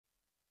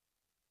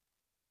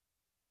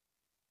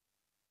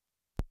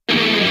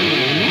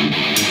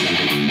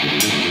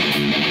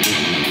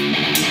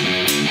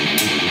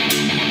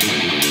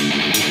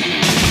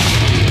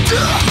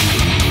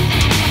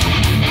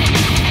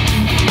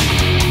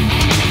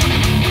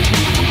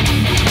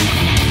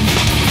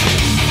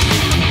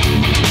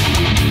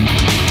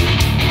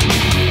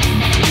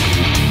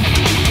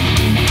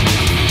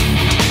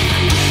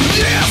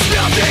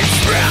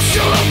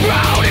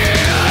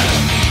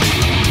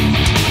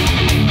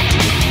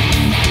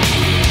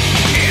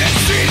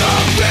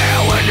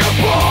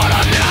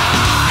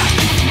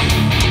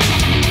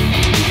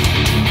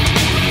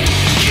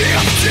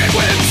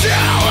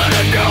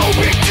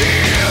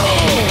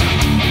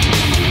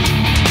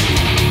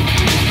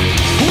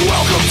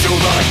to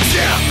the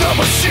death of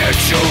a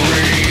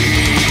century.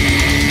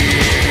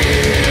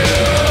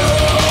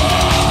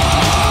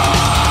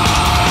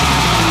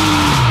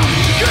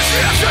 Cause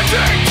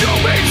yesterday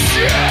don't mean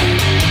shit.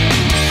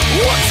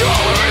 What's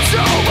over is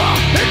over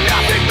and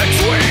nothing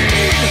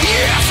between.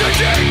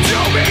 Yesterday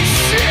don't mean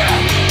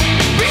shit,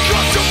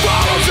 because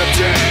tomorrow's a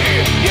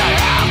day you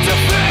have to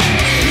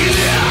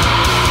face. No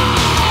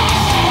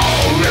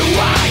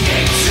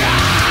rewinding time.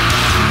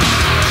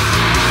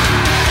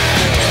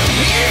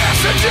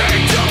 Yesterday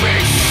don't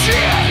mean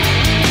shit.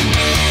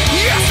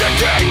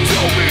 Yesterday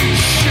don't mean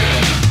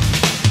shit.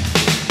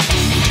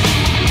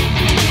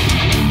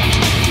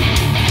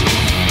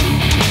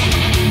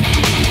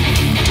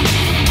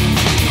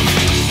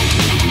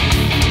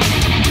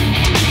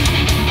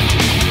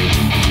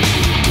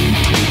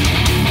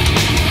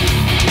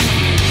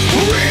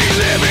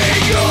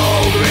 Reliving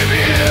old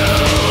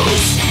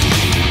reviews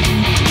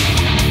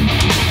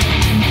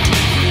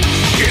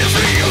is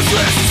a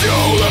useless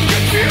tool of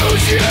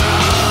confusion.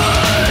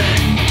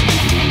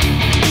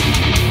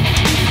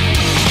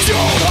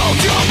 Don't hold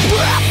your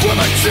breath for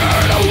the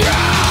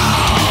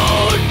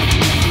turnaround.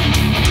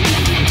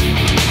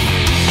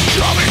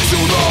 Coming to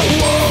the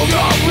world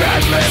of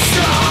endless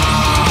time.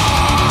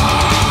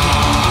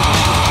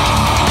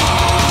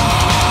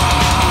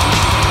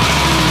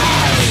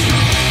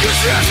 Cause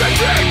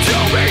yesterday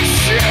don't mean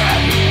shit.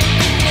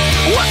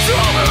 What's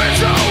over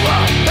is over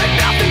and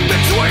nothing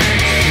between.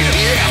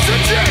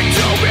 Yesterday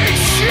don't mean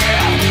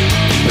shit,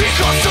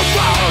 because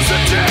tomorrow's the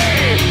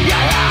day you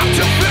have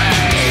to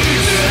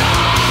face.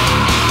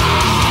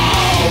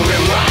 Oh,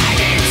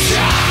 rewinding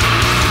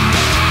time.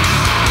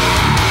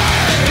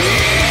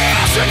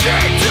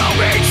 Yesterday don't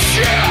mean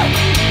shit.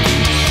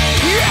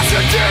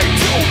 Yesterday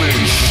don't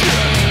mean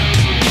shit.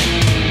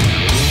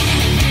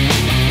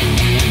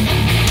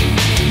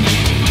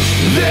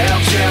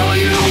 They'll tell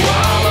you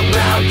all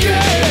about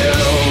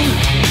guilt.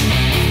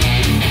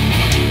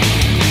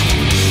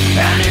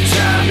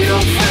 Anytime you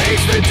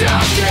face the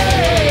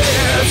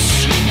darkness,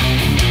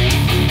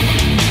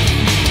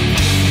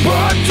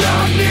 but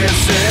darkness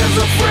is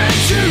a friend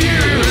to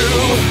you.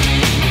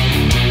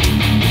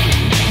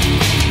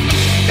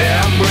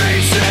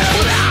 Embrace it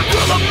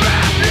for the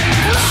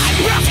madness.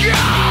 Life has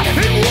God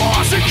in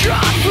wars and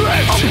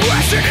conflict.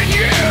 Oppression in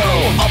you,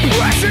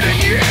 oppression in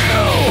you.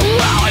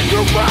 Allowing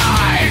your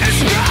mind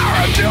is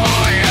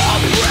paranoia.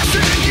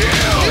 Oppression in you,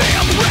 the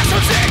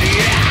oppressor's in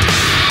you.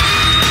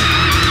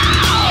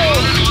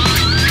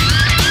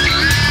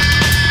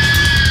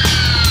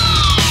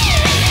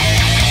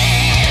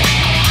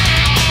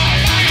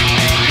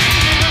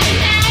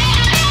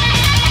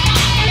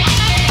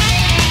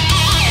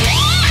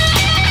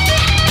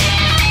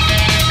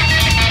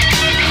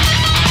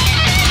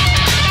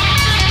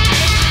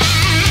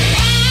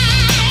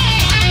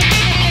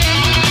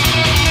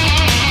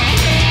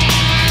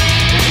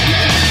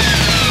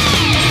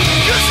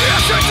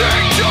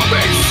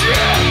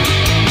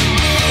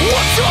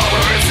 What's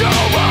over is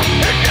over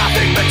and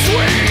nothing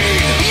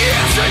between.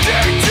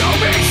 Yesterday don't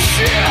mean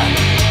shit,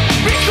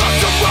 because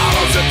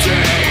tomorrow's a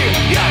day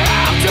you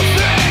have to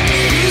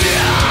face.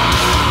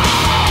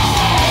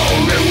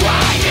 Oh,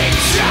 rewinding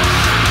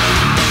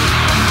time.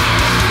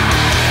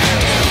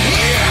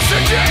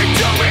 Yesterday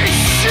don't mean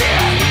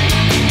shit.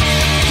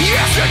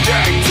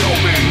 Yesterday don't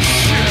mean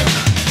shit.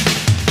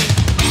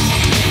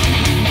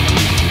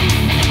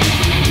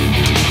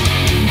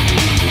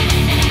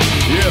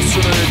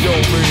 Yesterday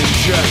don't mean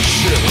jack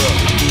shit.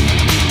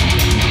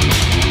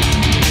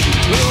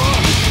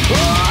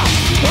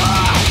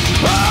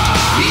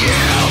 You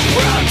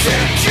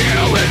protect you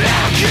and I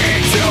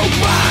can't do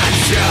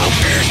myself.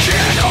 It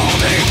can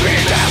only be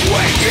that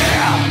way,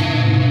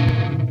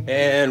 yeah.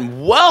 And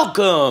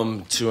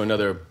welcome to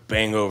another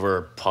BANGover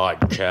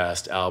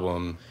podcast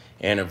album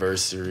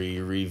anniversary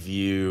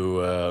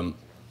review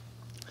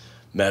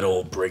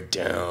metal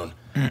breakdown.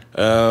 I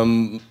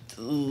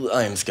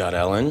am Scott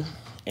Allen.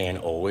 And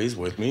always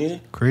with me,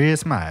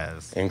 Chris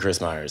Myers. And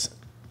Chris Myers,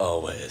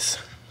 always.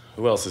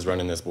 Who else is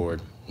running this board?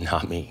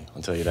 Not me,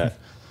 I'll tell you that.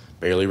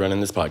 Barely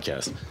running this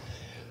podcast.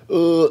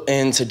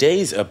 In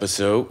today's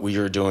episode, we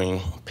are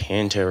doing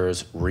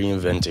Pantera's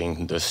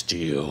Reinventing the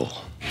Steel.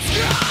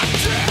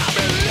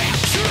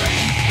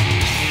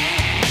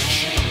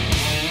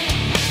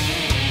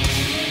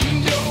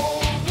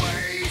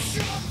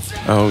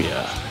 Oh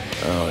yeah,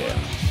 oh yeah,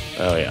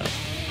 oh yeah.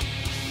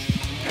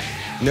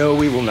 No,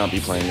 we will not be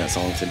playing that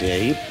song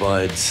today,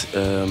 but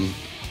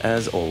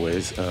as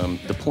always,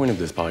 the point of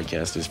this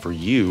podcast is for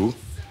you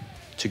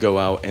to go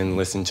out and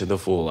listen to the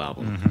full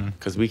album,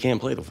 because we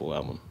can't play the full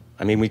album.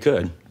 I mean, we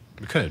could.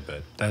 We could,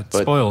 but that's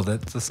spoiled.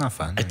 That's not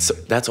fun.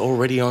 That's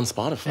already on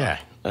Spotify. Yeah.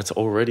 That's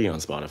already on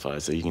Spotify,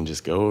 so you can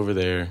just go over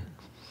there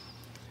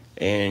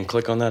and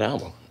click on that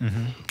album.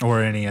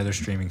 Or any other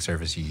streaming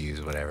service you use,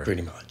 whatever.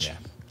 Pretty much. Yeah.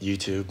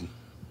 YouTube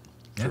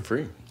Yeah. for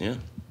free, yeah.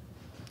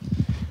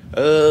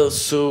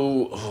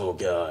 Oh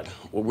God,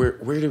 well,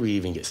 where do we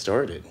even get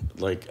started?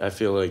 Like, I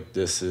feel like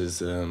this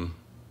is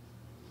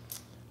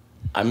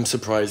I'm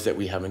surprised that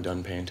we haven't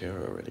done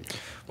Pantera already.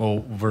 Well,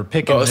 we're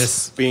picking Us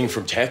this. being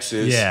from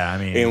Texas, Yeah, I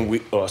mean,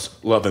 and us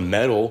loving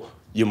metal,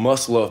 you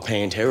must love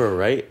Pantera,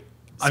 right?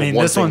 It's I the mean,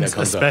 one this thing that one's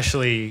comes up.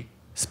 especially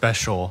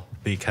special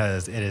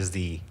because it is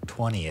the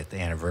 20th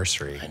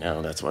anniversary. I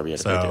know, that's why we had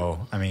to pick it.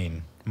 So, I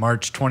mean,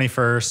 March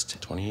 21st,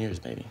 20 years,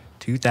 baby.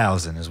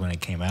 2000 is when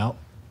it came out.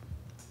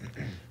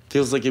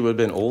 Feels like it would have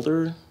been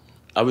older.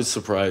 I was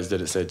surprised that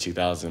it said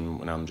 2000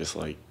 when I'm just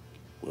like,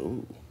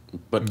 whoa.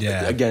 But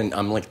Yeah. again,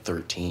 I'm like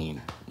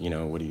 13. You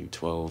know, what are you,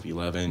 12,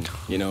 11?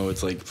 You know,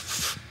 it's like,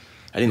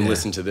 I didn't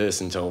listen to this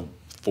until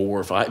 4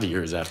 or 5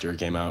 years after it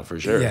came out, for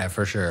sure. Yeah,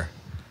 for sure.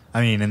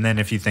 I mean, and then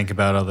if you think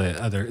about all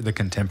the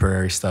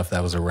contemporary stuff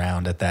that was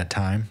around at that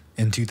time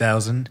in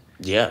 2000,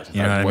 Yeah.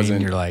 you know what I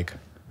mean? You're like,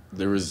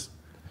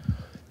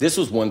 This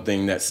was one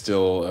thing that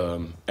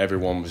still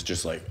everyone was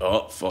just like,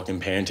 oh,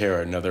 fucking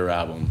Pantera, another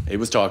album. It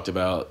was talked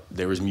about.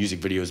 There was music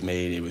videos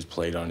made. It was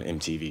played on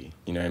MTV.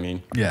 You know what I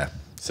mean? yeah,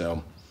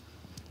 So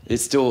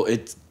it's still,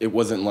 it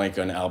wasn't like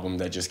an album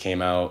that just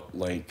came out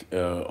like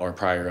our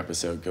prior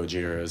episode,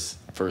 Gojira's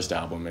first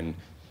album.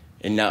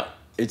 And now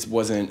it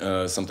wasn't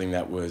something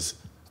that was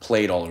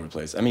played all over the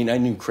place. I mean, I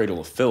knew Cradle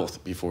of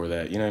Filth before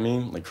that. You know what I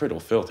mean? Like Cradle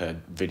of Filth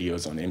had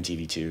videos on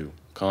MTV2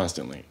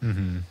 constantly.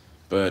 Mm-hmm.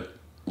 But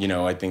you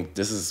know, I think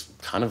this is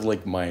kind of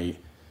like my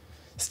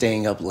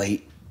staying up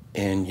late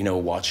and, you know,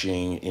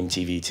 watching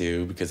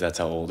MTV2 because that's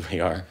how old we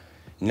are.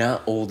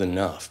 Not old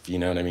enough, you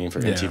know what I mean, for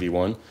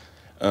MTV1.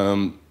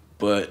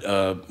 But,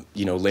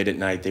 you know, late at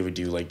night they would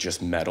do like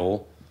just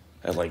metal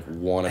at like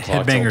 1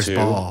 o'clock till 2. Headbangers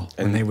Ball,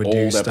 when they would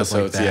do old stuff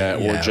episodes, like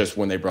that. or just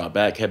when they brought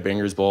back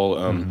Headbangers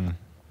Ball.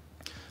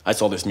 I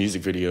saw this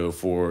music video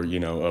for, you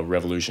know,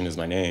 Revolution Is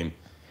My Name.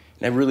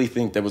 And I really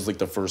think that was like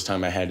the first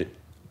time I had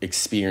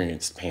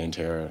experienced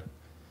Pantera.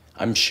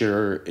 I'm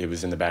sure it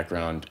was in the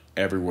background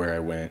everywhere I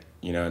went,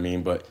 you know what I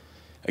mean? But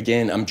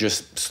again, I'm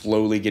just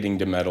slowly getting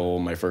to metal,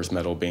 my first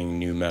metal being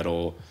new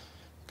metal.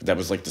 That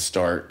was like the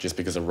start just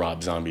because of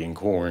Rob Zombie and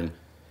Korn.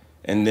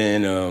 And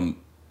then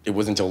it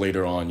wasn't until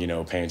later on, you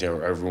know,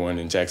 Pantera, everyone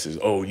in Texas,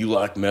 oh, you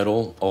like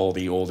metal? All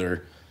the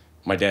older,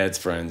 my dad's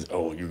friends,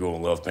 oh, you're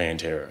going to love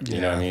Pantera.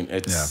 You know what I mean?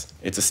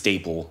 It's a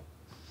staple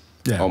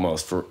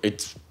almost for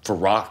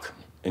rock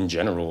in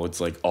general. It's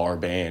like our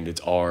band.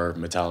 It's our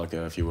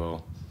Metallica, if you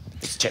will.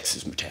 It's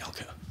Texas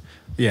Metallica.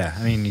 Yeah,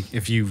 I mean,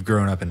 if you've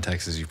grown up in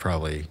Texas, you've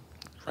probably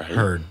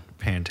heard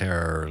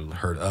Pantera or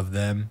heard of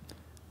them.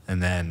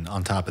 And then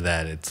on top of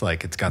that, it's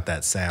like it's got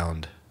that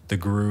sound, the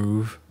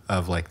groove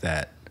of like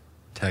that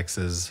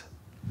Texas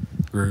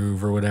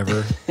groove or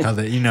whatever. How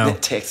that, you know, the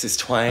Texas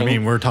twang. I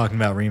mean, we're talking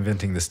about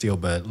reinventing the steel,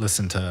 but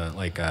listen to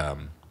like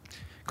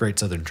Great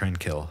Southern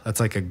Trendkill. That's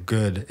like a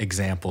good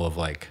example of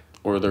like.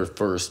 Or their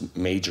first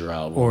major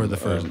album. Or the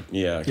first.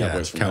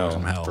 Cowboys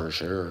from Hell. For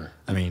sure.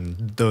 I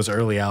mean, those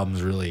early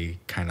albums really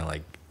kind of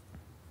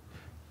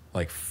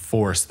like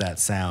force that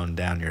sound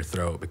down your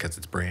throat because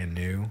it's brand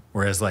new.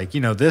 Whereas like, you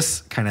know,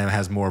 this kind of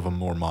has more of a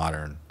more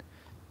modern,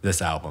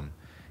 this album,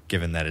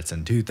 given that it's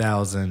in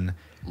 2000.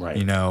 Right.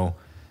 You know.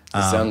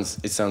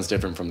 It sounds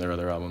different from their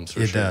other albums,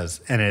 for sure. It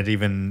does. And it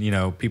even, you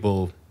know,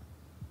 people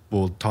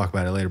will talk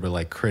about it later, but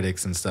like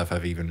critics and stuff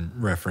have even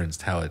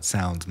referenced how it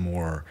sounds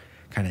more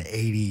kind of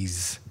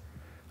 80s,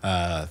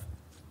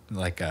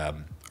 like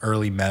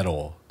early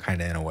metal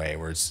kind of in a way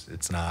where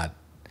it's not,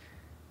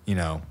 you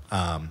know,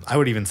 I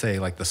would even say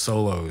like the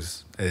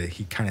solos,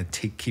 he kind of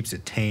keeps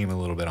it tame a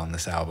little bit on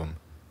this album.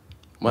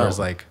 Well, whereas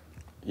like,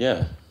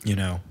 yeah, you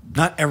know,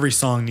 not every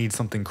song needs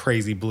something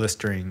crazy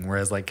blistering,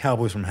 whereas like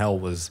Cowboys from Hell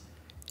was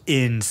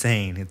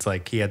insane. It's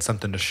like he had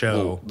something to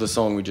show. Well, the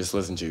song we just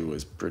listened to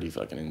was pretty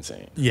fucking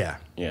insane. Yeah.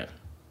 Yeah.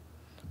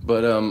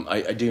 But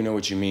I do know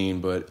what you mean,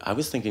 but I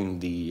was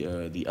thinking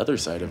the other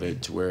side of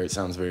it to where it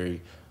sounds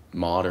very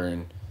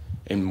modern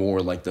and more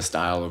like the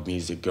style of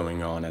music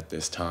going on at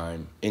this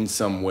time in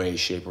some way,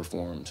 shape, or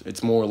forms.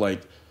 It's more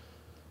like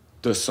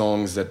the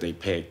songs that they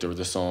picked or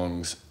the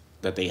songs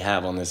that they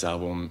have on this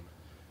album.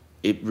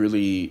 It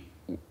really,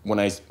 when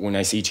I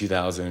see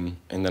 2000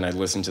 and then I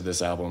listen to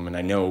this album and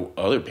I know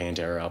other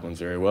Pantera albums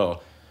very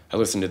well, I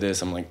listen to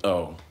this, I'm like,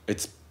 oh,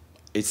 it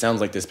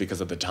sounds like this because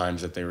of the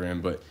times that they were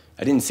in, but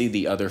I didn't see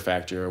the other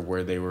factor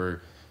where they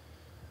were,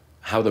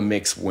 how the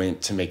mix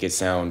went to make it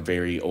sound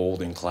very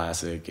old and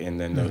classic. And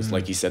then those,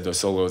 like you said, those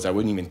solos, I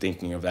wasn't even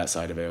thinking of that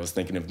side of it. I was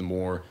thinking of the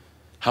more,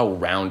 how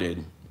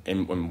rounded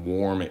and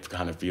warm it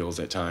kind of feels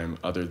at time,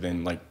 other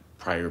than like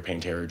prior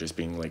Pantera just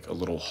being like a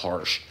little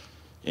harsh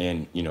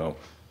and, you know,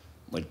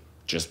 like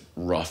just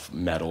rough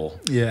metal.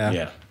 Yeah.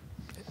 Yeah.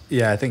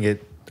 Yeah, I think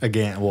it,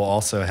 again, well,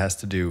 also has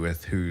to do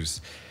with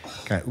who's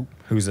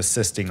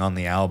assisting on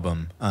the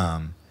album.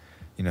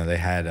 You know, they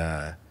had,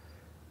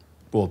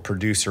 well,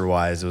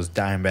 producer-wise, it was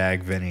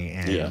Dimebag, Vinny,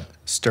 and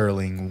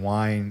Sterling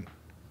Winefield.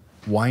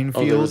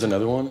 Oh, there was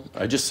another one?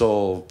 I just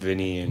saw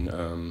Vinny and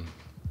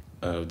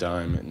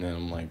Dime, and then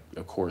I'm like,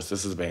 of course,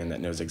 this is a band that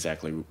knows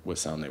exactly what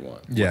sound they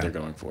want, what they're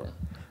going for.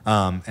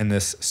 And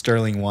this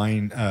Sterling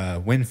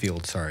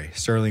Winfield,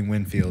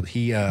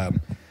 he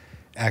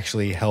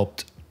actually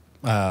helped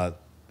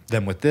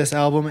them with this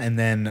album, and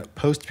then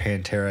post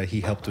Pantera,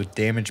 he helped with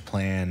Damage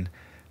Plan,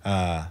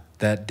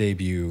 that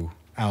debut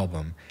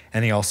album,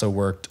 and he also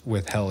worked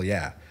with Hell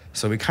Yeah.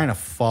 So we kind of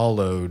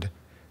followed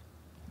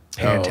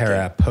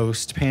Pantera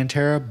post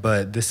Pantera,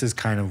 but this is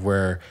kind of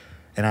where,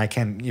 and I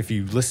can, if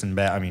you listen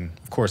back, I mean,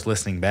 of course,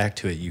 listening back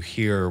to it, you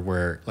hear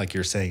where, like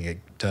you're saying, it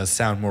does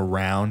sound more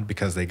round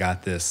because they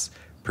got this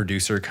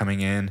producer coming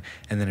in,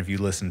 and then if you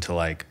listen to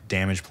like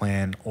Damage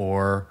Plan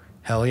or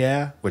Hell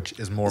Yeah, which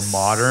is more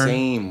modern,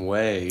 same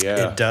way,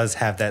 yeah, it does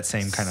have that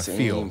same kind of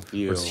feel.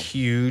 It's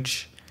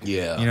huge,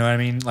 yeah, you know what I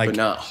mean, like, but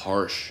not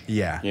harsh,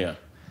 yeah.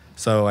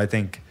 So I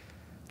think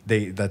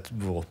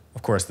well,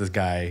 of course, this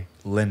guy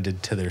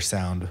lended to their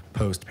sound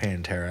post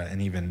Pantera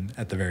and even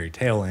at the very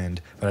tail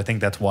end. But I think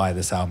that's why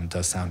this album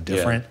does sound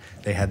different.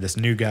 Yeah. They had this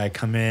new guy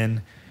come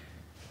in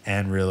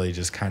and really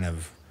just kind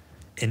of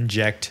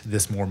inject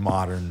this more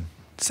modern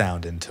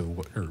sound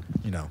into, or,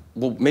 you know.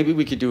 Well, maybe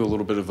we could do a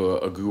little bit of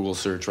a Google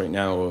search right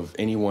now of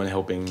anyone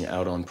helping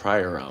out on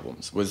prior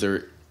albums. Was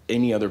there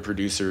any other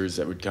producers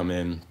that would come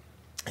in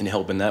and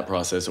help in that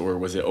process, or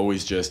was it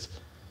always just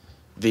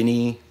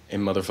Vinny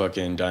and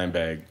motherfucking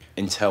Dimebag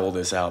until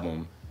this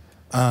album,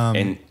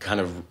 and kind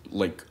of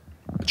like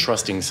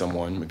trusting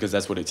someone, because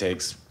that's what it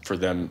takes for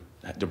them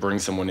to bring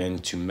someone in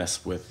to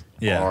mess with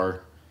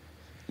our,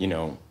 you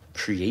know,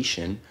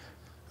 creation.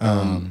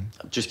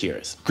 Just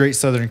curious. Great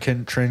Southern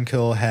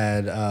Trendkill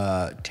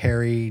had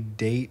Terry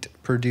Date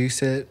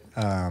produce it.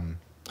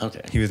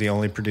 Okay. He was the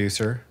only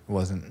producer. It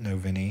wasn't no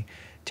Vinny.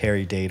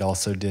 Terry Date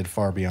also did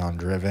Far Beyond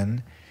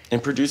Driven.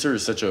 And producer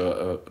is such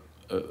a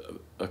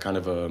kind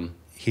of a...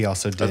 He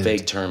also did... a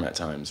vague term at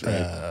times,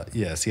 right?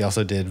 Yes, he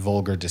also did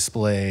Vulgar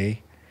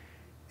Display,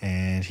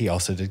 and he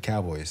also did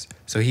Cowboys.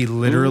 So he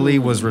literally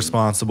was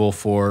responsible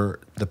for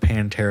the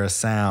Pantera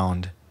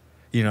sound,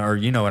 you know, or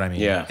you know what I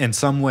mean? Yeah. In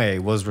some way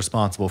was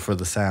responsible for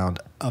the sound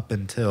up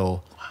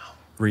until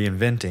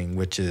Reinventing,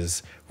 which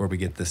is where we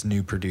get this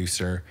new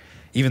producer.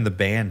 Even the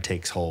band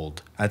takes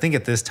hold. I think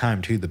at this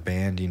time, too, the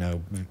band, you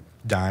know,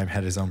 Dime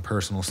had his own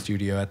personal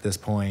studio at this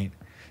point.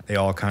 They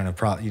all kind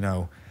of, you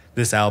know...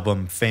 This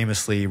album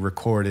famously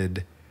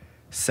recorded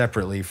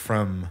separately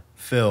from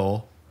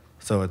Phil,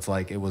 so it's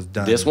like it was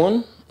done. This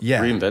one?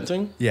 Yeah.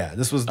 Reinventing? Yeah,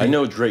 this was... I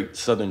know Drake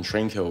Southern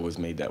Trendkill was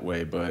made that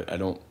way, but I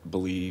don't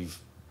believe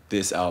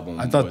this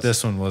album I thought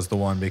this one was the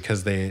one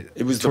because they...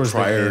 It was the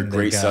prior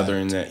Great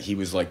Southern that he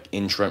was like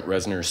in Trent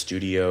Reznor's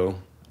studio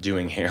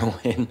doing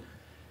heroin,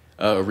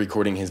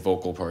 recording his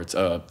vocal parts.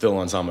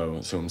 Phil Anselmo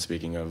is who I'm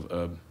speaking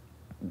of.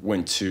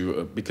 Went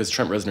to because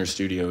Trent Reznor's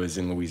studio is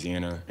in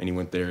Louisiana, and he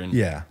went there and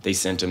they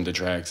sent him the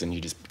tracks, and he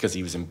just, because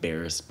he was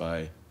embarrassed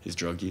by his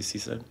drug use, he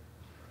said,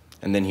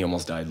 and then he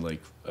almost died like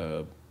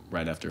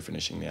right after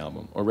finishing the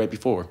album, or right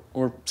before,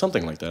 or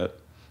something like that,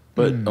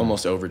 but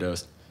almost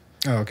overdosed.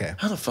 Oh, okay.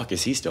 How the fuck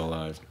is he still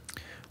alive?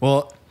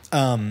 Well,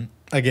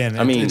 again,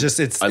 I mean,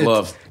 it's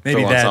love maybe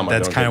Phil Anselmo,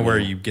 that's kind of where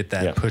you get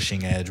that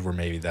pushing edge, where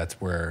maybe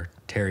that's where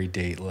Terry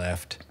Date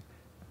left.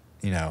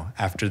 You know,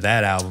 after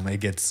that album,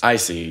 it gets... I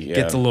see, yeah.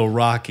 Gets a little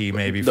rocky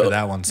maybe for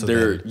that one. So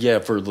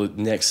for the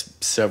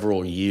next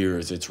several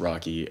years, it's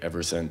rocky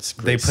ever since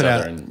they put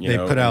out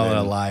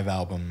a live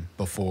album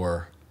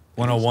before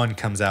 101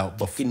 comes out.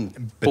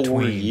 Between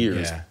 4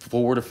 years,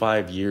 4 to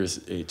 5 years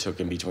it took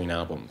in between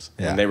albums.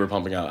 Yeah. When they were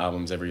pumping out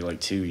albums every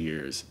like 2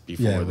 years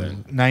before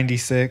then.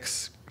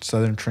 96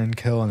 Southern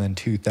Trendkill, and then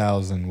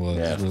 2000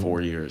 was 4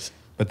 years.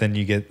 But then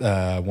you get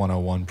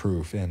 101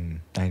 Proof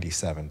in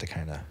 97 to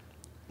kind of...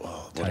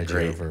 What a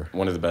great,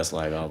 one of the best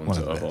live albums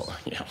of all.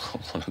 Yeah,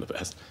 one of the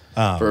best.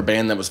 For a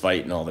band that was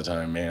fighting all the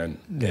time, man,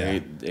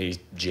 they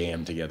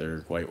jammed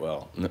together quite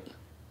well.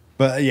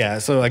 But yeah,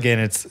 so again,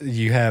 it's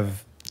you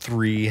have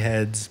 3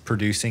 heads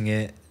producing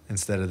it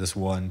instead of this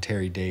one,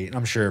 Terry Date. And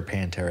I'm sure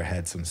Pantera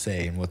had some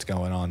say in what's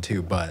going on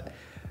too, but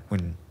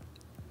when,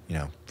 you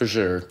know. For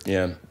sure,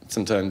 yeah.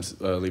 Sometimes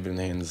leave it in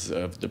the hands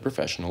of the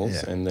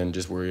professionals and then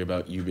just worry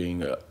about you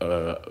being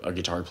a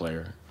guitar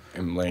player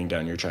and laying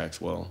down your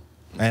tracks well.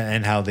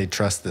 And how they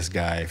trust this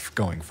guy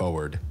going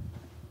forward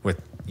with,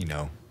 you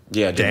know,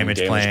 damage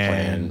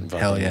plan,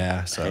 hell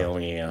yeah. So, hell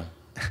yeah.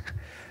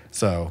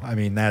 So, I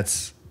mean,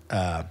 that's,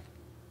 I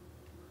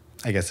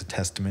guess, a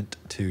testament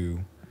to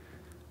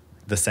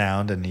the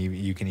sound, and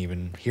you can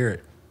even hear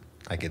it.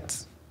 Like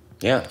it's,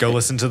 go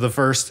listen to the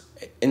first.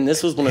 And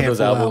this was one of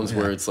those albums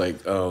where it's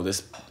like, oh,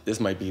 this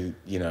might be,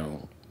 you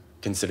know,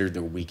 considered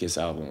the weakest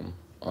album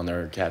on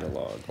their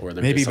catalog. Or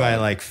their maybe by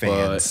like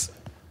fans. But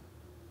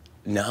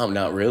no,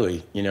 not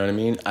really. You know what I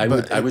mean?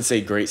 I would say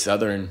Great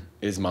Southern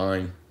is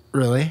mine.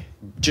 Really?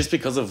 Just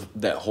because of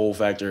that whole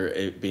factor,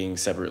 it being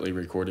separately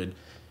recorded.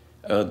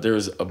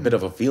 There's a bit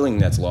of a feeling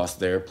that's lost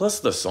there.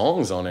 Plus, the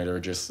songs on it are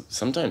just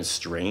sometimes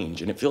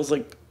strange, and it feels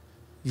like...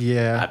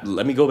 Yeah.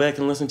 Let me go back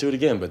and listen to it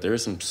again, but there are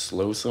some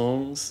slow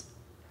songs.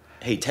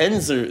 Hey,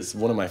 Tens is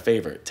one of my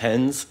favorite.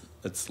 Tens,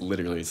 that's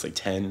literally, it's like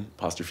 10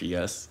 apostrophe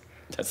S.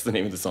 That's the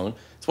name of the song.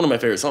 It's one of my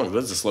favorite songs.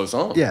 That's a slow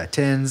song. Yeah,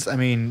 Tens. I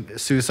mean,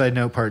 Suicide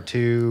Note Part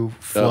 2,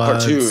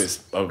 Floods. Part 2 is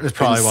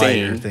probably insane. Why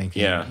you're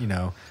thinking. Yeah. You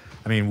know,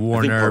 I mean,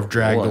 War Nerve,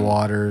 Drag the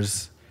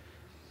Waters.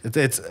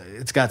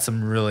 It's got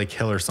some really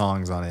killer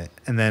songs on it.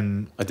 And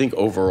then I think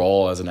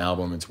overall as an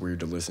album, it's weird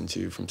to listen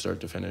to from start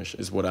to finish.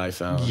 Is what I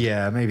found.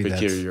 Yeah, maybe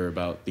peculiar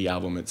about the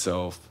album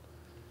itself.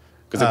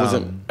 Because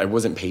I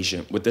wasn't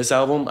patient with this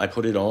album. I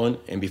put it on,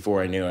 and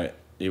before I knew it,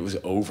 it was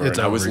over. And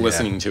I was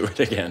listening to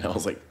it again. I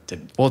was like,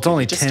 it's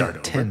only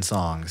 10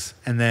 songs,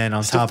 and then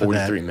on top of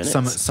that,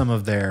 some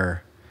of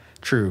their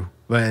true,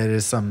 but it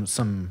is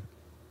some.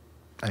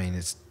 I mean,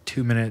 it's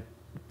 2-minute,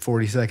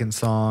 40-second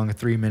song, a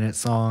 3-minute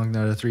song,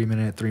 another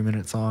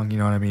 3-minute song. You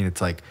know what I mean?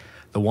 It's like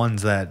the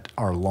ones that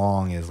are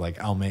long is like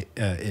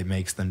It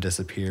Makes Them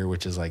Disappear,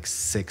 which is like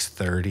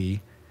 6:30.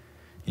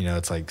 You know,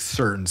 it's like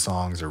certain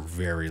songs are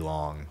very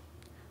long.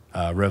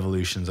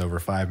 Revolution's over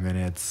 5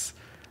 minutes.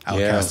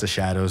 Outcast of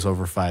Shadows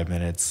over 5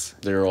 minutes.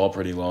 They're all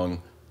pretty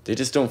long. They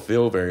just don't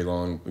feel very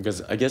long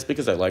because I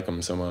like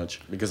them so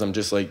much, because I'm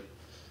just like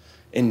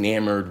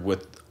enamored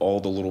with all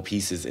the little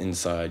pieces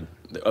inside.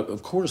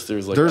 Of course,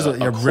 there's like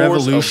a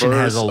Revolution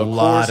has a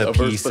lot of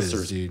verse,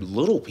 pieces, dude.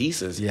 Little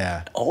pieces,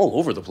 all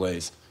over the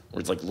place.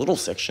 Where it's like little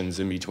sections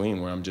in between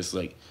where I'm just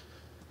like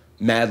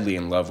madly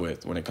in love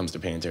with when it comes to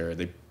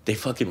Pantera. They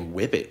fucking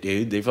whip it,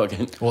 dude. They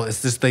fucking... Well,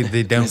 it's just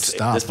they don't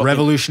stop.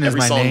 Revolution is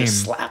my name. Every song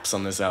just slaps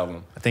on this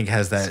album. I think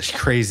has that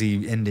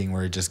crazy ending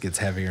where it just gets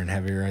heavier and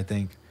heavier, I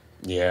think.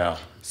 Yeah.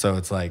 So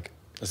it's like...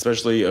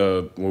 Especially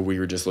what we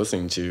were just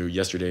listening to,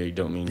 Yesterday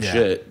Don't Mean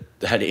Shit.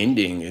 That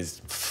ending is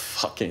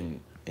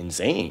fucking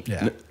insane.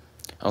 Yeah.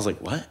 I was like,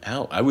 what?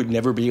 How? I would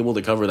never be able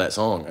to cover that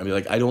song. I'd be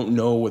like, I don't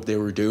know what they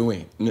were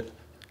doing.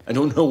 I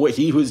don't know what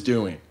he was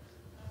doing.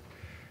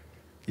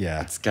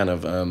 Yeah. It's kind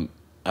of...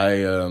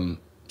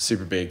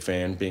 super big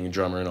fan, being a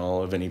drummer and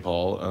all, of Vinnie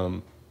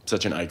Paul.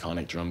 Such an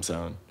iconic drum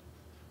sound.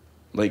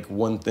 Like,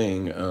 one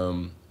thing,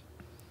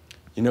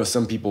 you know,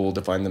 some people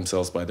define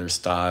themselves by their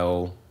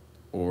style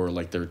or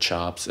like their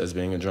chops as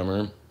being a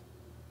drummer,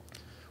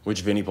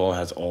 which Vinnie Paul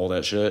has all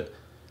that shit.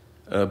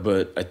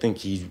 But I think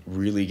he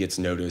really gets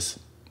noticed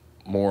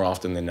more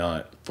often than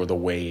not for the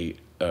way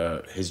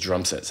his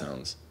drum set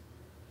sounds.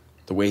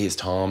 The way his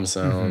toms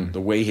sound,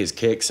 the way his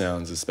kick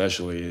sounds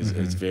especially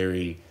is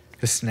very...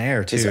 The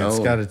snare too. It's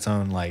got its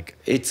own like.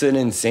 It's an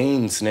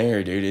insane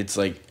snare, dude. It's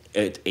like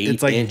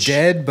It's like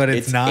dead, but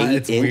it's not.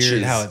 It's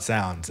weird how it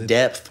sounds.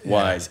 Depth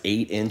wise,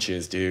 8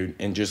 inches, dude,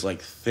 and just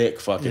like thick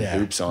fucking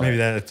hoops on maybe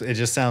it. That it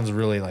just sounds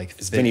really like.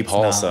 It's Vinnie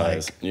Paul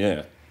size.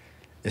 Like,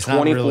 it's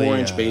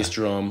 24-inch bass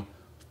drum,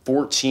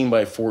 14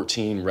 by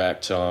 14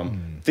 rack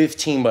tom,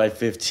 15 by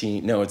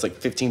 15. No, it's like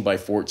 15 by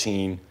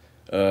 14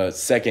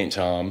 second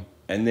tom,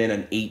 and then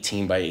an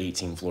 18 by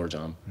 18 floor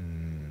tom,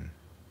 and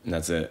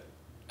that's it.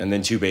 And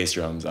then 2 bass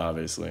drums,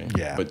 obviously.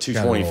 Yeah. But 2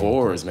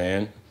 24s,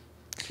 man.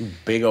 2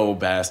 big old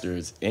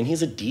bastards. And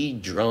he's a D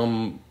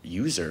drum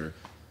user,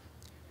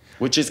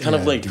 which is kind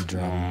of like,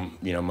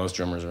 you know, most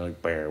drummers are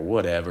like, bear,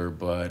 whatever.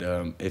 But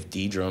if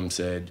D drum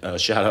said,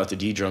 shout out to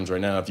D drums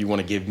right now, if you want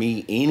to give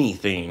me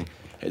anything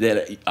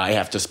that I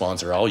have to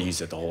sponsor, I'll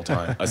use it the whole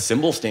time. A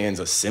cymbal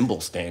stand's a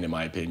cymbal stand, in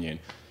my opinion.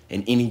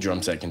 And any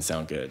drum set can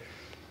sound good.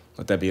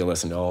 Let that be a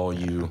lesson to all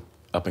you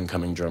up and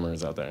coming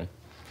drummers out there.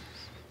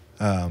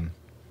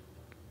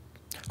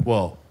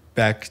 Well,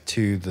 back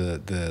to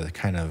the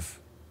kind of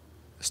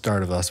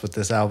start of us with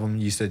this album.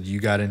 You said you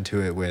got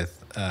into it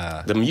with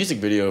the music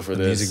video for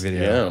this. Music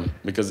video, yeah,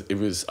 because it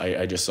was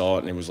I just saw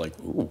it and it was like,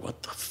 ooh,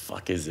 what the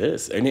fuck is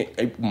this? And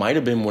it might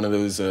have been one of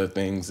those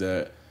things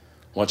that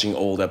watching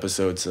old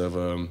episodes of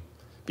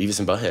Beavis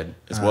and Butthead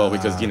as well,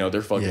 because you know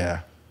they're fucking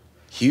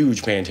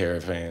huge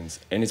Pantera fans,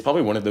 and it's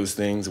probably one of those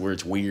things where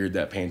it's weird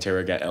that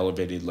Pantera got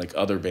elevated like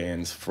other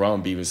bands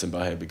from Beavis and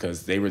Butthead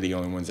because they were the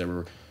only ones that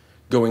were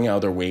going out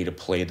of their way to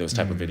play those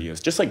type of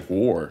videos. Just like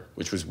War,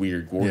 which was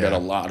weird. War got a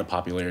lot of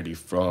popularity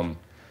from...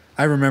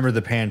 I remember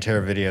the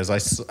Pantera videos.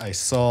 I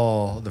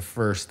saw the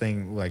first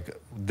thing, like,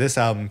 this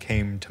album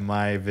came to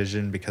my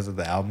vision because of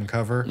the album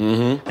cover.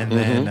 And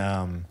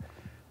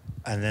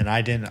then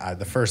I didn't...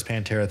 the first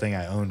Pantera thing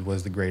I owned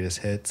was the Greatest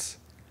Hits.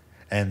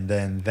 And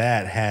then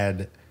that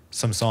had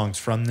some songs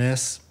from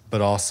this, but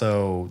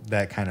also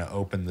that kind of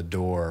opened the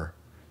door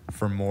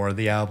for more of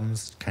the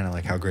albums, kind of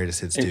like how Greatest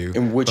Hits do.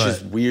 And which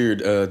is weird,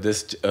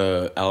 this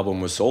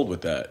album was sold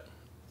with that.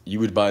 You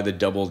would buy the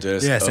double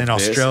disc. Yes, in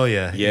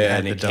Australia. Yeah,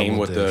 and it came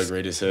with the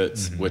Greatest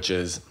Hits, which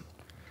is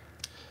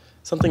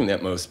something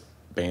that most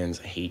bands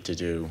hate to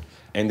do.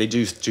 And they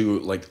do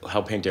like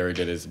how Pantera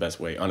did it is the best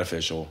way,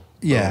 unofficial.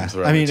 Yeah,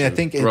 I mean, I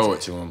think throw it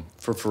to them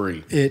for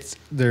free.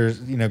 There's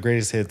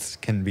Greatest Hits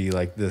can be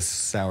like this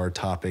sour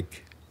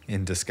topic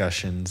in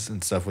discussions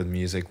and stuff with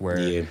music where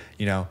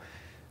you know.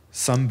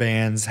 Some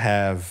bands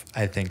have,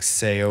 I think,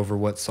 say over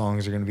what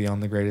songs are going to be on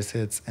the Greatest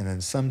Hits, and then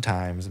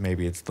sometimes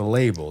maybe it's the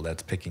label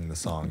that's picking the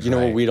songs. You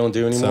know what we don't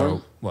do anymore?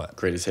 So, what?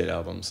 Greatest Hit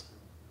albums.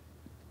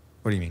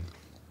 What do you mean?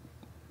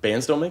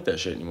 Bands don't make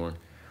that shit anymore.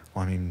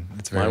 Well, I mean,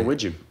 it's very... Why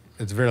would you?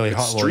 It's very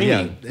hot.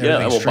 Streaming.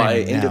 Well, I will buy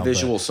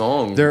individual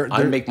songs.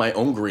 I make my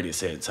own Greatest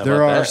Hits. How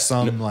there about are that?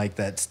 some like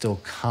that still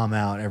come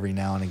out every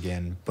now and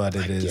again, but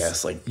it is...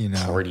 Yes, like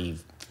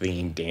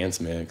party-themed dance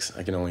mix.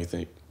 I can only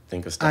think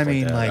of stuff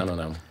like that. Like, I don't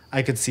know.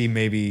 I could see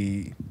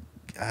maybe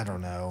I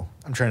don't know.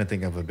 I'm trying to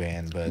think of a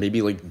band, but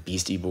maybe like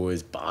Beastie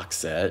Boys box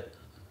set.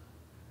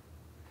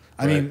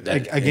 I mean,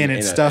 again,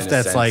 it's stuff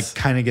that's like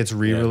kind of gets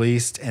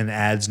re-released and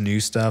adds new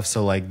stuff.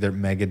 So like their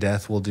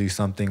Megadeth will do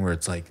something where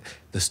it's like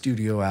the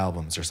studio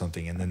albums or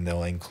something, and then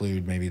they'll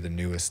include maybe the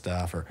newest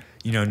stuff, or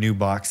new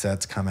box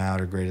sets come out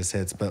or greatest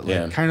hits, but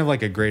like kind of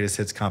like a greatest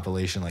hits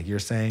compilation, like you're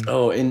saying.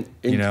 Oh, and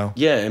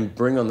and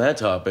bring on that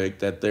topic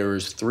that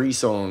there's 3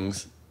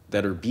 songs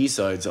that are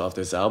B-sides off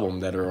this album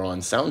that are on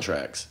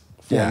soundtracks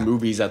for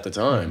movies at the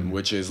time,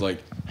 which is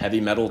like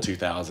Heavy Metal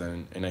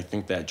 2000, and I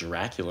think that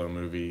Dracula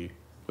movie.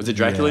 Was it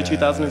Dracula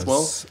 2000 as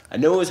well? I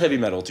know it was Heavy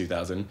Metal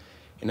 2000,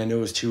 and I know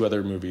it was 2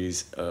 other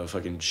movies,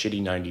 fucking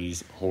shitty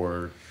 90s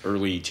horror,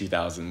 early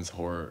 2000s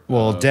horror.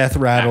 Well, Death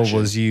Rattle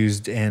was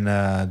used in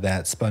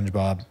that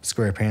SpongeBob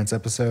SquarePants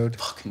episode.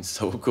 Fucking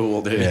so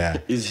cool, dude. Yeah.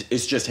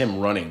 It's just him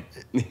running.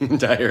 The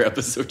entire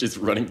episode just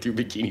running through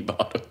Bikini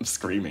Bottom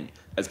screaming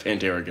as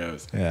Pantera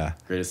goes. Yeah.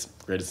 Greatest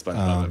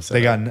SpongeBob episode.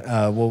 They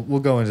got,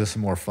 we'll go into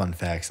some more fun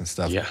facts and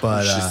stuff. Yeah,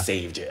 but, we just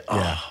saved it.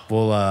 Yeah.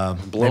 We'll,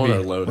 blowing our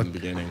load in the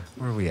beginning.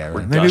 Where are we at?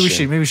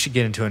 Maybe we should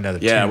get into another.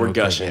 Yeah, we're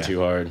gushing too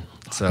hard.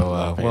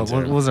 So,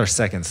 what was our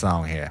second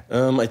song here?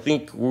 I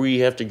think we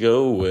have to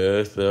go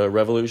with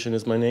 "Revolution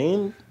Is My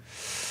Name."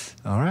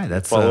 All right,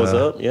 that's follows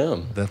up.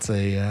 Yeah, that's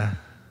a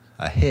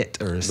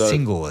hit or a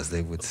single, as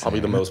they would say.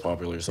 Probably the most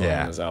popular song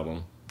on this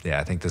album.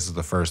 Yeah, I think this is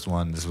the first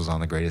one. This was on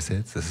the greatest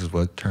hits. This is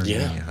what turned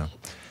me.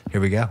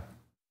 Here we go.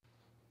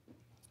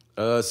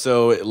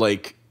 So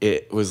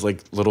it was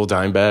like Little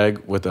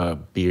Dimebag with a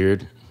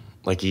beard,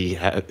 like he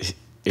had.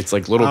 It's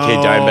like little kid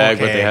Dimebag,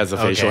 but they has the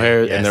facial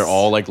hair, and they're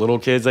all like little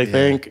kids, I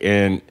think.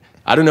 And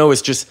I don't know.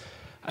 It's just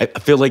I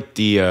feel like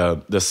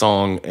the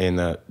song and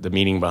the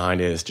meaning behind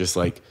it is just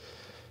like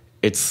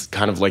it's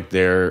kind of like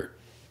their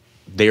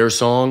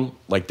song,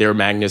 like their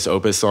Magnus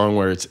Opus song,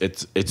 where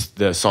it's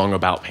the song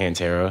about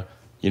Pantera.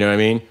 You know what I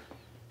mean?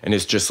 And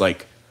it's just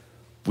like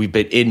we've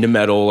been into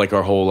metal like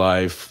our whole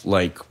life.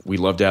 Like we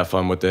love to have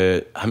fun with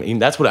it. I mean,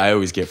 that's what I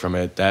always get from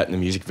it. That and the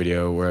music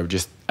video, where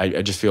I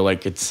just feel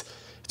like it's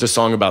a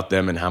song about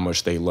them and how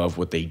much they love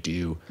what they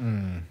do,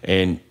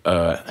 and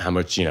how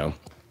much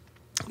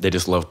they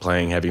just love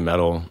playing heavy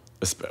metal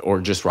or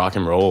just rock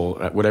and roll,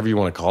 whatever you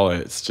want to call it.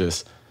 It's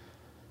just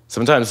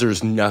sometimes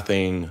there's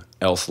nothing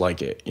else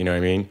like it. You know what I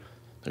mean?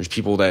 There's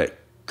people that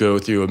go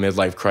through a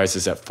midlife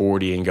crisis at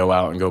 40 and go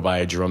out and go buy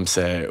a drum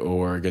set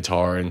or a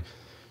guitar and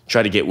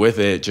try to get with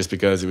it just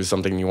because it was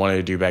something you wanted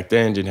to do back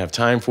then, didn't have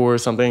time for or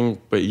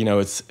something. But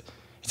it's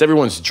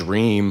everyone's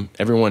dream.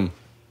 Everyone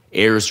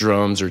airs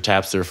drums or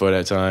taps their foot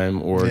at a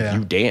time, or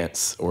you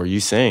dance or you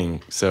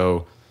sing.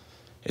 So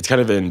it's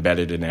kind of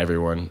embedded in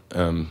everyone,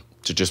 to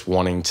just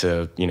wanting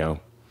to,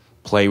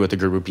 play with a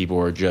group of people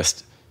or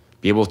just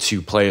be able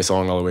to play a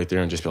song all the way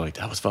through and just be like,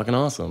 that was fucking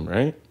awesome,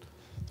 right?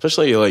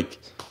 Especially like,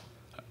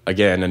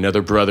 again,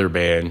 another brother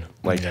band,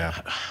 like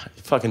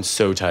fucking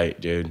so tight,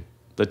 dude.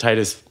 The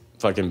tightest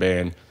fucking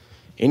band.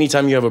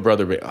 Anytime you have a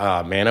brother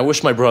band, man, I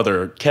wish my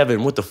brother,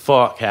 Kevin, what the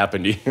fuck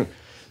happened to you?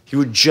 He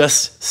would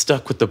just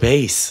stuck with the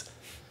bass.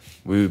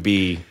 We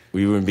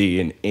wouldn't be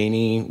in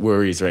any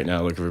worries right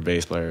now looking for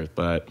bass players,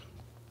 but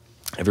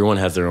everyone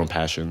has their own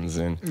passions,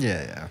 and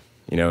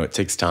it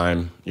takes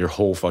time, your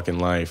whole fucking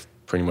life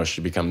pretty much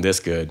to become this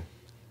good.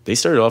 They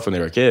started off when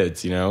they were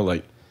kids,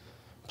 like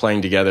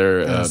playing together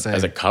as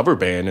a cover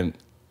band, and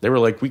they were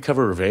like, we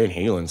cover Van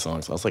Halen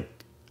songs. I was like,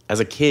 as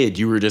a kid,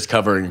 you were just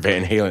covering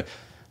Van Halen.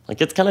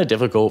 Like, it's kind of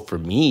difficult for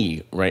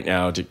me right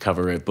now to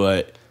cover it,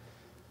 but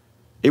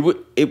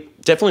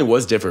it definitely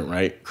was different,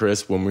 right,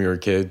 Chris, when we were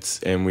kids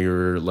and we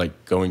were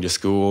like going to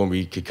school and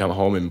we could come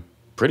home and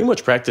pretty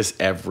much practice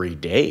every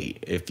day.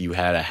 If you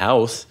had a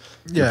house,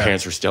 your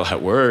parents were still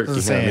at work. I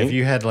was saying, if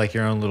you had like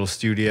your own little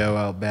studio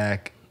out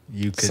back,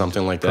 you could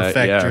something like that,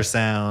 perfect your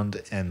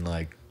sound and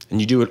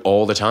you do it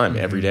all the time,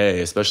 every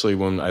day, especially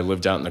when I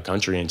lived out in the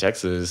country in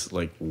Texas,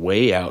 like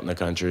way out in the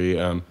country.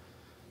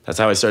 That's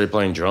how I started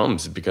playing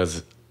drums,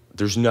 because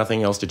there's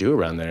nothing else to do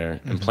around there.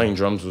 And playing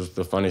drums was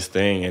the funnest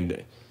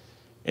thing.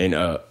 And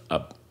a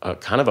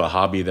kind of a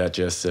hobby that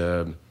just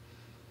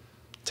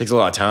takes a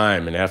lot of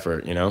time and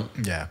effort, in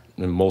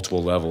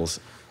multiple levels.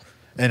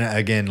 And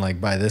again,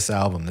 like by this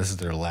album, this is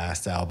their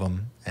last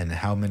album. And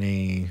how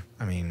many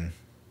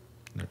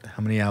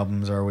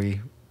albums are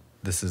we?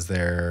 This is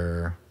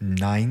their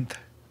 9th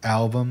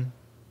album.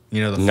 The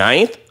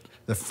 9th?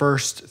 The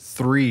first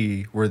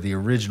 3 were the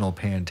original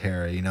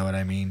Pantera, you know what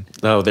I mean?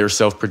 Oh, their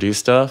self-produced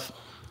stuff?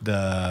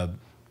 The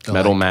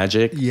Metal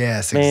Magic?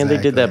 Yes, Man, exactly.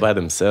 they did that by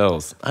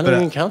themselves. I don't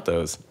even count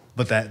those.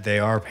 But that they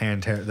are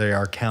Pantera, they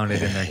are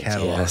counted in their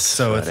catalog. Yes,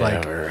 so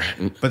whatever. It's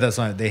like, but that's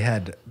not, they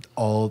had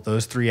all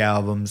those 3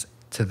 albums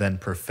to then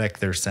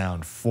perfect their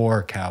sound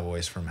for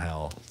Cowboys from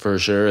Hell. For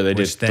sure. They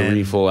did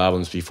 3 full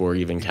albums before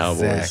even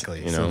Cowboys.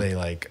 Exactly. So they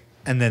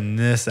and then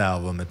this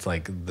album, it's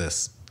like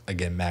this,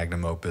 again,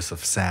 magnum opus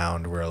of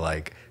sound where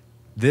like,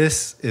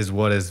 this is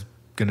what is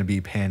going to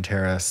be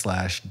Pantera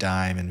 /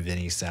 Dime and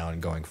Vinny's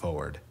sound going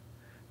forward.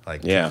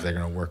 Like, they're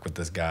going to work with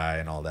this guy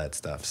and all that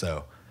stuff.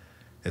 So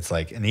it's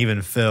like, and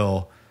even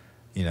Phil,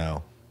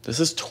 This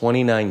is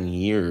 29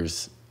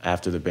 years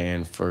after the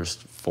band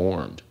first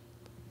formed.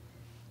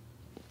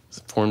 It was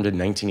formed in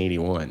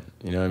 1981.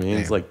 You know what I mean?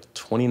 Damn. It's like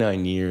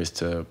 29 years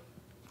to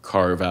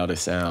carve out a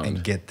sound.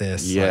 And get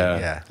this. Yeah.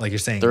 Like, yeah. Like you're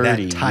saying,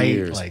 30 that tight.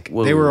 years. Like,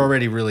 whoa. they were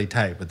already really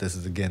tight, but this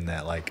is, again,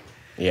 that, like,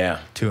 yeah,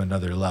 to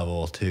another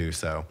level, too.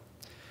 So,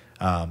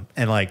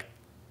 and, like,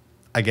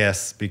 I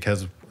guess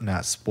because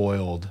not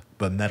spoiled,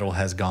 but metal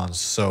has gone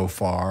so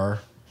far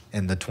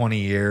in the 20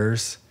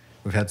 years.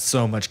 We've had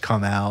so much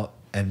come out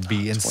and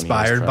be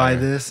inspired by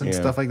this and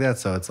stuff like that.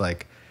 So it's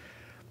like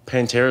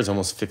Pantera is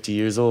almost 50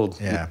 years old.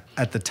 Yeah.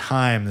 At the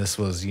time, this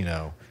was, you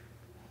know,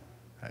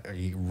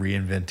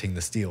 reinventing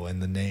the steel in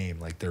the name.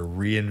 Like they're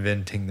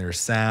reinventing their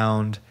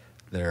sound,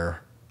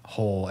 their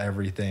whole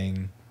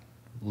everything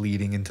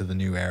leading into the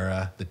new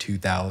era, the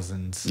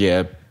 2000s.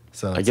 Yeah.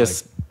 So I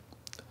guess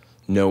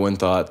no one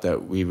thought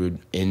that we would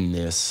end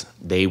this.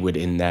 They would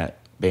end that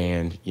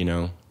band, you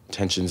know.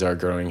 Tensions are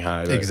growing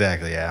high.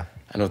 Exactly, yeah.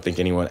 I don't think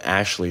anyone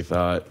actually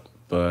thought,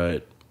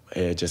 but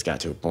it just got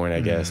to a point, I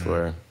guess,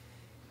 where,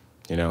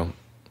 you know,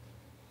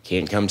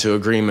 can't come to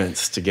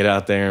agreements to get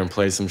out there and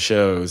play some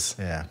shows.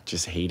 Yeah.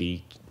 Just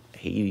hate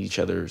each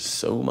other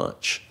so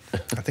much.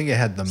 I think it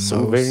had the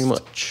very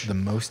much. The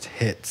most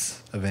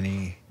hits of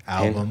any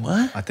album. And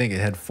what? I think it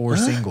had 4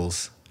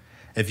 singles.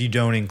 If you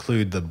don't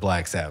include the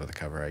Black Sabbath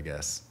cover, I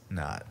guess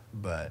not.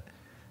 But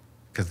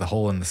because the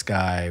Hole in the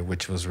Sky,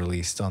 which was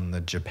released on the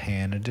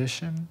Japan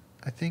edition,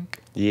 I think.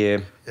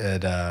 Yeah.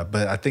 But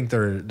I think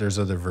there's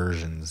other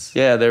versions.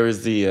 Yeah, there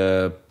was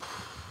the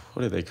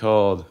what are they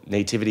called?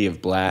 Nativity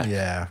of Black.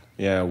 Yeah.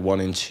 Yeah, 1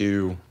 and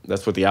 2.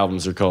 That's what the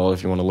albums are called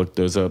if you want to look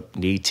those up.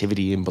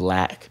 Nativity in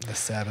Black. The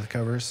Sabbath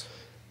covers.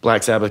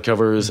 Black Sabbath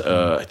covers,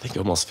 I think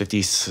almost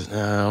 50,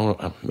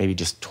 maybe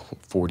just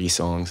 40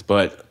 songs.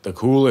 But the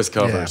coolest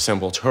cover,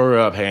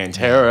 Sepultura,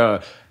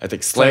 Pantera, I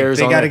think Slayer's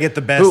like on they got to there. get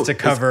the best to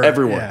cover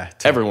everyone. Yeah,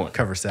 everyone.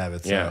 Cover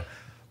Sabbath. So. Yeah.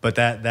 But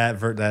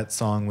that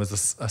song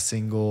was a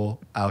single.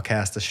 I'll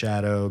Cast a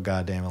Shadow,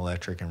 Goddamn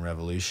Electric, and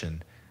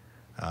Revolution.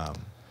 I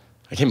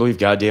can't believe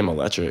Goddamn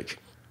Electric.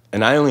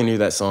 And I only knew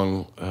that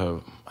song.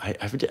 I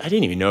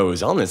didn't even know it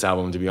was on this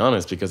album, to be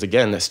honest, because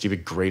again, that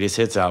stupid Greatest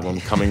Hits album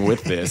coming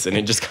with this, and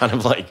it just kind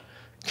of like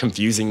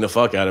confusing the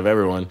fuck out of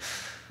everyone.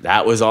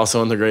 That was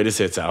also on the Greatest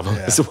Hits album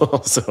as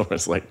well. So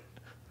it's like,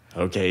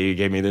 okay, you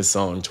gave me this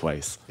song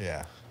twice.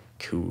 Yeah.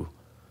 Cool.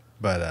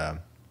 But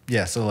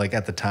yeah, so like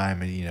at the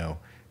time, you know,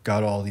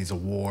 got all these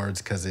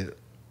awards because it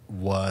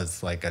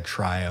was like a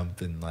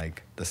triumph in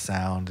like the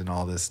sound and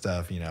all this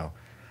stuff, you know.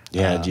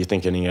 Yeah. Do you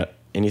think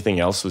anything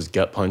else was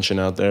gut punching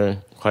out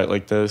there quite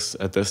like this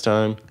at this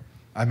time?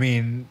 I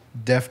mean,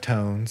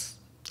 Deftones.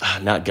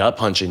 Not gut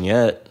punching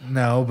yet.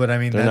 No, but I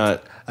mean, they're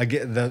not.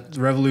 The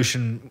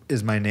Revolution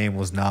Is My Name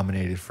was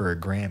nominated for a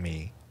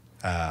Grammy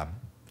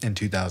in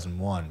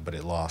 2001, but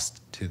it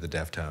lost to the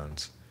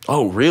Deftones.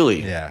 Oh,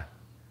 really? Yeah.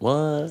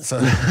 What? So,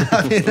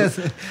 I mean,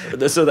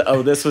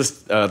 this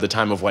was the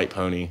time of White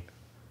Pony.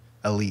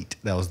 Elite.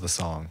 That was the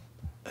song.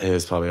 It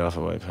was probably off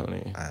of White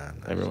Pony.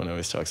 Everyone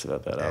always talks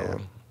about that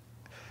album.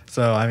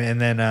 So I mean,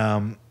 and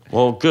then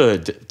well,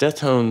 good.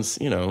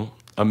 Deftones, you know,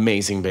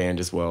 amazing band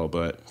as well,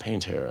 but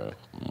Pantera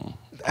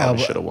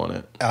probably should have won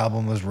it.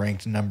 Album was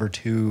ranked number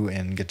 2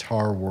 in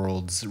Guitar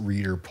World's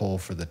reader poll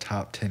for the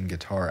top 10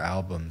 guitar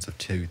albums of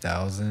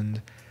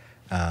 2000.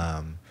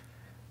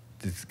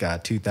 It's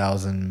got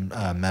 2000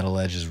 Metal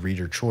Edge's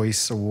Reader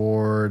Choice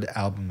Award,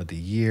 Album of the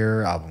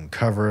Year, Album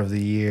Cover of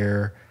the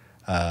Year.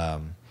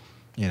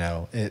 You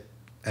know, it,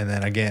 and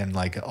then again,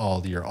 like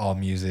all your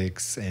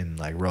AllMusics and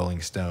like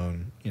Rolling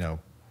Stone, you know,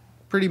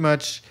 pretty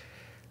much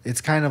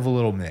it's kind of a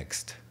little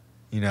mixed.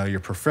 You know,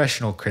 your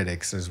professional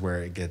critics is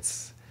where it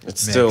gets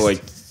It's mixed. still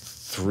like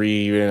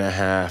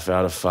 3.5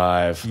 out of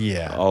 5.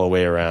 Yeah. All the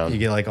way around. You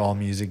get like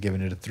AllMusic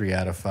giving it a 3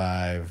 out of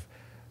 5.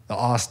 The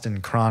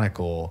Austin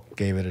Chronicle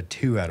gave it a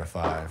 2 out of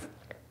 5.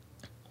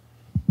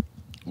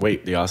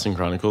 Wait, the Austin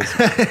Chronicles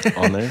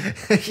on there?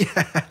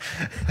 Yeah.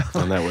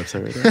 On that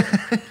website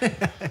right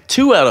there?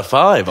 2 out of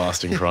 5,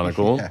 Austin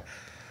Chronicle. Yeah.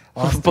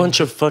 A bunch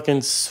of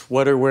fucking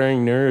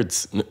sweater-wearing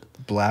nerds.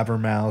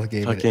 Blabbermouth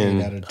gave it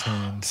an 8 out of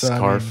 10. So,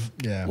 Scarf I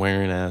mean, yeah.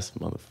 wearing ass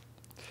mother.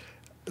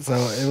 So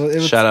it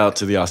was Shout out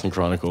to the Austin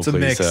Chronicle,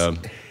 please.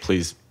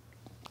 Please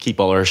keep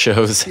all our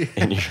shows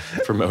and your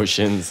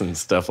promotions and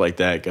stuff like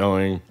that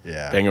going.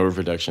 Yeah. BANGover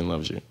Production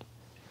loves you.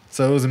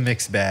 So it was a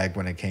mixed bag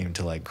when it came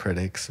to like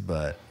critics,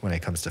 but when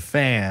it comes to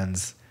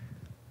fans,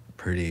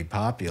 pretty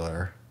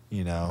popular,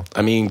 you know.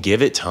 I mean,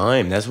 give it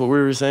time. That's what we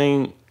were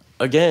saying.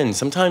 Again,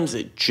 sometimes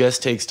it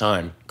just takes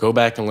time. Go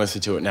back and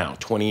listen to it now,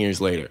 20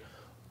 years later.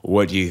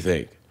 What do you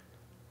think?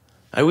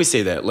 I always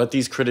say that. Let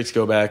these critics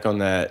go back on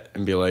that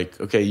and be like,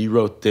 okay, you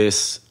wrote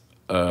this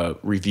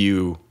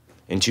review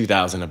in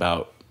 2000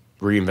 about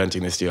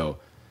Reinventing the Steel.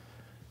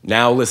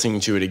 Now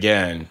listening to it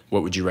again,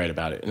 what would you write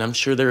about it? And I'm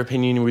sure their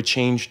opinion would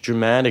change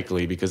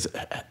dramatically because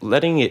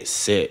letting it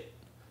sit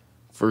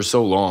for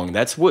so long,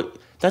 that's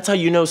how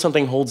you know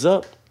something holds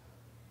up.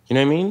 You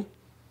know what I mean?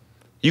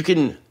 You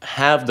can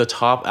have the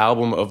top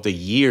album of the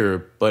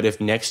year, but if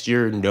next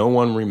year no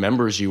one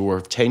remembers you, or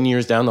if 10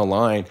 years down the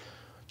line,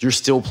 you're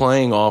still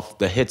playing off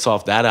the hits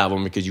off that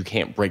album because you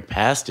can't break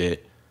past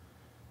it.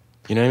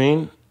 You know what I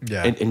mean?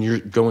 Yeah. And you're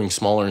going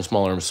smaller and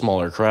smaller and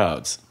smaller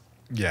crowds.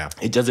 Yeah.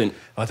 It doesn't...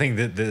 I think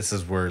that this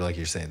is where, like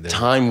you're saying...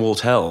 Time will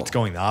tell. It's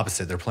going the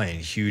opposite. They're playing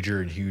huger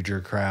and huger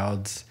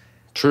crowds.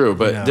 True,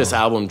 but this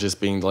album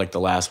just being like the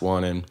last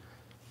one and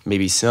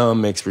maybe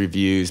some mixed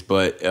reviews,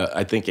 but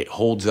I think it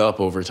holds up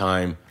over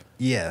time.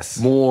 Yes.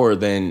 More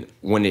than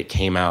when it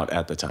came out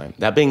at the time.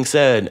 That being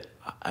said,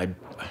 I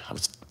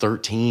was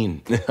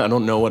 13. I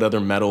don't know what other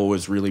metal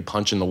was really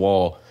punching the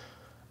wall.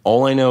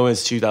 All I know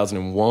is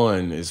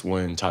 2001 is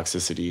when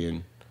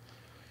Toxicity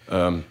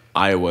and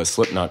Iowa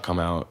Slipknot come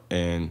out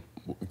and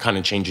kind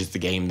of changes the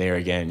game there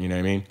again. You know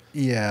what I mean?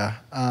 Yeah.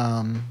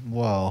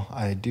 Well,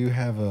 I do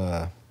have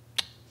a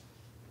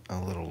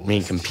little list. I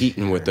mean,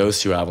 competing here. with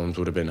those two albums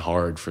would have been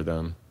hard for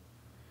them.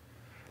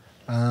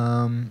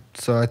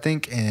 So I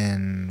think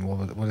in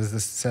what is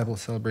this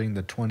celebrating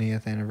the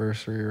 20th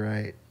anniversary,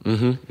 right?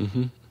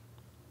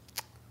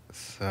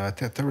 So I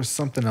thought there was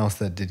something else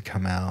that did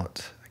come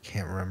out. I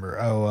can't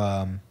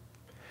remember.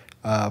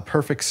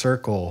 Perfect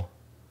Circle.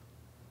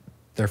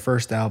 Their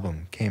first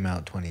album came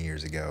out 20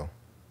 years ago.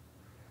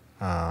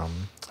 Oh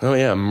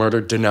yeah,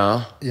 Murder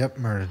Dana. Yep,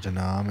 Murder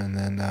Denam, and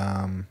then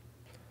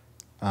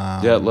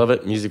yeah, love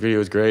it. Music video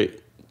was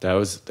great. That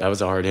was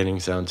a hard hitting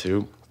sound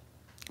too.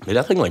 But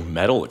nothing like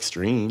metal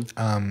extreme.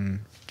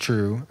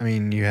 True. I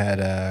mean, you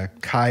had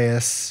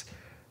Caius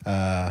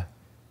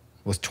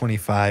was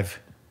 25,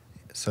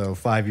 so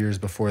 5 years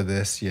before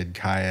this, you had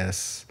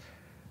Caius.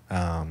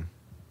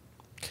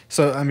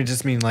 So I mean,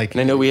 just mean like.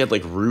 And I know we had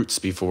like Roots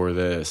before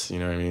this. You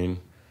know what I mean?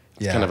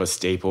 It's Yeah. kind of a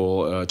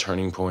staple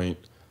turning point.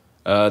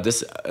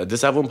 This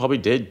album probably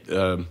did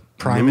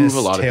Primus, move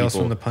a lot of Tales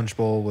people. from the Punch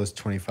Bowl was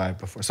 25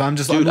 before. So I'm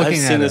just Dude, I'm I've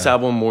looking seen at this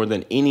album more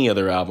than any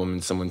other album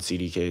in someone's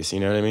CD case. You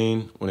know what I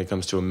mean? When it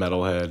comes to a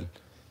metalhead,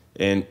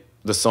 and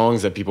the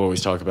songs that people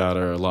always talk about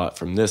are a lot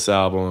from this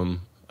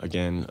album.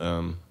 Again,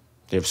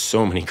 they have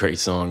so many great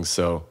songs,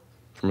 so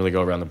can really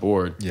go around the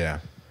board. Yeah.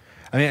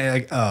 I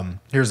mean,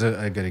 here's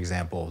a good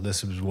example.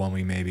 This was one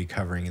we may be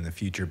covering in the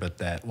future, but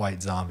that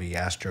White Zombie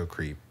Astro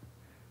Creep,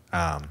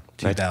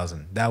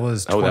 2000. That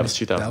was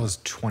 2000. That was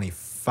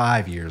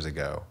 25 years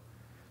ago.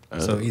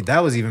 So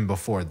that was even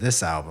before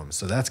this album.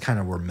 So that's kind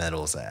of where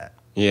metal's at.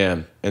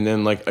 Yeah, and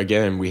then like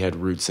again, we had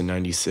Roots in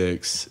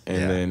 '96, and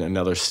Yeah. then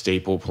another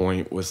staple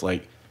point was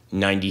like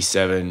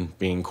 '97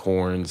 being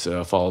Korn's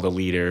 "Follow the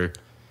Leader,"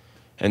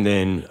 and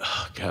then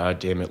God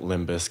damn it,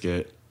 Limp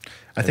Bizkit.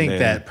 I think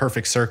that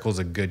Perfect Circle is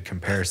a good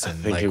comparison. I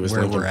think like it was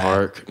where Linkin we're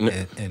Park.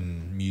 at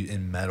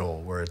in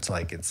metal, where it's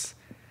like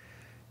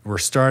we're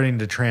starting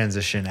to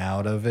transition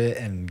out of it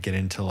and get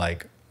into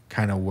like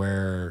kind of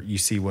where you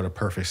see what a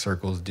Perfect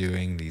Circle is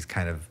doing. These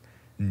kind of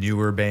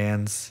newer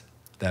bands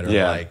that are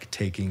like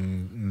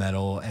taking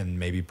metal and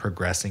maybe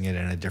progressing it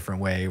in a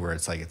different way, where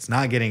it's like it's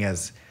not getting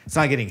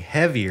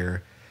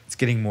heavier, it's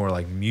getting more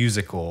like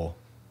musical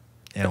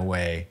in a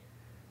way.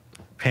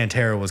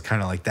 Pantera was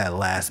kind of like that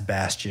last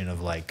bastion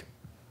of like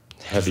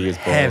heavy as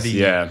balls.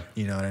 Yeah,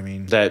 you know what I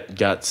mean. that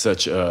got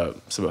such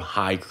some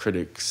high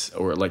critics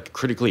or like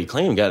critically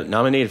acclaimed. Got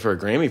nominated for a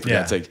Grammy for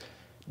that. It's like,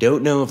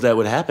 don't know if that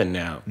would happen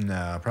now.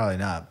 No, probably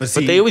not. But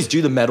they always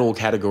do the metal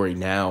category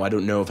now. I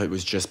don't know if it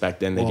was just back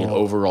then they did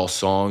overall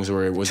songs,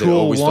 or was it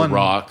always the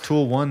rock?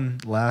 Tool won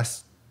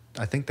last.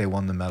 I think they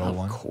won the metal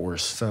one. Of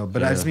course. So,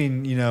 but I just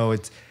mean, you know,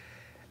 it's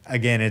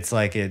again, it's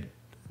like it.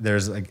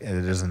 There's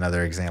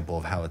another example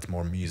of how it's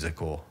more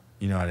musical.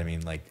 You know what I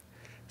mean? Like,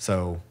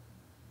 so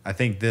I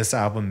think this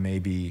album may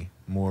be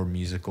more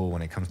musical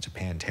when it comes to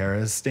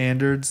Pantera's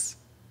standards,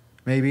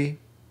 maybe,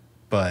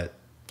 but.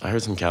 I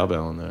heard some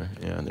cowbell in there.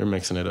 Yeah, they're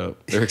mixing it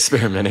up. They're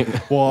experimenting.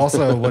 Well,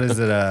 also, what is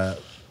it?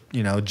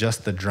 You know,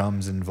 just the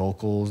drums and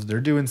vocals. They're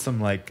doing some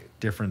like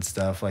different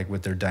stuff, like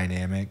with their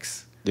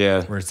dynamics.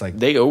 Yeah, where it's like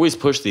they always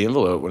pushed the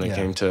envelope when it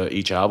came to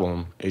each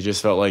album. It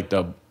just felt like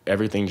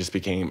everything just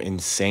became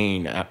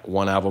insane.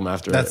 One album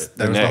after the next.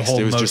 The whole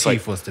it was motif just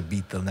like was to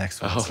beat the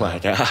next one. Oh my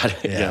god!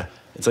 Yeah,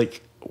 it's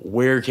like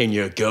where can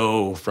you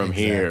go from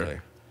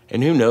here?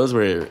 And who knows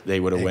where they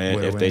would have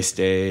went if they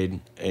stayed,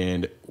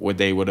 and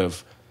they would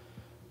have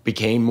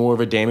became more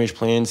of a Damage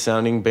Plan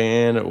sounding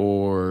band,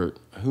 or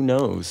who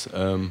knows?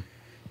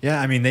 Yeah,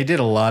 I mean, they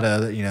did a lot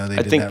of, they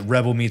did that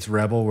Rebel Meets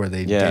Rebel where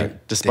they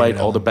despite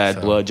all the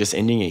bad blood, just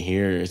ending it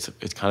here, it's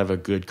kind of a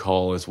good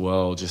call as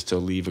well, just to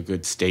leave a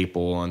good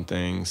staple on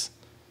things.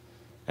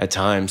 At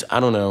times, I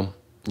don't know.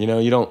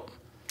 You don't.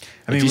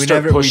 I mean, we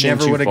never would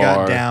have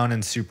got down in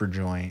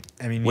Superjoint.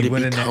 I mean, would it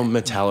become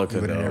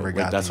Metallica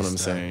though? That's what I'm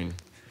saying.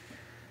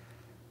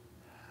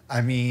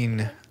 I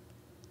mean.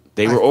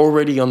 They were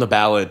already on the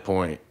ballad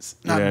points.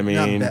 You know what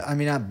I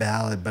mean? Not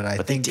ballad, but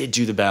But they did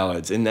do the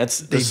ballads. And that's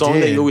the song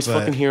that you always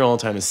fucking hear all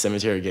the time is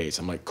Cemetery Gates.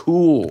 I'm like,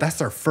 cool. That's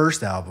their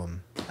first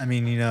album. I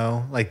mean,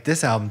 like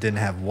this album didn't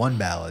have one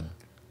ballad.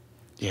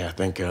 Yeah,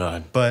 thank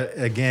God. But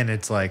again,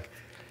 it's like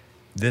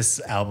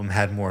this album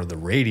had more of the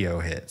radio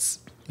hits.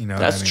 You know,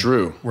 that's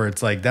true. Where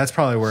it's like that's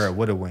probably where it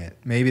would have went.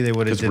 Maybe they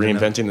would have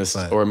reinventing this,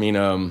 or I mean,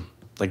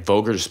 like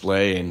Vulgar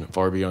Display and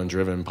Far Beyond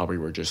Driven probably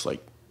were just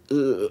like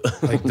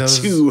those,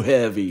 too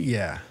heavy.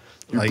 Yeah,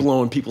 you're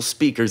blowing people's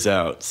speakers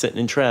out, sitting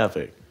in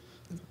traffic.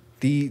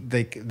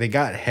 They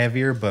got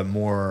heavier, but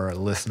more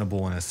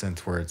listenable in a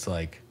sense where it's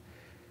like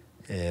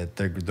the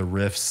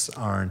riffs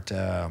aren't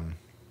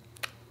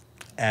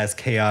as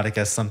chaotic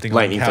as something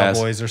Lightning like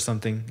Cowboys fast. Or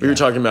something. We were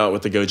talking about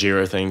with the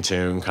Gojira thing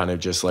too, and kind of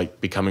just like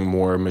becoming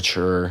more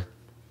mature,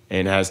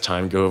 and as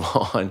time goes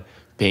on,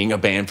 being a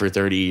band for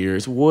 30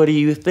 years, what do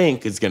you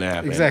think is going to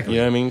happen? Exactly. You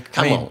know what I mean?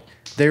 Come on.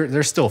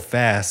 They're still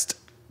fast,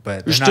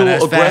 but they're still not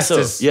as aggressive.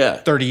 fast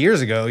as 30 years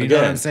ago. You know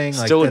what I'm saying?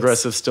 Like, still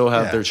aggressive, still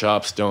have their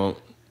chops. Don't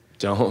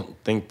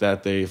think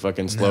that they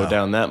fucking slow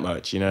down that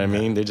much. You know what I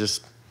mean?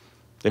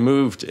 They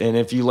moved. And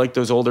if you like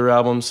those older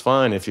albums,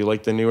 fine. If you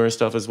like the newer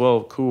stuff as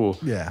well, cool.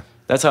 Yeah.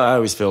 That's how I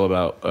always feel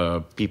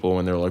about people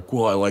when they're like,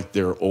 well, I like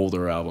their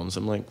older albums.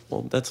 I'm like,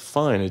 well, that's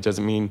fine. It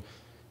doesn't mean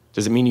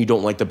you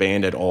don't like the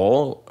band at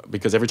all?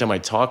 Because every time I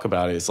talk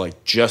about it, it's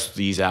like, just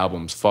these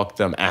albums, fuck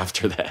them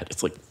after that.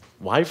 It's like,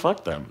 why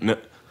fuck them? No,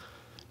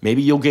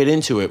 maybe you'll get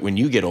into it when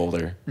you get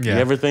older. Yeah. You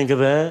ever think of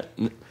that?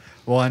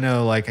 Well, I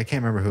know, like, I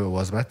can't remember who it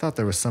was, but I thought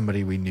there was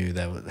somebody we knew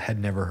that had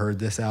never heard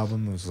this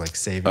album. It was like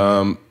saving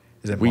it.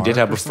 Is it we did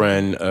have a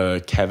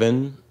friend,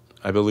 Kevin,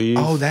 I believe.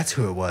 Oh, that's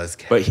who it was.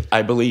 But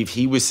I believe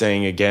he was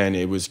saying, again,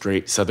 it was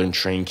Great Southern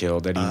Train Kill,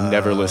 that he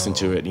never listened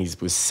to it and he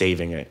was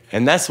saving it.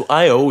 And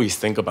I always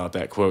think about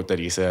that quote that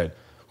he said,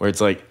 where it's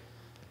like,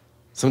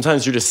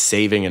 sometimes you're just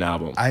saving an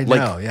album. I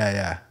know,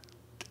 yeah.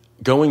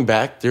 Going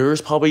back,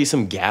 there's probably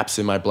some gaps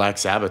in my Black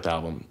Sabbath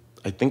album.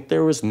 I think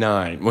there was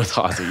 9 with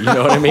Ozzy. You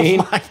know what I mean?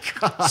 Oh my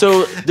God.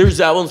 So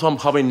there's albums I'm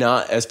probably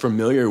not as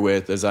familiar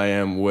with as I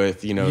am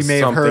with, you may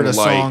have heard a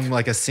song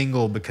like a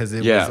single because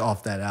it was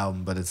off that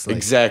album, but it's like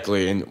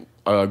exactly. And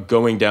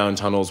going down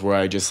tunnels where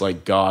I just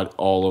like got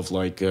all of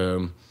like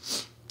I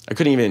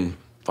couldn't even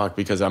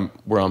because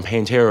we're on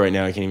Pantera right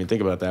now. I can't even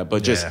think about that.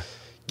 But just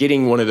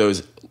getting one of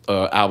those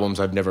albums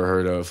I've never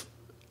heard of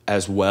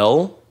as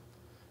well,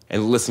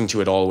 and listening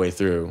to it all the way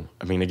through.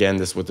 I mean, again,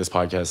 this is what this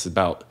podcast is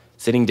about.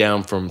 Sitting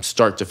down from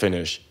start to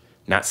finish,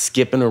 not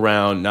skipping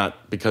around,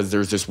 not because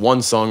there's this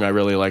one song I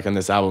really like on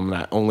this album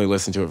and I only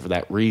listen to it for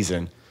that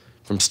reason,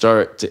 from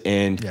start to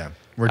end. Yeah,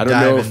 I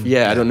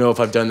don't know if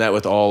I've done that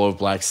with all of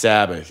Black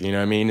Sabbath, you know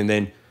what I mean? And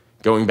then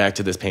going back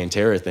to this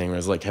Pantera thing, where I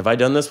was like, have I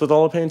done this with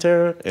all of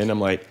Pantera? And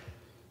I'm like,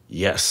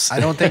 yes. I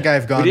don't think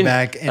I've gone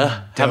back and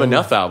have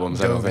enough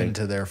albums. I don't think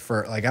into their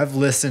first. Like I've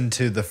listened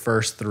to the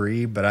first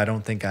 3, but I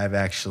don't think I've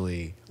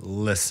actually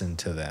listened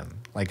to them.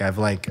 Like I've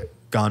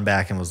gone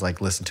back and was like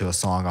listen to a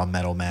song on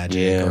Metal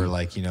Magic or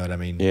like, you know what I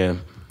mean? Yeah.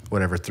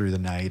 Whatever, Through the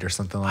Night or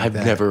something like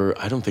that.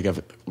 I don't think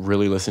I've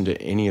really listened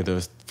to any of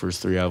those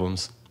first 3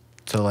 albums.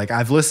 So like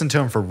I've listened to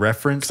them for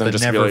reference, but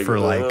never for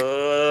like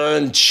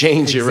and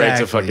change it right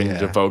to fucking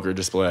Vulgar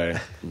Display.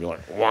 And be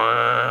like,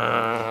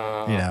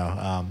 wow. You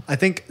know, I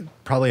think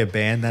probably a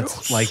band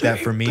that's like that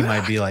for me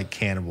might be like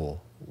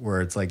Cannibal, where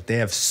it's like they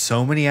have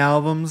so many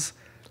albums.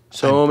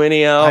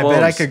 Many albums. I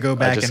bet I could go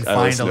back and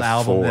find an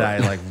album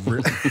that I like.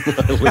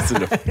 I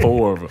listened to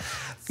 4 of them.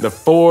 The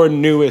 4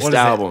 newest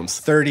albums.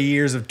 30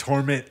 Years of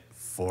Torment,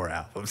 4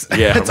 albums.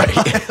 Yeah,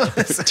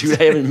 right.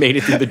 Dude, I haven't made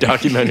it through the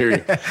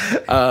documentary.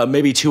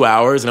 Maybe 2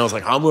 hours, and I was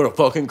like, I'm going to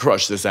fucking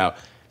crush this out.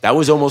 That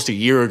was almost a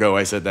year ago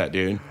I said that,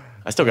 dude.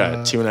 I still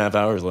got 2.5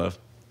 hours left.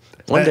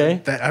 One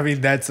day. I mean,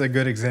 that's a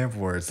good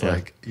example where it's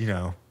like, you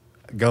know,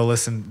 go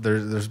listen.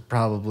 There's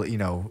probably, you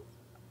know,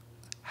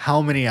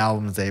 how many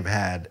albums they've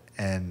had,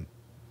 and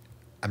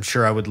I'm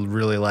sure I would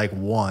really like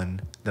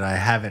one that I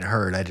haven't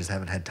heard. I just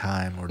haven't had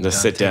time or to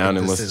sit down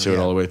and listen to it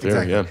all the way through.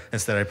 Exactly. Yeah.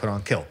 Instead, I put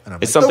on Kill.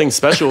 And it's something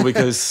special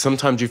because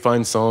sometimes you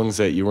find songs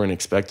that you weren't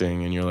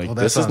expecting, and you're like,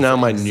 "This is now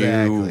my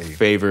new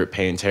favorite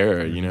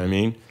Pantera." You know what I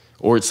mean?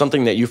 Or it's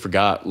something that you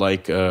forgot,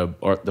 like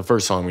the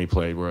first song we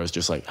played, where I was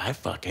just like, "I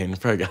fucking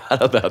forgot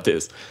about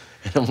this,"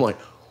 and I'm like,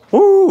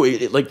 "Woo!"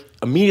 It like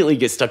immediately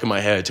gets stuck in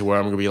my head to where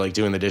I'm gonna be like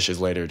doing the dishes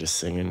later, just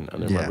singing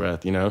under my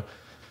breath, you know?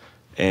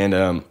 And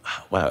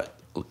wow.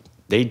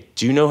 They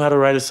do know how to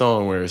write a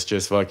song where it's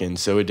just fucking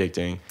so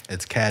addicting.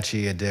 It's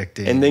catchy,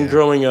 addicting. And then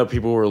growing up,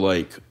 people were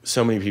like,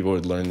 so many people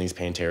would learn these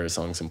Pantera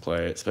songs and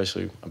play it,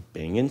 especially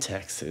being in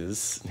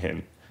Texas.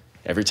 And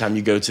every time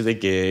you go to the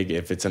gig,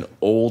 if it's an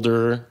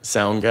older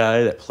sound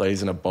guy that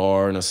plays in a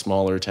bar in a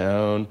smaller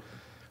town,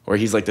 or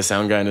he's like the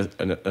sound guy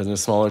in a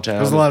smaller town.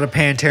 There's a lot of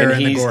Pantera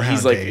in the Gorehound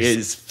He's like days.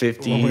 his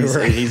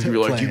 50s, and he's gonna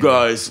be like, you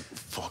guys,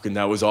 fucking,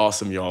 that was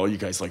awesome, y'all. You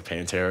guys like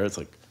Pantera? It's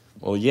like,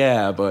 well,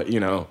 yeah, but, you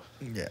know.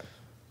 Yeah.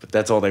 But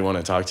that's all they want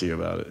to talk to you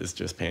about is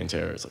just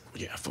Pantera. It's like,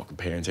 yeah, fucking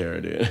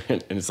Pantera, dude.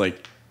 And it's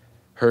like,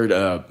 heard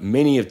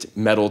many of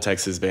metal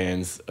Texas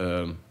bands,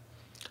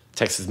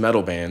 Texas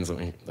metal bands, I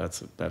mean,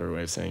 that's a better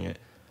way of saying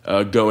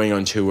it, going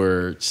on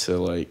tour to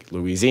like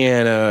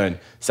Louisiana and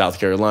South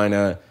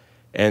Carolina.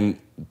 And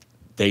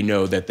they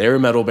know that they're a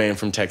metal band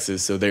from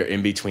Texas, so they're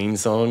in between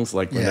songs.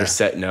 Like when they're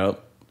setting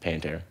up,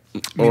 Pantera.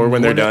 Or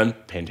when they're done,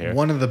 Pantera.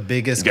 One of the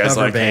biggest you guys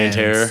cover like bands.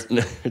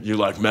 Pantera? You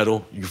like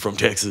metal? You from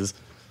Texas?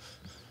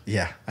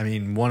 Yeah, I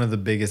mean, one of the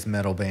biggest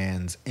metal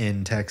bands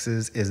in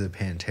Texas is a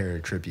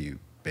Pantera tribute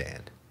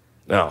band.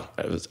 No,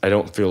 I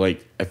don't feel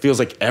like... It feels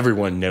like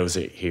everyone knows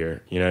it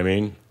here. You know what I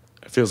mean?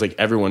 It feels like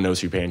everyone knows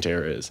who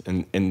Pantera is.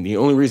 And the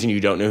only reason you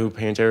don't know who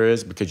Pantera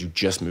is because you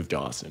just moved to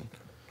Austin.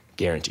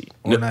 Guaranteed.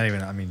 Or not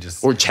even, I mean,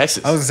 just... Or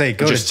Texas. I was going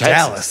to say, go to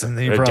Dallas. And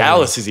then you probably...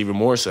 Dallas is even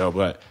more so,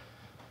 but...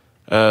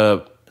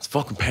 it's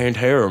fucking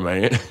Pantera,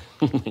 man.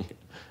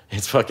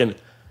 It's fucking...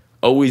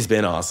 always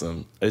been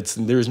awesome.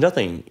 There's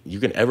nothing you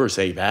can ever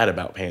say bad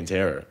about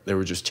Pantera. They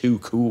were just too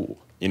cool,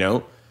 you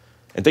know?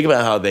 And think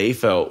about how they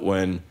felt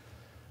when,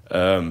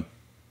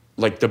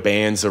 like the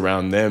bands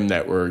around them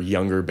that were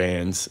younger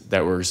bands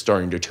that were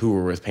starting to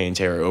tour with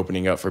Pantera,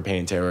 opening up for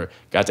Pantera,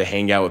 got to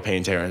hang out with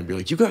Pantera and be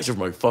like, you guys are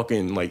my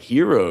fucking like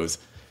heroes.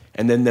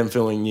 And then them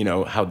feeling, you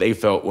know, how they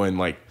felt when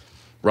like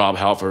Rob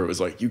Halford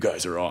was like, you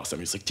guys are awesome.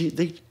 He's like,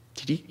 dude,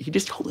 he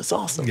just told us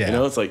awesome. Yeah. You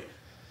know, it's like,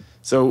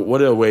 so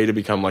what a way to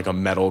become like a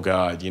metal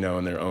god, you know,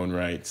 in their own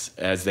rights,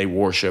 as they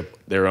worship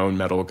their own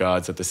metal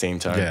gods at the same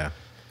time. Yeah.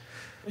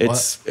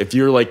 It's if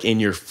you're like in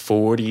your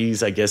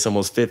 40s, I guess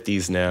almost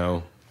 50s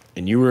now,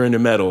 and you were into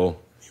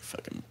metal, you're a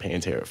fucking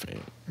Pantera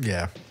fan.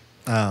 Yeah.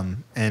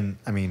 And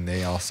I mean,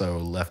 they also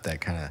left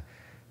that kind of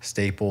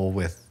staple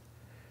with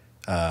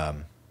not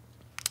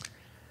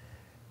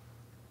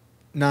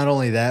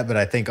only that, but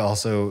I think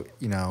also,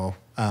 you know,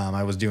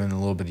 I was doing a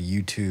little bit of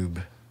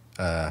YouTube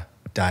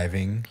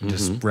diving,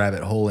 just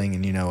rabbit holing,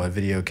 and you know, a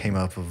video came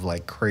up of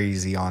like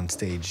crazy on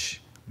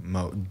stage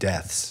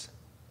deaths,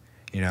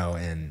 you know,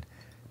 and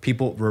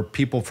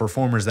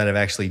performers that have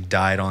actually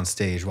died on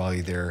stage while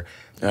either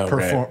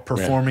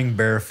performing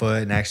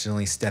barefoot and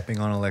accidentally stepping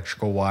on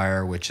electrical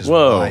wire, which is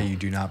why you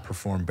do not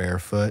perform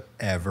barefoot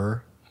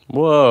ever.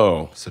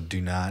 Whoa. So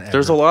do not ever.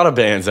 There's a lot of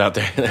bands out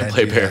there that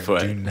play barefoot.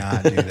 Do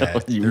not do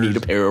that. You need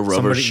a pair of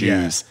rubber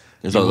shoes. Yeah,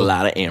 there's a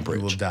lot of amperage.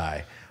 You will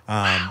die.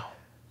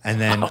 And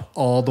then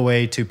all the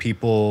way to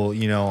people,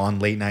 you know, on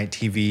late night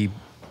TV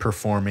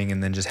performing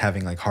and then just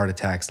having like heart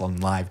attacks on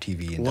live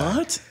TV. And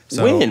what?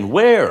 So, when?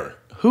 Where?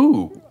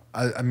 Who?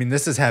 I mean,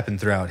 this has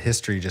happened throughout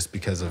history just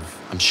because of...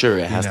 I'm sure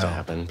it has to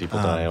happen.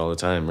 People die all the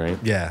time, right?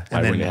 Yeah.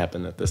 Why wouldn't it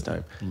happen at this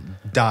time?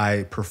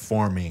 Die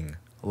performing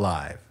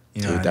live.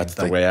 You know, dude, that's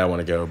the way I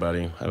want to go,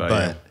 buddy. How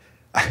about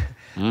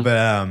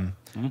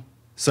you?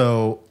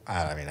 So,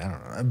 I mean, I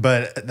don't know.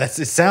 But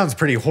it sounds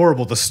pretty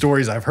horrible, the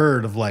stories I've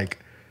heard of like...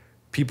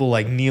 people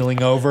like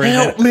kneeling over.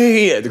 Help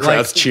me! The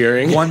crowd's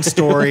cheering. One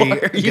story. Why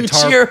are you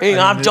cheering?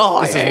 I'm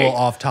dying. This is a little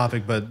off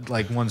topic, but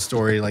like one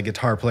story, like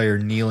guitar player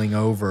kneeling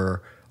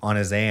over on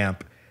his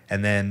amp,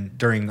 and then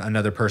during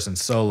another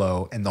person's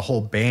solo, and the whole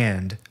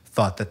band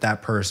thought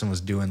that person was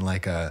doing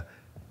like a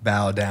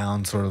bow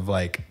down sort of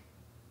like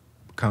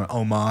kind of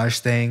homage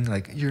thing,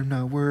 like you're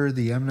not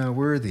worthy, I'm not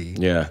worthy.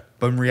 Yeah.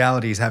 But in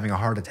reality, he's having a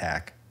heart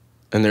attack.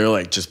 And they're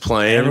like just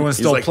playing. Everyone's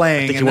still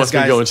playing. I think he wants me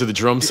to go into the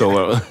drum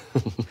solo.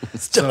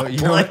 Stop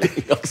playing.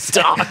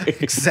 Stop.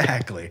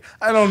 Exactly.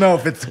 I don't know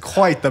if it's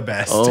quite the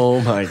best.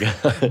 Oh my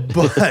God.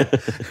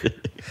 But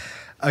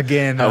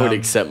again, I would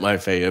accept my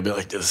fate. I'd be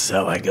like, this is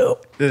how I go.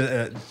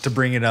 To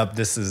bring it up,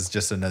 this is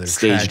just another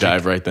stage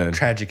dive right then.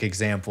 Tragic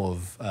example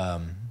of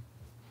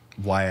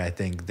why I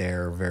think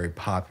they're very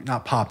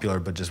not popular,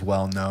 but just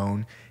well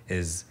known.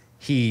 Is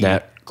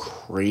that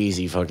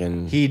crazy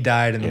fucking? He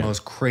died in the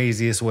most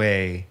craziest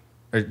way.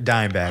 Or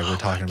Dimebag we're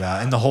talking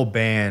about. And the whole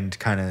band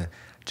kind of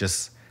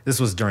just... This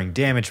was during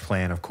Damage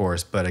Plan, of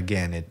course, but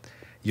again,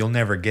 you'll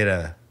never get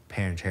a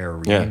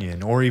Pantera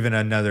reunion or even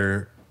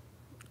another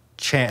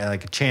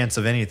chance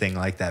of anything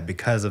like that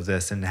because of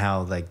this and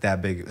how like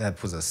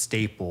that was a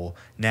staple.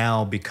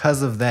 Now,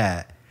 because of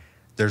that,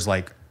 there's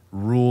like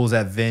rules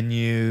at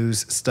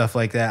venues, stuff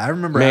like that. I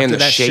remember after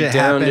that shit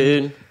happened...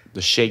 Dude.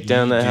 The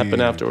shakedown that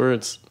happened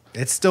afterwards.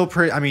 It's still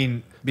pretty... I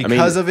mean,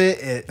 because of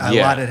it, a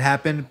lot had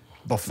happened...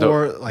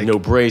 Before, like no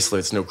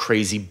bracelets, no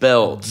crazy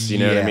belts, you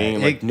know what I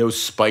mean? Like no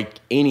spike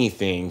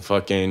anything,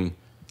 fucking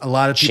a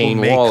lot of people chain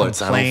may wallets.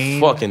 Complain, I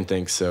don't fucking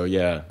think so.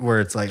 Yeah,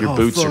 where it's like your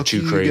boots are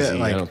too crazy.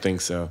 Like, I don't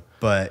think so.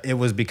 But it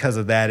was because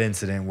of that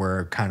incident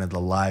where kind of the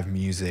live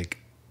music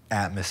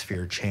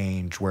atmosphere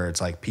changed, where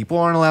it's like people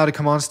aren't allowed to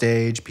come on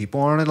stage,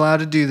 people aren't allowed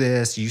to do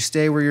this. You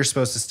stay where you're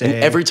supposed to stay. And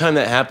every time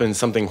that happens,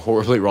 something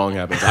horribly wrong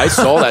happens. I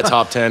saw that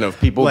top 10 of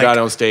people like got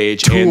on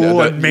stage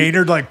and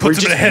Maynard like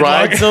puts him in a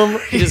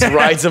headlock. He just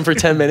rides them for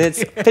 10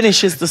 minutes,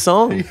 finishes the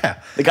song.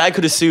 Yeah, the guy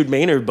could have sued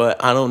Maynard,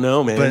 but I don't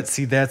know, man. But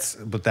see, that's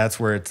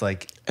where it's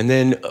like. And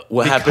then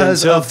what happened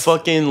to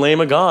fucking Lamb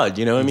of God?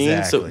 You know what I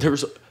mean? So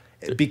there's.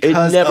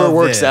 Because it never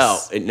works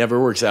out. It never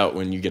works out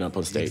when you get up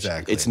on stage.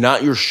 Exactly. It's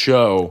not your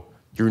show.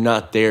 You're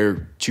not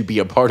there to be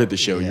a part of the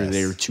show. Yes. You're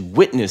there to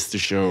witness the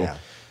show,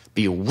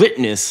 be a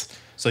witness.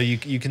 So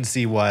you can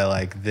see why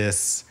like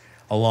this,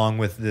 along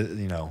with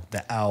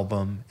the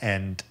album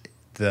and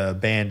the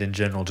band in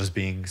general, just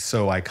being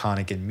so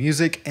iconic in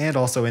music and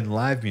also in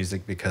live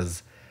music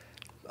because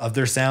of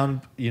their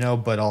sound,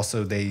 but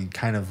also they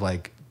kind of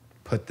like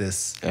put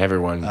this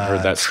everyone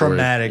heard that story.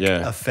 traumatic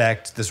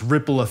effect, this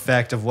ripple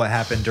effect of what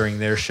happened during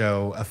their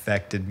show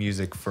affected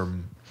music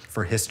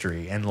for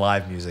history and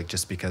live music,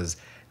 just because,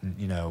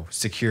 you know,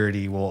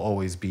 security will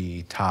always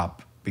be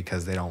top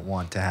because they don't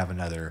want to have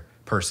another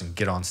person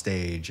get on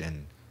stage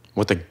and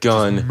with a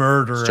gun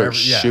start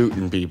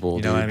shooting people.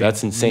 You know dude. what I mean?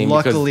 That's insane.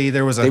 Luckily,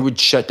 because they would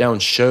shut down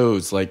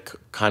shows, like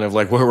kind of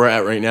like where we're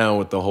at right now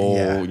with the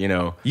whole, you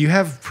know. You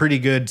have pretty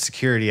good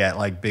security at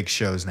like big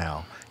shows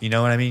now. You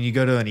know what I mean? You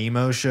go to an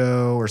emo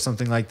show or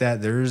something like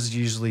that, there's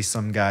usually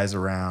some guys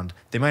around.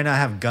 They might not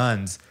have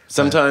guns.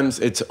 Sometimes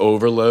it's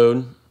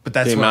overload. But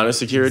that's the amount of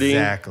security.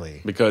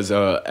 Exactly. Because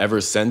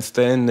ever since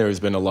then, there's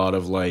been a lot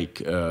of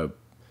like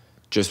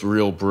just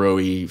real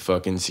bro-y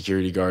fucking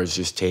security guards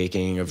just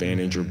taking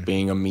advantage or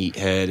being a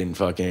meathead and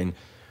fucking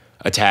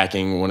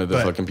attacking one of the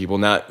fucking people.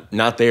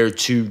 Not there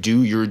to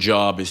do your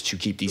job is to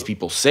keep these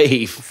people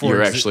safe.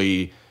 You're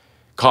actually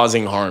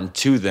causing harm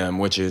to them,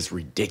 which is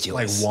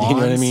ridiculous. Like you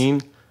know what I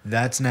mean?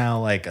 That's now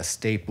like a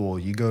staple.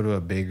 You go to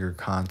a bigger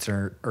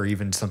concert or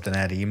even something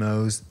at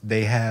emos,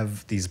 they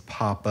have these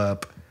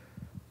pop-up,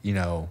 you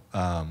know,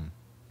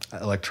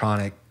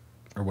 electronic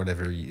or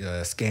whatever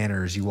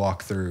scanners you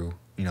walk through,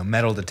 you know,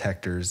 metal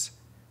detectors,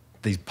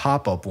 these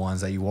pop-up ones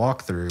that you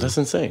walk through. That's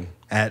insane.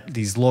 At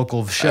these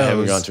local shows. I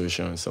haven't gone to a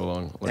show in so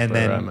long. Like and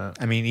then,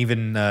 I mean,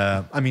 even,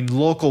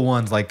 local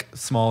ones, like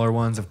smaller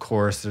ones, of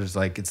course, there's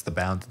like, it's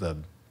the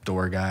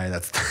door guy.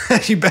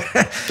 That's, you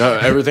better.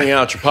 Everything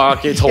out your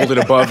pockets, hold it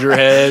above your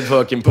head,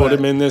 fucking put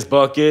them in this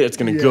bucket. It's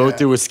going to go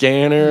through a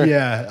scanner.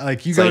 Yeah.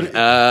 Like you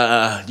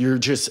you're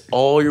just,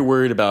 all you're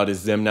worried about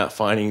is them not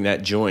finding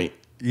that joint.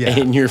 Yeah,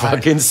 in your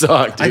fucking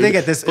sock, dude. I think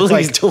at this, please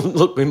it's like don't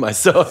look in my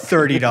sock.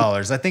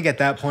 $30. I think at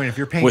that point, if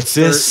you're paying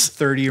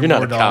 $30 or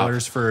more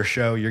dollars for a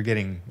show, you're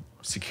getting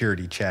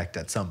security checked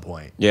at some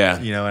point.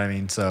 Yeah, you know what I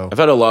mean. So I've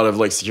had a lot of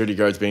like security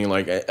guards being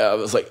like, I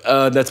was like,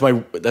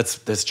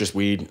 that's just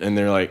weed, and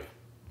they're like,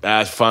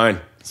 it's fine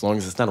as long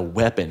as it's not a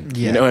weapon.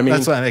 Yeah, you know what I mean.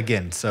 That's what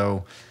again.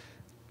 So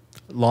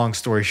long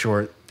story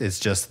short, it's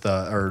just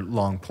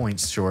long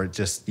points short.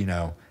 Just, you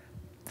know.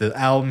 The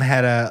album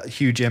had a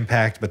huge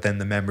impact, but then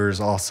the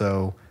members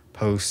also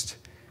post,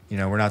 you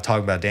know, we're not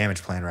talking about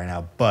Damage Plan right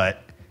now,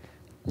 but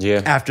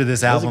after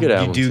this album,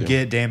 you do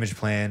get Damage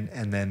Plan,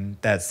 and then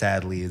that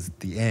sadly is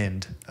the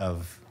end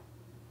of,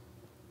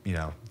 you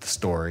know, the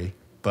story.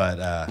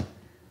 But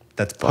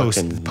that's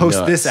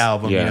post this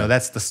album, you know,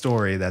 that's the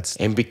story.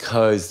 And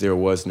because there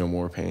was no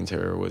more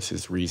Pantera was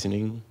his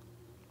reasoning.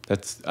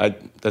 That's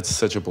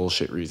such a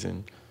bullshit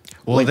reason.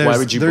 Well, like, why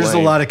would you there's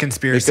blame? A lot of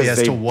conspiracy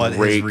as to what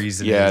his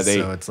reason is.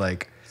 So it's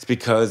like it's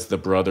because the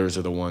brothers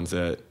are the ones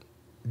that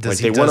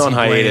they went on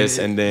hiatus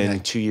and then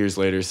 2 years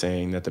later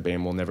saying that the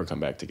band will never come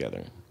back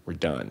together. We're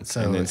done.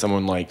 So, and then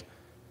someone like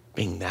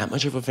being that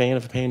much of a fan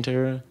of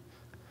Pantera.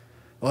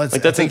 Well,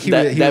 like that's he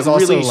was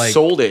also really like,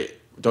 sold it,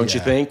 don't you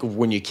think?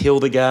 When you kill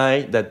the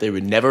guy, that they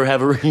would never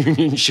have a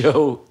reunion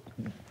show.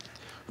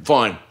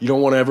 Fine, you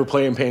don't want to ever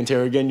play in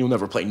Pantera again. You'll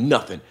never play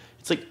nothing.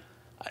 It's like.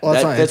 Well,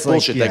 that's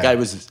bullshit. Like, that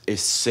guy is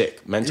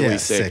sick, mentally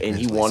sick, and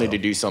he wanted to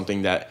do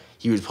something that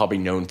he was probably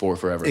known for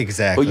forever.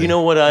 Exactly. But you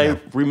know what I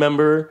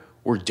remember,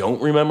 or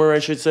don't remember, I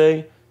should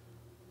say?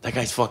 That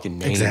guy's fucking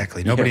name.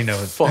 Exactly. Nobody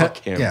knows. Fuck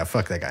him. Yeah,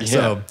 fuck that guy. Yeah.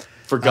 So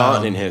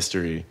forgotten in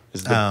history.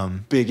 Is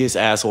the biggest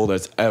asshole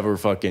that's ever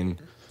fucking...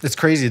 It's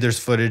crazy. There's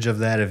footage of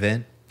that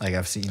event. Like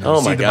I've seen,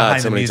 behind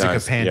God, the music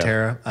of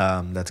Pantera.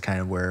 Yeah. That's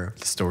kind of where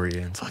the story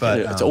ends. But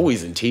it's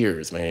always in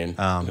tears, man.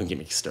 Don't get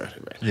me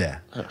started, man. Yeah,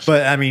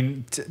 but I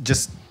mean,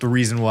 just the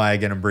reason why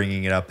again I'm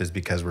bringing it up is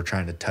because we're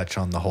trying to touch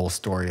on the whole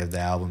story of the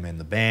album and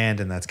the band,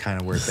 and that's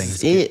kind of where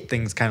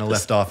things kind of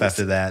left off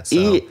after that.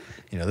 So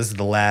you know, this is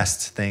the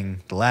last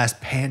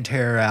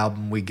Pantera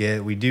album we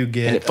get. We do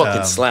get, and it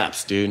fucking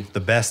slaps, dude. The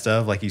best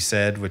of, like you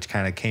said, which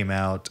kind of came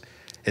out.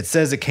 It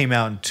says it came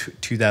out in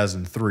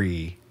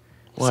 2003.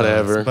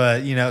 Whatever. So,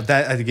 but, you know,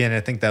 that again,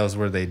 I think that was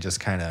where they just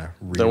kind of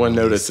no one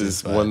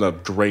notices when the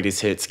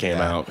greatest hits came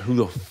out. Who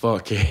the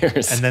fuck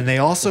cares? And then they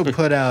also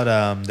put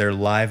out their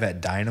Live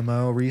at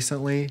Dynamo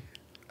recently,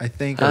 I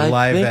think. Or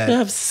Live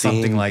at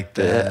something like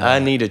that. I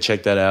need to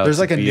check that out. There's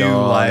like a new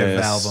live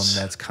album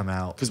that's come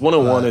out. Because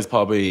 101 is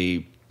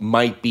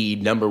might be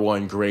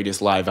 #1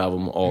 greatest live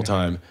album of all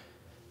time.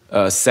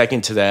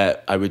 Second to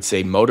that, I would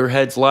say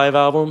Motorhead's live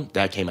album.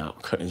 That came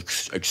out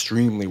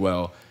extremely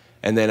well.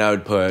 And then I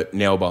would put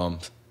Nail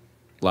Bombs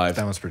live.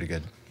 That one's pretty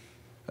good.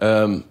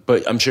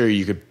 But I'm sure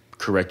you could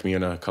correct me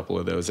on a couple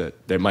of those.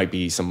 That there might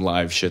be some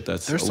live shit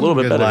that's There's a little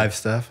bit better. There's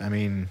some good live stuff. I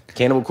mean,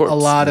 Cannibal Corpse. A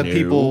lot of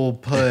people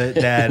put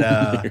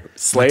that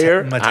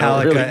Slayer,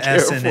 Metallica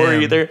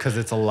S&M because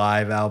it's a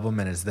live album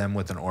and it's them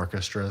with an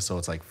orchestra, so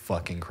it's like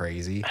fucking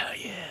crazy. Oh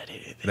yeah,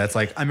 dude. That's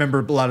like I remember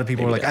a lot of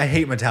people were like, I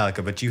hate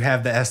Metallica, but you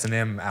have the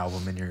S&M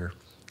album in your.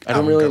 I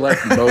don't really like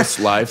most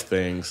live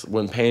things.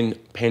 When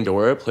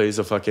Pandora plays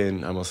a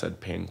fucking, I almost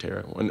said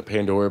Pantera. When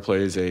Pandora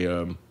plays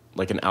a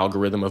like an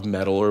algorithm of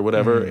metal or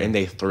whatever, and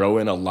they throw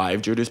in a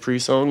live Judas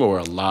Priest song or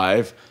a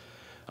live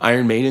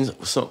Iron Maiden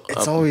song.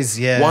 It's always,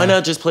 yeah. Why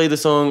not just play the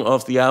song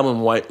off the album?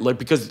 Why, like,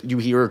 because you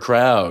hear a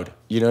crowd.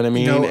 You know what I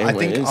mean? You know, And I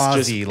think it's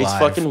Ozzy it's live.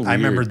 fucking weird. I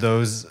remember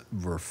those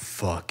were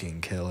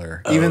fucking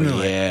killer. Oh, Even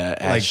yeah,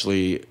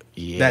 actually,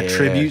 yeah. that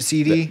tribute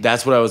CD.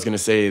 That's what I was gonna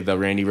say. The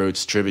Randy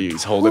Rhoads tribute.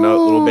 He's holding up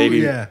little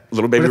baby but it's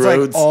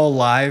Rhoads. like all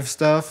live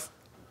stuff.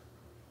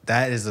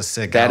 That is a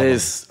sick. That album.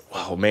 is,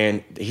 wow,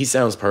 man, he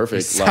sounds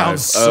perfect. He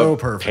sounds so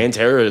perfect.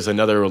 Pantera is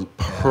another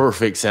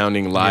perfect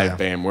sounding live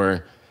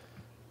band.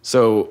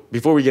 So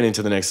before we get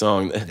into the next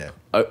song,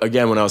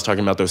 again, when I was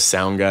talking about those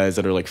sound guys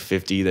that are like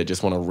 50 that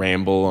just want to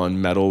ramble on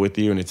metal with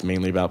you, and it's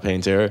mainly about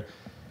Pantera.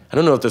 I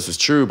don't know if this is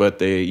true, but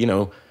they, you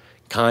know,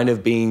 kind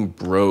of being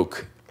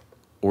broke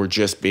or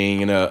just being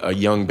in a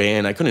young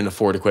band. I couldn't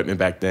afford equipment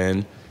back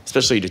then,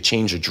 especially to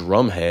change a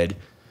drum head.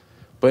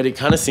 But it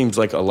kind of seems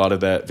like a lot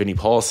of that Vinnie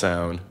Paul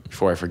sound,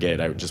 before I forget,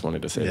 I just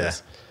wanted to say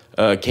this,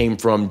 came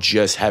from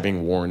just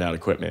having worn out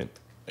equipment.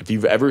 If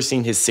you've ever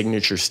seen his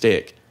signature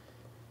stick,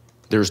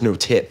 there's no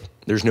tip,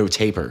 there's no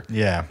taper.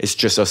 Yeah. It's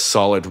just a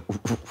solid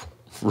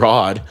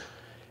rod.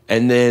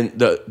 And then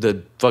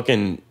the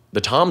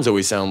toms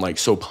always sound like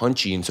so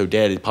punchy and so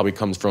dead. It probably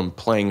comes from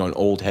playing on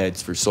old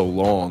heads for so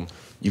long.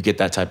 You get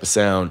that type of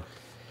sound.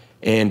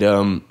 And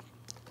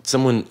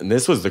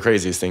this was the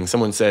craziest thing.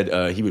 Someone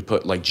said he would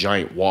put like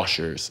giant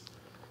washers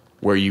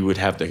where you would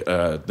have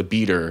the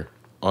beater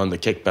on the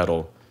kick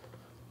pedal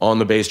on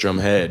the bass drum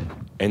head.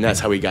 And that's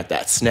how he got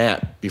that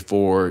snap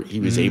before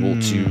he was able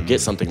to get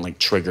something like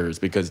triggers,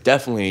 because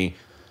definitely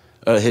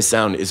his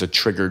sound is a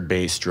triggered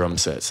bass drum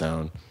set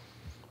sound.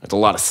 There's a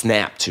lot of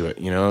snap to it,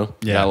 you know?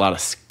 Yeah. Got a lot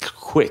of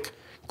quick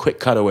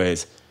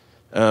cutaways.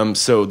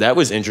 So that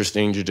was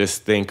interesting to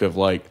just think of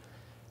like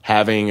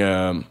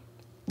having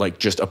like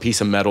just a piece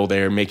of metal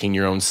there, making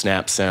your own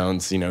snap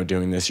sounds, you know,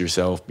 doing this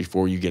yourself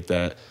before you get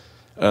that.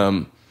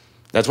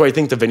 That's where I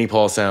think the Vinnie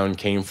Paul sound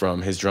came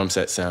from. His drum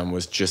set sound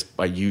was just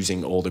by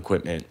using old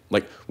equipment.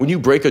 Like when you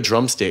break a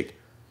drumstick,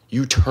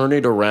 you turn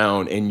it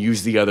around and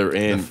use the other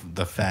end.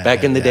 The fat Back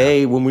head, in the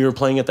day when we were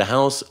playing at the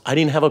house, I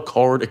didn't have a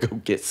car to go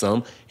get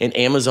some, and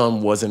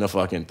Amazon wasn't a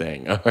fucking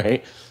thing, all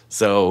right?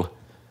 So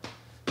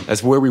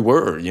that's where we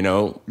were, you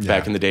know,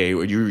 back in the day.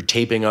 You were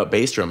taping up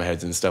bass drum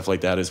heads and stuff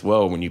like that as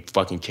well when you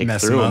fucking kicked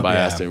Mess through them them up, by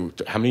yeah.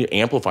 accident. How many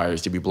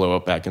amplifiers did we blow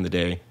up back in the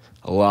day?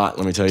 A lot,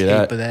 let me tell you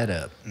that. Tape that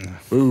up.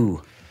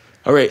 Ooh.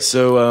 All right,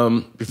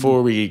 so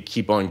before we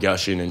keep on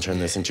gushing and turn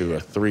this into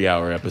a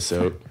 3-hour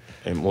episode,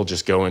 and we'll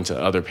just go into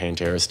other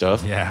Pantera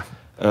stuff. Yeah.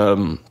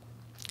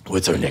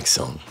 What's our next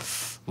song?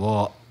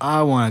 Well,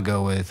 I want to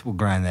go with "We'll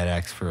Grind That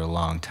Axe for a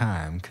Long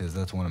Time" because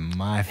that's one of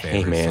my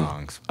favorite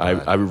songs.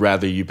 I would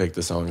rather you pick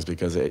the songs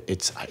because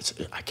it's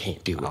I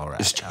can't do it. All right,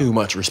 There's too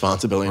much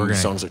responsibility, and the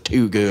songs are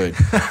too good.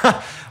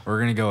 We're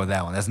gonna go with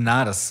that one. That's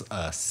not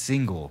a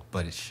single,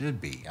 but it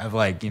should be. I've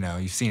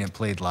you've seen it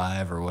played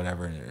live or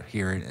whatever, and you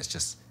hear it, and it's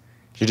just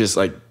You're just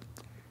like,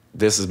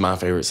 this is my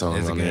favorite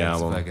song on the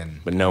album,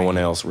 but no one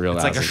else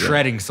realizes it's like a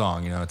shredding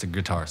song. You know, it's a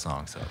guitar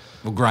song. So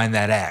we'll grind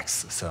that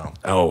axe. So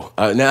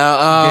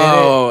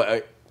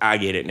I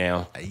get it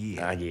now.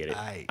 Yeah. I get it.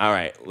 All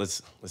right,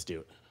 let's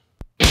do it.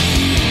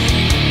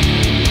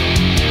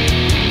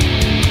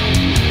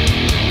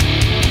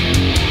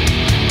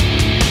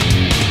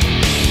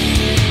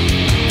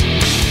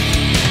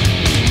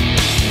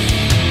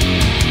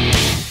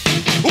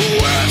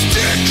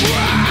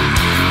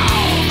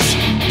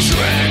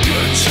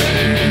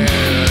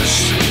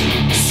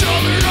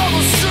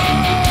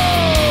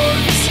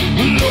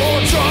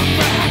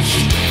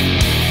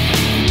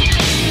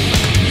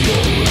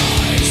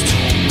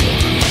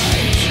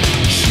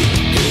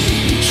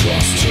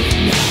 Trusted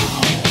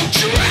now.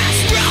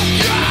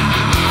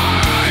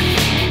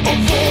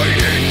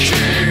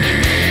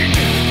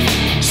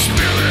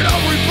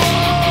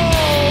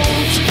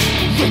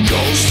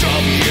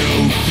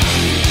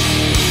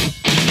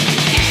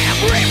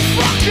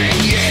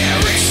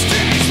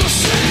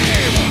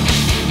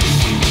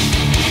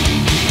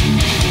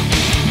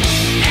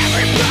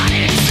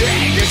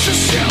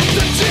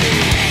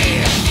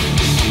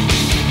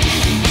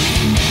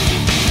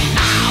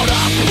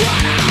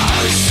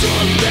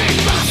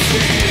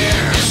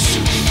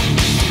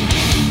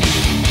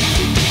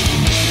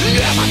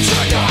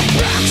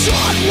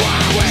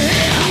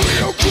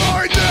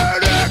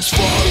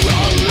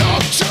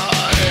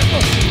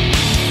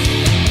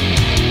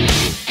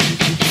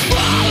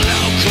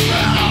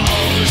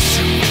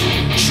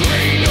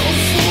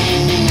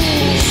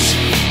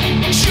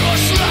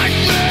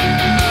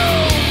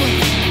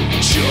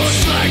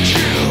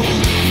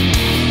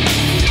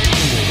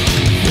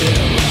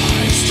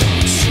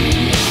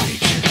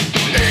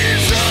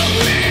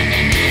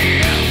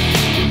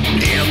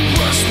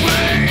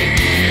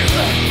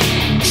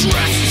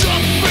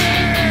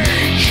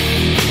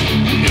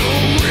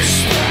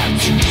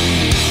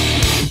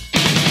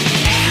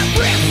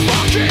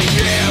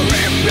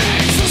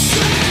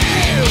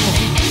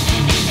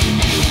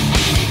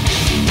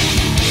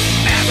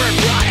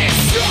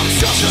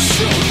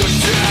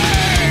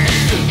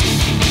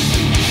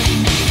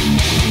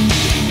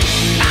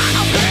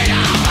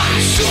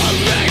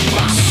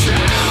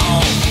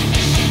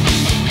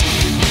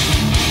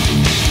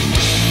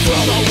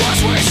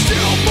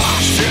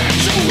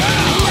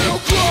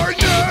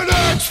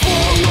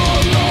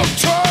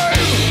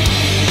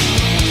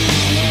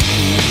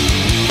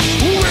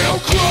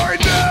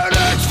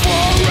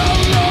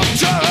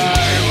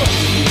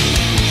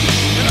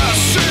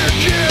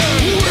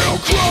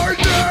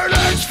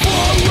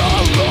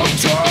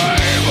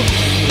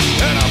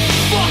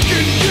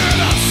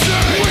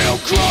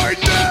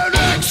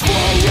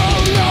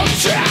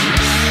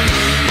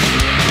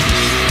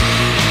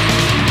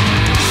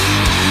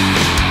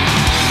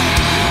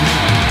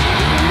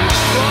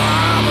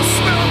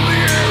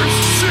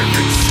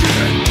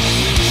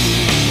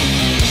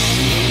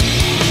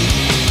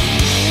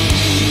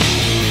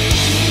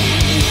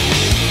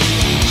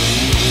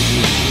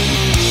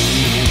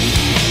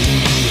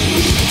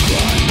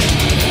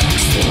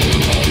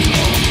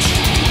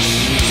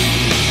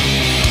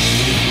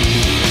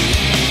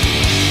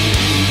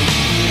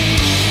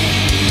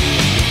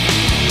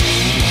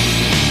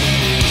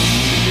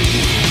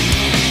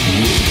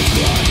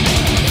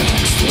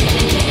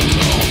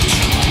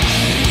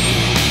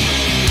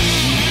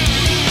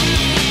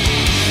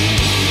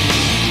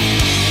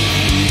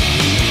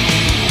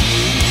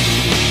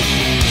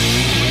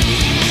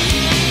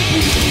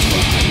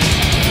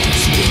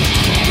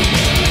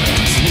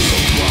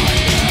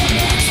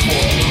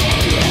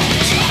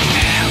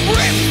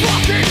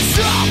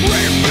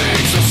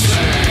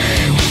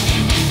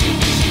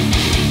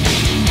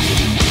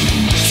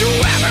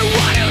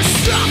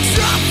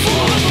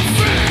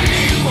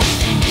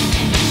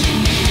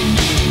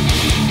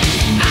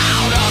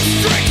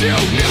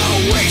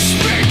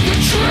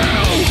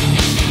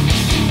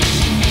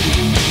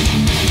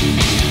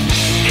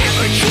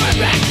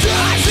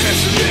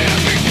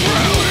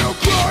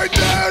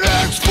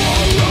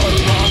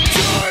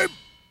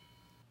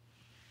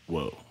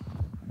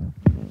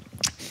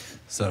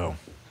 So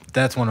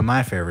that's one of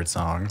my favorite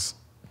songs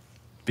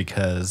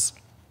because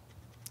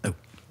of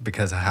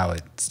how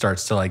it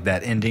starts to like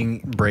that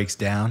ending breaks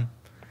down.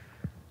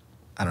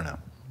 I don't know.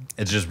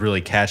 It's just really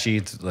catchy.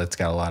 It's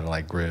got a lot of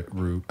like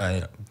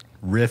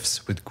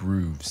riffs with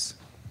grooves.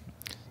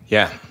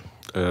 Yeah.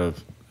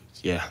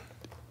 Yeah.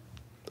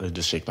 I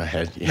just shake my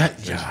head.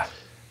 Yeah.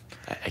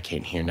 I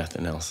can't hear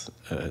nothing else.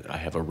 I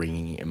have a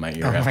ringing in my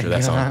ear after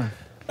that song.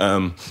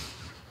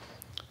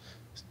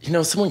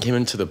 Someone came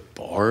into the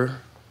bar,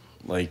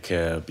 like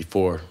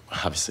before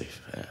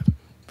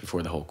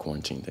the whole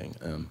quarantine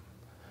thing.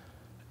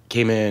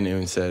 Came in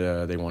and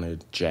said they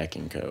wanted Jack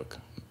and Coke,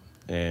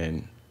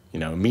 and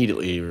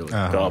immediately we were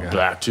like,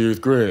 black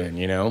tooth grin,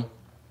 And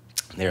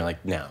they're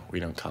like, no, we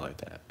don't call it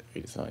that.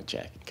 It's not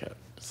Jack and Coke.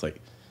 It's like,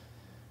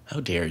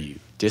 how dare you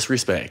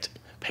disrespect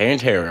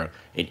Pantera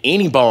in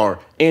any bar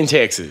in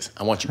Texas?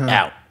 I want you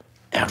out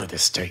of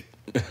this state.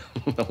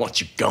 I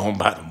want you gone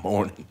by the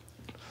morning.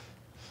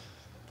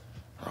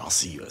 Or I'll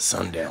see you at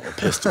sundown with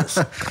pistols.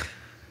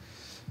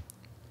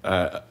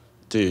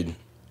 Dude,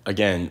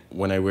 again,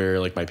 when I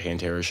wear like my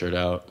Pantera shirt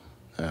out,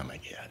 oh my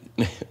God,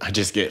 I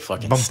just get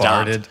fucking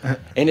bombarded.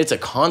 Stopped. And it's a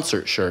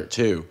concert shirt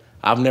too.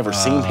 I've never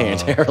seen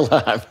Pantera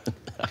live.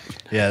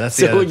 Yeah, that's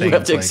the so other thing. You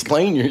have to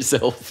explain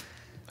yourself.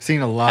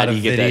 Seen a lot of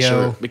video. How do you get that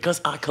shirt?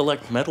 Because I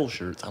collect metal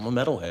shirts. I'm a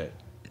metalhead.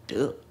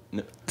 Duh.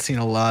 No. Seen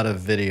a lot of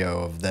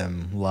video of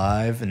them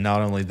live, and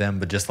not only them,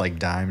 but just like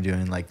Dime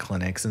doing like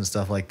clinics and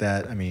stuff like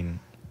that. I mean,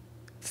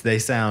 they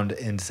sound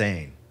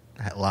insane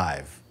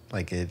live.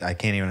 Like I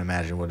can't even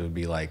imagine what it would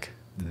be like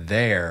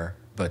there,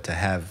 but to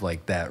have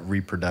like that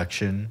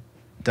reproduction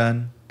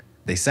done,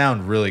 they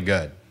sound really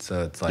good.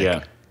 So it's like,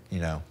 I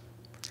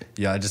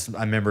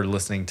remember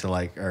listening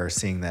to or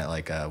seeing that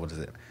what is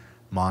it?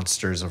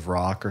 Monsters of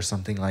Rock or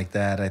something like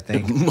that, I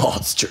think.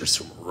 Monsters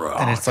of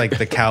Rock. And it's like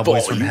the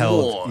Cowboys from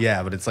Hell.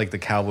 Yeah, but it's like the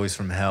Cowboys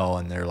from Hell,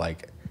 and they're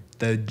like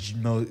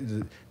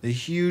the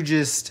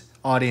hugest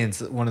audience,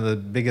 one of the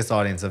biggest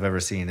audience I've ever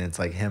seen. And it's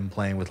like him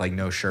playing with like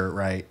no shirt,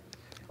 right?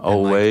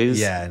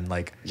 Always. And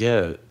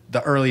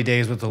the early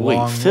days with the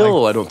long.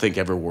 Phil, I don't think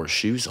ever wore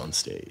shoes on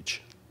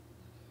stage.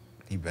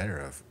 He better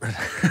have.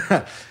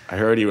 I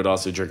heard he would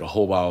also drink a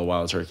whole bottle of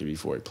Wild Turkey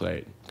before he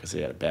played because he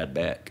had a bad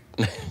back.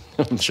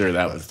 I'm sure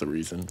that was the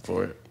reason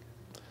for it.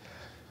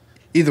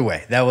 Either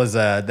way, that was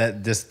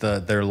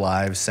their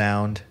live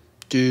sound.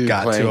 Dude,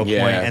 got to a point,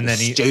 and then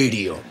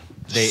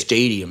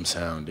stadium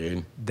sound,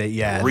 dude.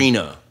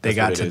 Arena. They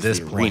got to this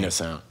point. Arena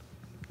sound.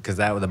 Because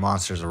the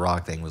Monsters of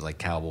Rock thing was like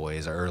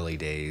Cowboys, early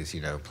days,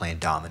 playing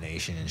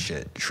domination and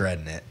shit,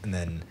 shredding it, and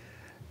then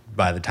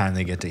by the time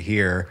they get to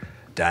here,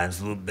 Dime's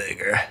a little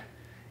bigger,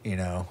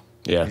 Yeah.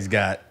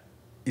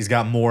 He's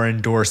got more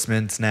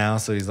endorsements now,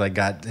 so he's like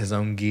got his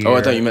own gear. Oh,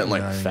 I thought you meant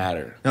like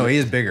fatter. No, he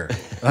is bigger.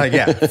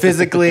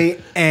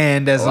 Physically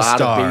and as a star. A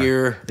lot of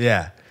beer.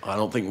 Yeah. I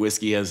don't think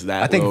whiskey has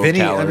that. I think Vinny.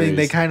 Calories. I mean,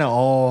 they kind of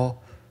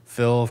all.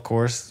 Phil, of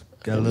course,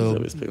 got a little.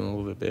 Always been a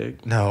little bit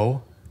big.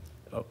 No.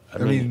 Oh, I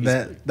mean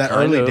that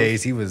early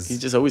days he was. He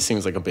just always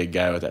seems like a big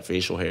guy with that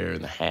facial hair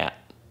and the hat.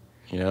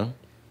 How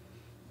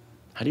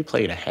do you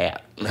play in a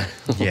hat?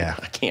 Yeah.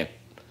 I can't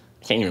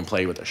even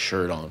play with a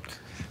shirt on.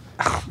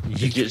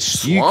 You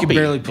can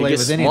barely play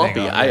with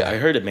anything. I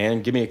heard it,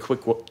 man. Give me a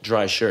quick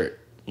dry shirt.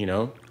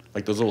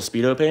 Like those little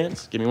Speedo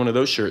pants. Give me one of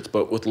those shirts,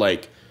 but with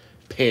like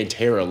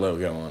Pantera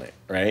logo on it,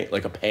 right?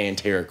 Like a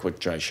Pantera quick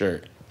dry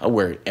shirt. I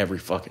wear it every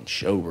fucking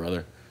show,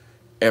 brother.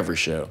 Every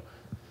show.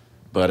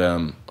 But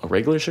a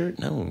regular shirt,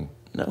 no,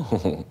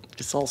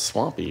 it's all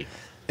swampy.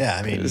 Yeah,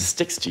 I mean, it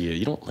sticks to you.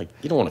 You don't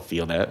want to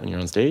feel that when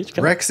you're on stage.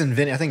 Rex and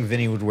Vinny, I think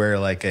Vinny would wear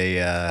like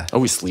a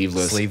always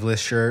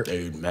sleeveless shirt,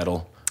 dude,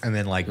 metal, and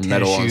then like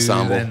metal shoes,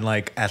 ensemble, and then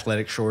like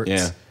athletic shorts,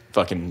 yeah,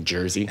 fucking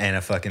jersey, and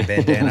a fucking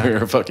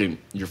bandana, or fucking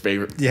your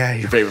favorite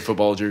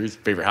football jersey,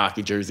 favorite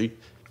hockey jersey,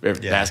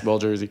 favorite basketball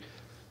jersey.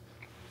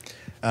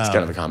 It's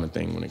kind of a common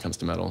thing when it comes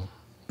to metal.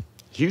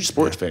 Huge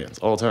sports fans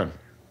all the time.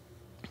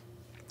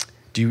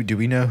 Do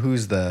we know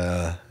who's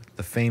the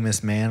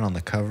famous man on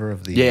the cover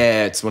of the?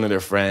 Yeah, it's one of their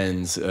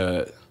friends,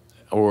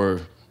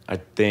 or I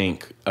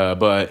think,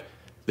 but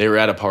they were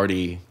at a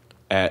party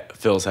at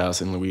Phil's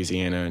house in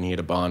Louisiana, and he had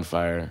a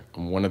bonfire.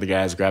 And one of the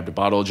guys grabbed a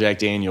bottle of Jack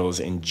Daniels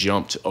and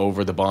jumped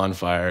over the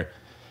bonfire,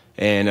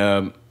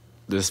 and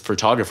this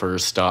photographer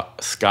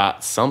Scott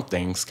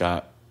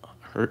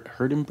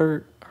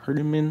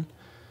Herdenman.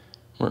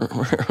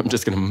 I'm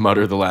just gonna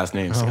mutter the last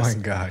name. Oh my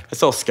god! I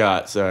saw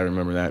Scott, so I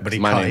remember that. But he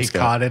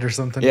caught it or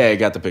something. Yeah, he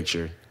got the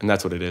picture, and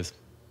that's what it is.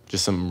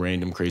 Just some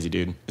random crazy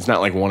dude. It's not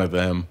like one of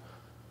them,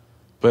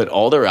 but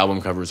all their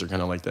album covers are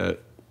kind of like that.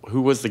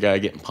 Who was the guy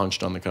getting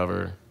punched on the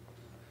cover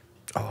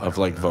of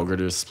like Vulgar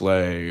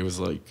Display? It was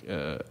like.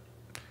 I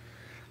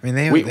mean,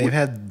 they've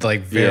had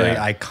like very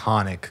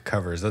iconic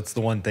covers. That's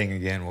the one thing.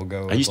 Again, we'll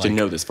go. I used to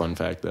know this fun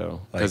fact though,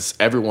 because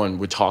everyone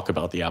would talk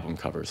about the album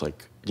covers,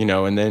 like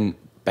and then.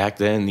 Back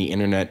then, the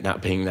internet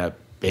not being that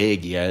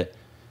big yet,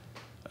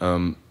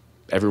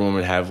 everyone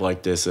would have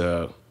like this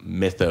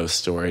mythos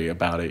story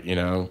about it,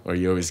 or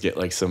you always get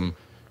like some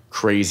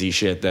crazy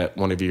shit that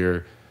one of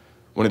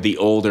the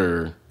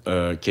older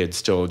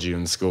kids told you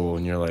in school,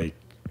 and you're like,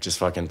 just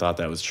fucking thought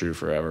that was true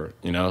forever,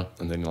 you know?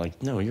 And then you're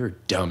like, no, you're a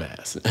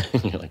dumbass.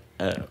 And you're like,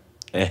 oh.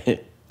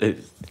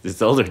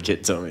 This older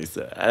kid told me,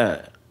 so,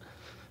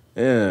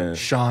 yeah.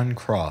 Sean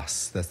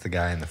Cross, that's the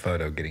guy in the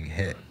photo getting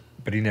hit,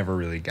 but he never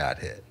really got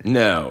hit.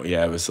 No,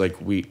 yeah, it was like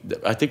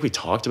I think we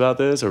talked about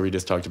this, or we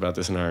just talked about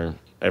this in our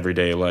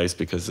everyday lives,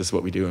 because this is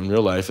what we do in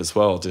real life as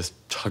well. Just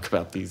talk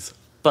about these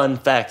fun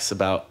facts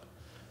about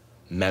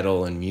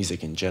metal and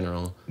music in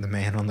general. The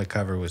man on the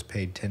cover was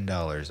paid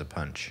 $10 a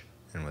punch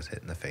and was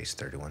hit in the face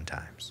 31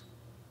 times.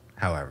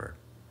 However,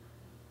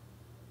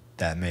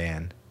 that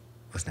man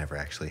was never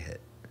actually hit,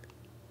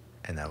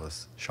 and that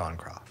was Sean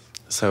Cross.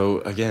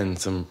 So again,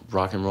 some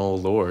rock and roll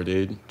lore,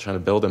 dude. Trying to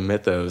build a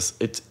mythos.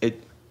 It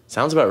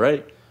sounds about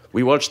right.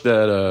 We watched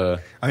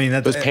that. I mean,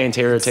 those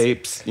Pantera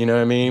tapes. You know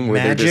what I mean?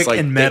 Where magic they're just like,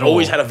 and metal. They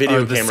always had a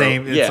video camera.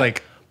 Same, it's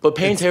like, but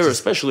Pantera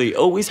especially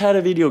always had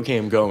a video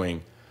cam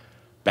going.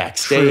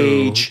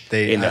 Backstage,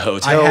 in the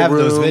hotel room. I have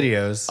those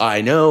videos. I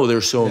know,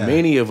 there's so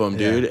many of them,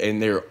 dude,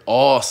 and they're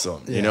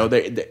awesome. You know,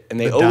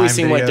 they always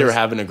seem like they're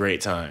having a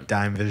great time.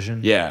 Dime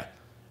Vision. Yeah.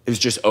 It was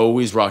just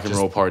always rock and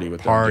roll party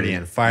with them.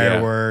 Partying,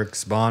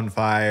 fireworks,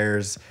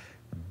 bonfires,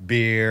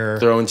 beer.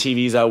 Throwing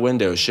TVs out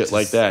windows, shit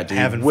like that, dude.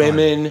 Having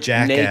women,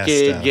 fun.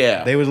 naked, Stuff.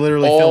 yeah. They would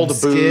literally all film the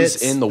booze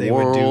skits. in the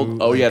world.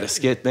 The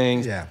skit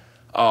things. Yeah.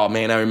 Oh,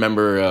 man, I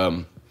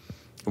remember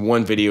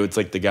one video, it's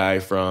like the guy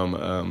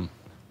from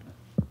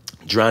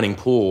Drowning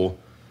Pool,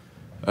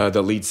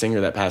 the lead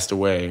singer that passed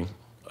away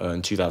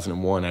in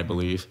 2001, I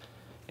believe.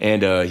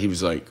 And he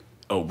was like,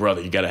 oh,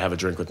 brother, you got to have a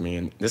drink with me.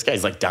 And this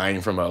guy's like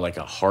dying from a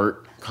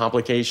heart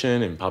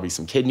complication and probably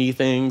some kidney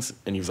things.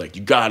 And he was like,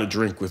 you got to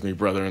drink with me,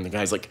 brother. And the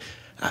guy's like,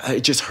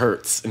 it just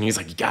hurts. And he's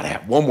like, you got to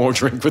have one more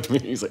drink with me.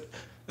 He's like,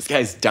 this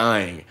guy's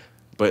dying.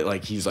 But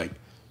like, he's like,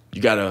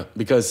 you got to,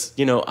 because,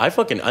 you know, I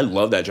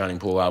love that Drowning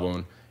Pool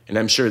album. And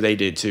I'm sure they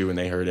did too when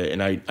they heard it.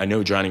 And I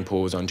know Drowning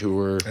Pool was on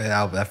tour with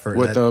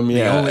them.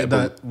 Yeah, I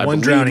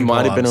believe Drowning Pool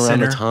might have been around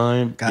the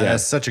time. God,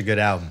 that's such a good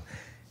album.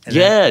 And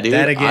dude.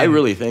 Again, I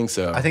really think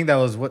so. I think that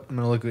was what I'm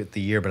gonna look at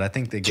the year, but I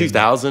think they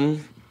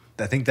 2000.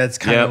 I think that's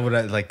kind of what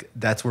I like.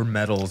 That's where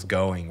metal's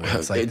going. Where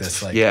it's like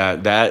this, like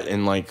that,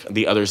 and like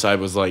the other side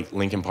was like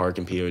Linkin Park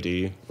and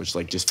POD, which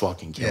like just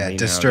fucking kill me.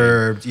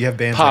 Disturbed. You have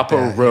bands. Papa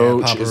like that.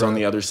 Roach Papa is on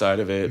the other side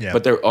of it,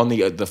 but they're on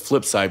the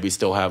flip side. We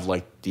still have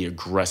like the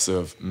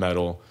aggressive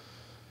metal.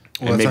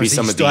 Well, and maybe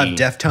some of the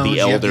Deftones, the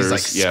elders, you have these, like,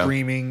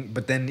 screaming,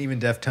 but then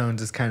even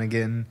Deftones is kind of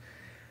getting,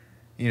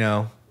 you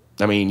know.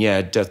 I mean,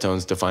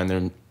 Deftones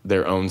define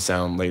their own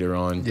sound later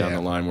on down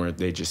the line, where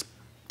they just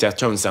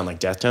Deftones sound like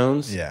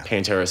Deftones. Yeah.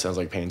 Pantera sounds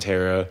like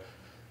Pantera.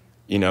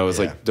 You know, it's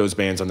like those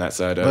bands on that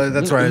side. But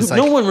that's right.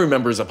 No one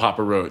remembers a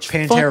Papa Roach.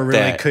 Pantera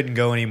really couldn't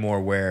go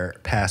anymore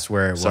past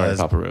where it was.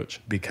 Papa Roach.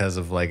 Because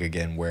of like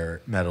again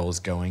where metal is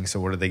going. So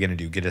what are they gonna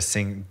do?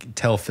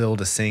 Tell Phil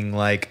to sing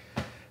like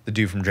the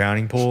dude from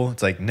Drowning Pool?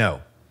 It's like, no.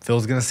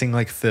 Phil's gonna sing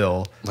like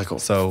Phil. Like a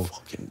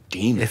fucking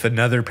demon. If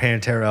another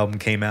Pantera album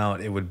came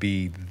out, it would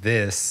be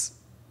this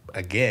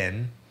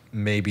again,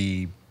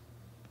 maybe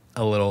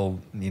a little,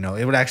 you know,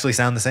 it would actually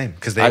sound the same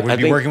because they would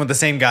be working with the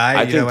same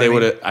guy. I think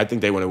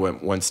they would have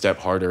went one step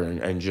harder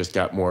and just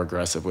got more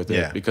aggressive with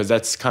it because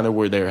that's kind of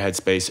where their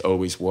headspace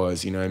always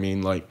was. You know what I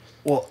mean? Like,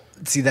 well,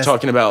 see, that's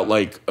talking about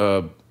like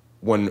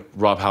when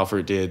Rob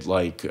Halford did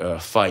like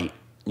Fight,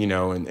 you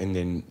know, and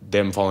then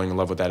them falling in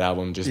love with that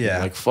album, just being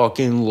like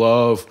fucking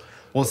love.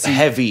 Well, see,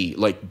 heavy,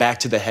 like back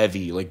to the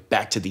heavy, like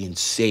back to the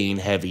insane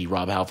heavy.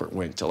 Rob Halford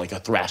went to like a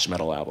thrash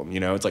metal album,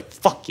 you know? It's like,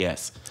 fuck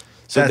yes.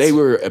 So they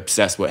were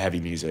obsessed with heavy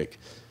music.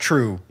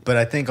 True, but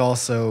I think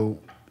also,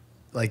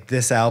 like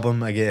this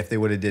album, again, if they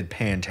would have did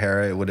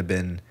Pantera, it would have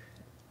been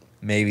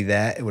maybe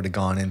that. It would have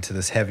gone into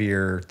this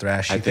heavier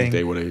thrashy thing. I think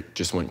they would have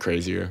just went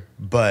crazier.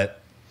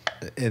 But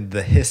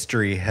the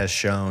history has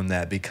shown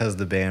that because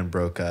the band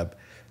broke up,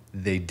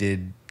 they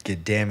did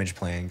get Damage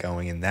Plan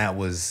going, and that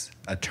was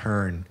a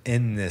turn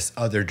in this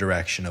other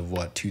direction of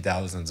what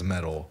 2000s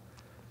metal,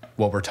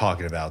 what we're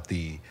talking about,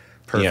 the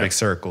Perfect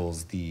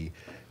Circles, the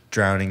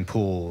Drowning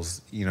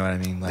Pools, you know what I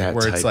mean? Like that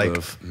where it's like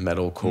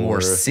metalcore,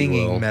 more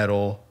singing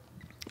metal,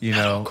 you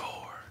know.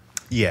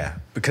 Yeah,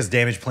 because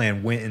Damage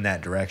Plan went in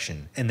that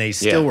direction, and they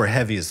still were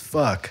heavy as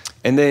fuck.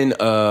 And then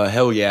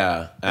Hell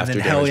Yeah, after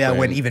and then Hell Yeah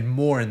went even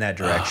more in that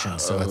direction.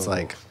 So it's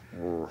like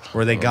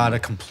where they got a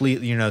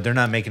complete, you know, they're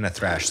not making a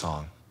thrash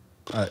song.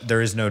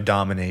 There is no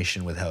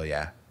domination with Hell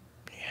Yeah.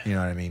 You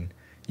know what I mean?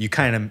 You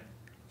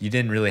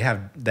didn't really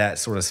have that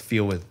sort of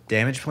feel with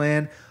Damage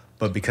Plan,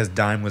 but because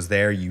Dime was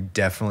there, you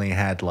definitely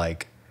had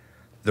like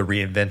the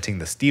Reinventing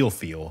the Steel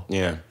feel.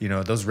 Yeah. You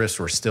know, those riffs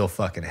were still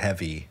fucking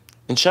heavy.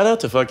 And shout out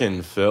to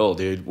fucking Phil,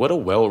 dude. What a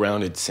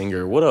well-rounded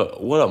singer. What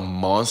a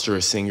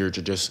monstrous singer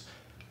to just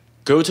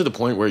go to the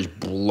point where he's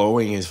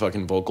blowing his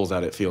fucking vocals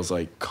out, it feels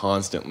like,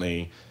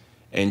 constantly.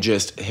 And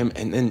just him,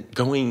 and then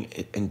going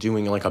and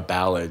doing like a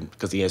ballad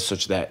because he has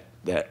such that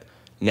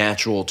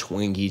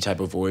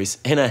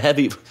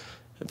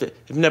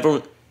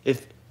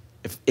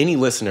if any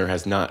listener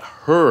has not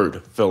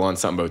heard Phil on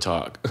Sambo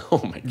talk,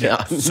 oh my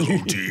God. So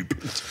deep.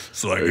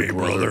 It's like, hey,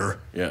 brother.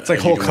 Yeah. It's like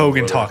How you Hulk doing,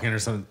 Hogan brother? talking or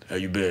something. How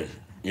you been?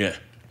 Yeah.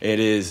 It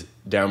is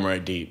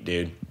downright deep,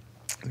 dude.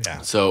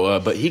 Yeah. So,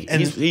 but he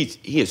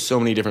has so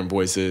many different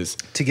voices.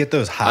 To get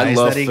those I highs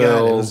love that he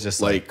Phil, got, it was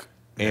just like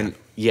and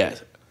yeah.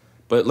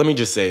 But let me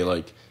just say,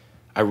 like,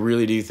 I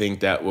really do think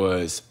that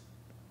was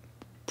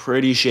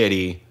pretty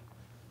shitty.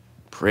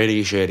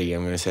 Pretty shitty.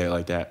 I'm gonna say it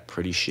like that.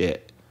 Pretty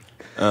shit.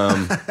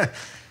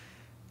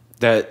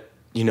 That,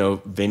 you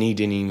know, Vinny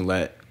didn't even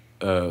let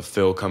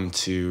Phil come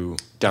to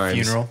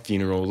Dime's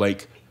funeral.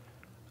 Like,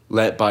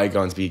 let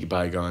bygones be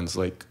bygones.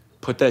 Like,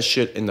 put that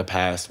shit in the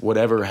past.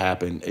 Whatever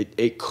happened,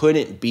 it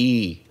couldn't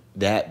be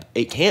that.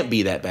 It can't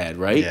be that bad,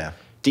 right? Yeah.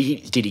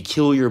 Did he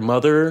kill your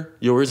mother,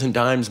 yours and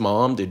Dime's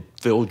mom? Did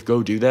Phil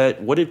go do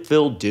that? What did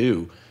Phil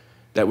do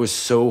that was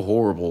so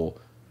horrible?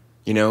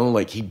 You know,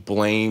 like he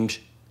blamed.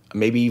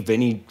 Maybe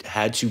Vinny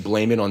had to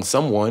blame it on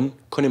someone.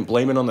 Couldn't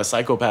blame it on the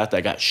psychopath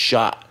that got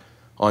shot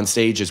on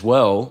stage as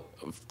well.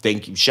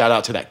 Thank you. Shout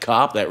out to that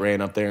cop that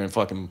ran up there and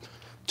fucking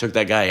took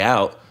that guy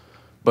out.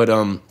 But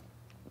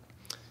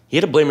he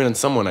had to blame it on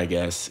someone, I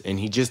guess, and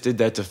he just did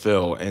that to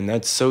Phil, and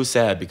that's so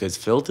sad because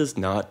Phil does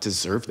not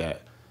deserve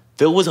that.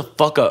 Phil was a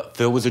fuck up.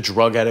 Phil was a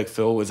drug addict.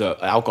 Phil was an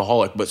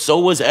alcoholic, but so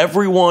was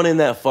everyone in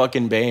that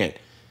fucking band.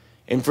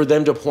 And for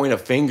them to point a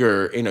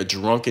finger in a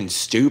drunken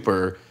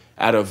stupor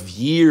out of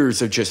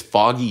years of just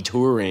foggy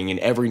touring and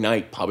every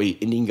night probably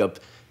ending up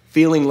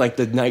feeling like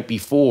the night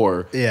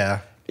before. Yeah.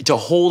 To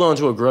hold on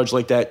to a grudge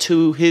like that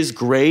to his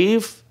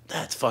grave,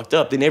 that's fucked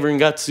up. They never even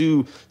got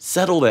to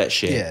settle that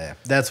shit. Yeah,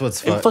 that's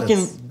what's And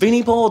fucking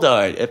Vinnie Paul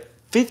died at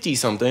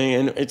 50-something,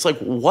 and it's like,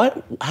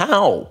 what?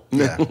 How?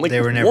 Yeah, like, they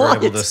were never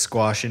what? able to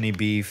squash any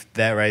beef.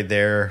 That right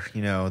there,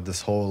 you know, this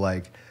whole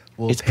like,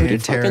 will It's pretty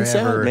Pantera fucking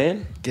sad, ever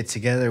man. get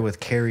together with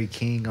Kerry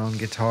King on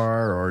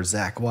guitar or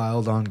Zakk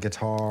Wylde on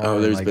guitar?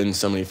 Oh, there's like, been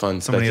so many fun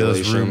so many of those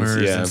speculations.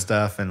 rumors Yeah. and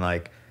stuff, and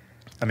like,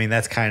 I mean,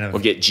 that's kind of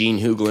We'll get Gene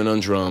Hughlin on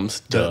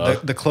drums.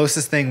 the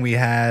closest thing we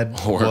had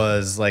Or-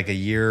 was like a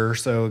year or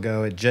so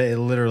ago. It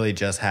literally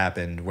just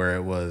happened where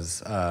it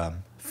was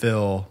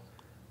Phil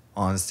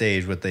on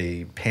stage with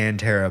the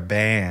Pantera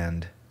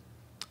band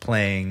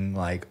playing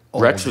like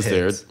old Rex was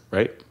hits. there,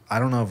 right? I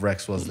don't know if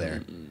Rex was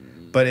there,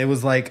 but it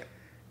was like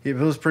it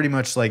was pretty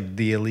much like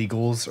the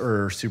Illegals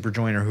or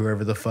Superjoint or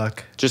whoever the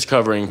fuck Just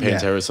covering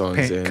Pantera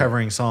songs. and-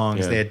 covering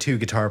songs. Yeah. They had two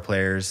guitar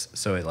players,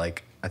 so it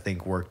like I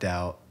think worked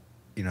out.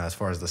 You know, as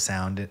far as the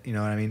sound, you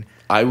know what I mean.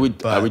 I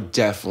would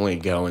definitely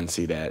go and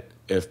see that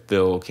if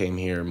Phil came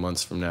here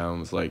months from now and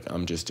was like,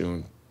 I'm just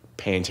doing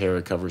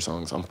Pantera cover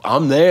songs.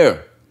 I'm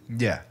there.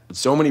 Yeah,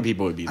 So many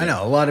people would be there. I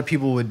know a lot of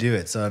people would do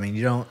it. So I mean,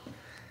 you don't.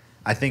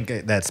 I think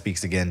that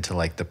speaks again to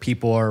like the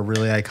people are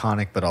really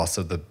iconic, but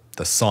also the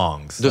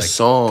songs. The Like,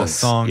 songs. The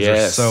songs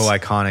Yes. are so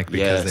iconic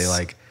because they Yes.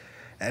 like.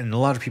 And a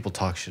lot of people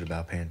talk shit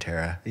about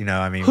Pantera. You know,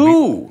 I mean,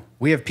 Who?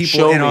 we have people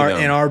Show in me our them.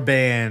 in our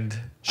band.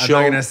 Show-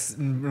 I'm not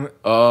gonna.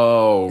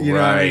 Oh, You know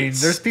right. what I mean?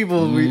 There's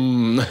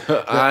people.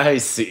 I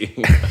see.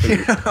 You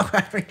know what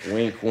I mean?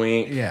 Wink,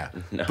 wink. Yeah,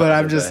 Nod but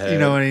I'm of the just, you head.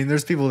 know what I mean?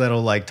 There's people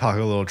that'll like talk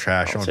a little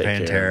trash I'll on take care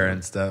of Pantera them.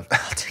 and stuff.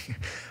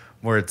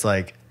 Where it's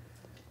like,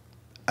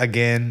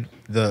 again,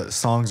 the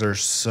songs are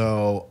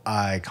so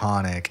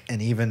iconic.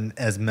 And even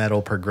as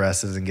metal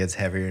progresses and gets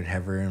heavier and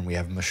heavier, and we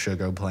have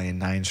Meshuggah playing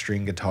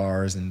 9-string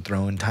guitars and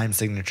throwing time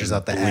signatures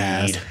out the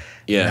ass,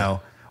 Yeah. you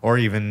know, or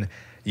even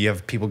you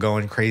have people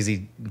going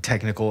crazy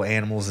technical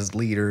animals as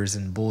leaders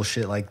and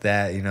bullshit like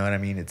that. You know what I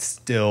mean? It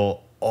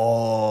still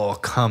all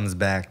comes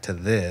back to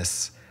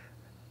this.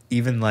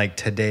 Even like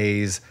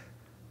today's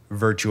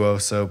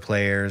virtuoso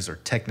players or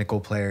technical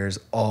players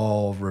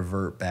all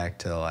revert back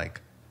to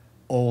like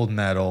old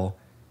metal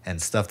and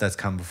stuff that's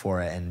come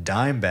before it. And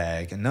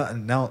Dimebag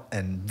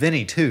and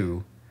Vinny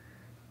too,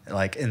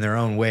 like in their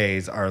own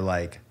ways, are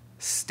like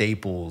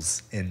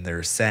staples in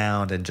their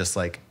sound and just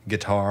like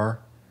guitar.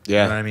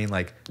 Yeah. You know what I mean?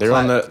 Like They're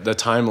on the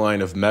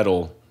timeline of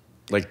metal.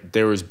 Like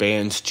there was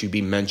bands to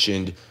be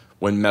mentioned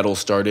when metal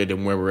started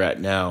and where we're at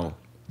now.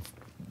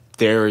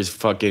 There is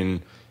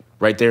fucking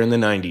right there in the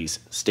 90s.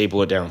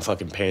 Staple it down,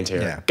 fucking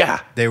Pantera. Yeah. Gah!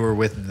 They were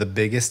with the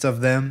biggest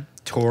of them,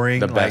 touring,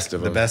 The best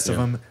of the them, best of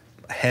yeah. them,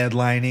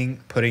 headlining,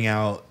 putting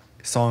out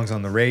songs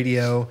on the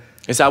radio.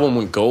 This album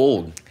went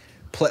gold.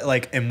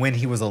 And when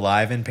he was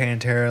alive in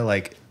Pantera,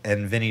 like,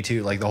 and Vinny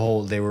too, like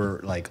they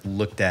were like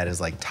looked at as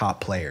like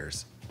top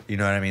players. You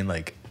know what I mean?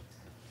 Like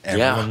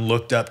everyone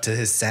looked up to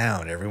his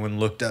sound. Everyone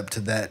looked up to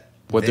that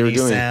What they were Vinny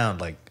doing.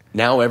 sound. Like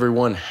Now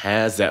everyone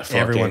has that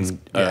Everyone's-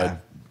 fucking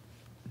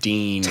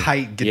Dean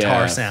tight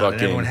guitar sound, and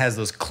fucking- everyone has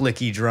those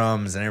clicky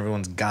drums, and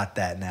everyone's got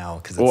that now.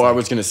 Because Well, I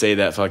was gonna say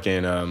that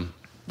fucking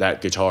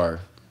that guitar.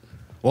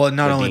 well,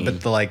 not the only Dean,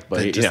 but the like but,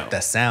 the, you just know. the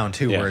sound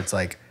too, Yeah. where it's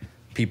like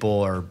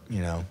people are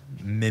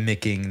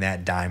mimicking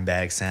that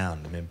Dimebag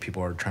sound. I mean,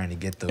 people are trying to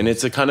get those. And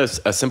it's a kind of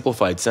a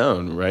simplified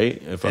sound,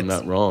 right? If I'm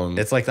not wrong.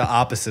 It's like the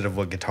opposite of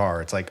what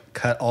guitar. It's like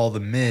cut all the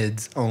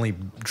mids, only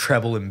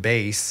treble and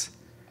bass,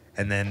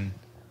 and then,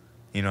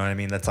 you know what I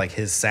mean? That's like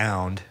his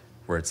sound,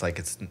 where it's like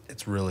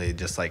it's really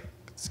just like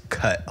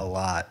cut a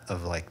lot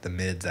of like the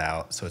mids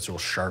out, so it's real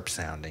sharp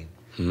sounding.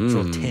 It's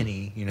real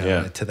tinny, you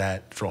know, to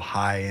that. It's real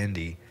high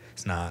endy.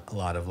 It's not a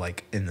lot of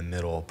like in the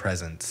middle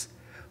presence,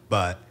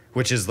 but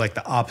which is like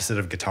the opposite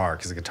of guitar,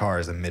 because the guitar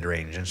is a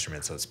mid-range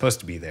instrument, so it's supposed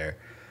to be there.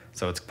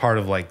 So it's part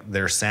of like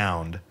their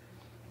sound.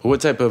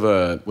 What type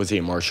of was he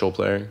a Marshall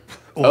player?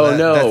 Well,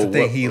 no, that's the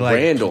thing. He like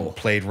Randall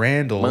played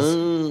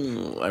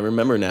Randall's. I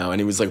remember now,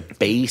 and he was like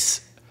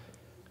bass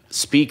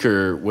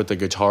speaker with a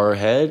guitar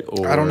head,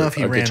 or I don't know if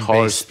he ran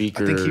guitar bass.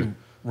 speaker. I think he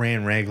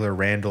ran regular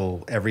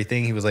Randall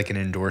everything. He was like an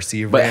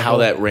endorsee of But Randall. how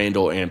that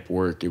Randall amp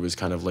worked, it was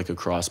kind of like a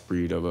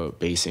crossbreed of a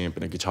bass amp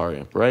and a guitar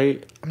amp,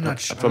 right? I'm not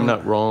sure. If I'm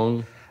not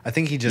wrong. I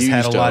think he just You had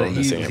a used to lot own of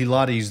this he amp.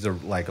 used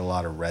a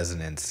lot of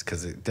resonance,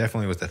 because it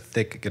definitely was a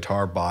thick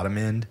guitar bottom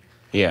end.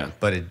 Yeah.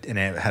 But it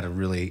had a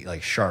really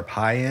like sharp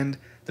high end.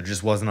 There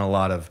just wasn't a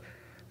lot of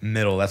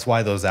middle. That's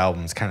why those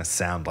albums kind of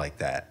sound like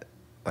that.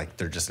 Like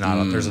they're just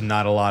not. There's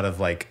not a lot of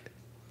like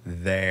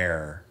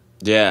there.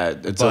 Yeah,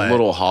 it's a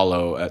little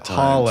hollow at times.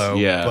 Hollow,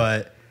 yeah,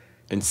 but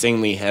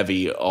insanely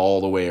heavy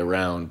all the way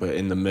around. But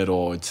in the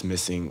middle, it's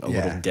missing a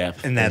little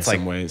depth. and that's in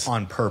some like ways.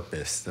 on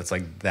purpose.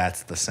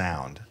 That's the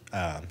sound.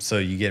 So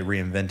you get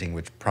Reinventing,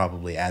 which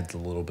probably adds a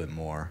little bit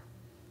more.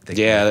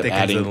 Thickens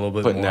adding, it a little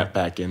bit putting more. that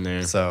back in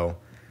there. So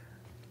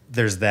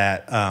there's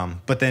that.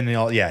 But then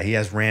he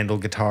has Randall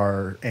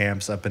guitar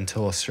amps up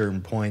until a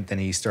certain point. Then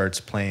he starts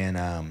playing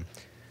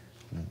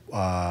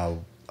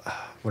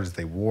what is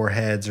they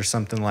Warheads or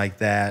something like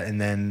that.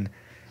 And then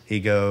he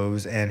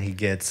goes and he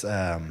gets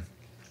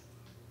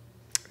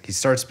he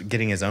starts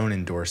getting his own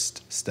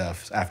endorsed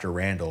stuff after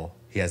Randall.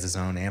 He has his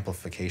own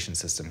amplification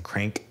system,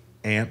 Crank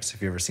amps.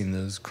 Have you ever seen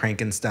those?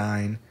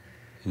 Crankenstein.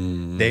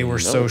 They were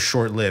so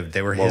short lived.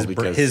 They were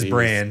his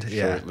brand.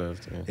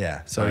 Short-lived,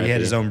 yeah. So he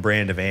had his own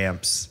brand of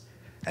amps,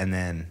 and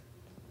then,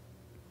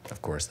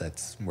 of course,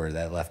 that's where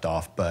that left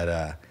off.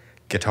 But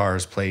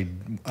guitars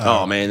played.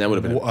 Oh man, that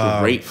would have been a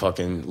great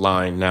fucking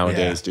line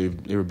nowadays,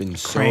 dude. There have been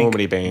so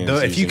many bands.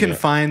 If you can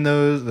find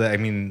those, I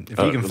mean, if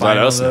you can find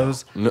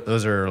those,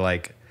 those are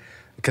like,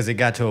 because it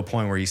got to a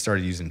point where he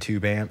started using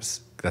tube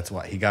amps. That's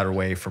why he got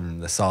away from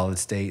the solid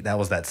state. That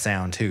was that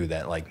sound too.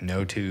 That like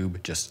no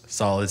tube, just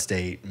solid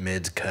state,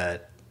 mids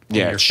cut.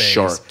 Yeah, your face,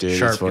 sharp, dude.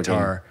 Sharp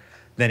guitar.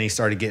 Then he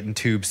started getting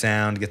tube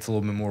sound. Gets a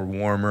little bit more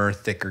warmer,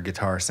 thicker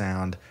guitar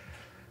sound.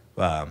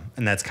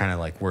 And that's kind of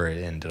like where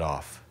it ended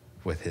off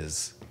with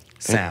his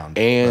sound.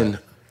 And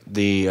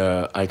the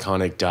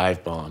iconic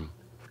dive bomb.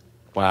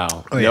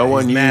 Wow. Oh, yeah, no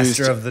one he's used.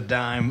 master of the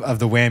dime, of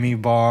the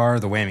whammy bar,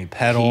 the whammy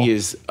pedal. He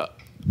is,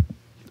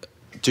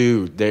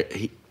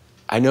 dude.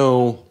 I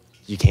know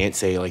you can't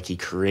say like he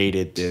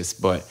created this,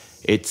 but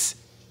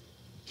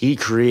he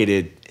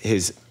created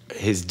his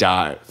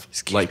dive.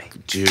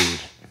 Dude,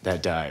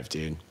 that dive,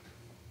 dude.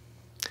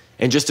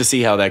 And just to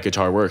see how that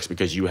guitar works,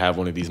 because you have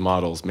one of these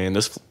models, man,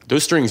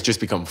 those strings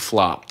just become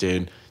flop,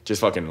 dude.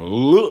 Just fucking.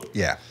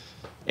 Yeah.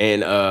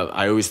 And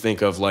I always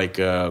think of like,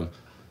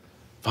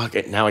 fuck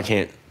it, now I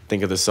can't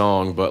think of the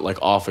song, but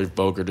like off of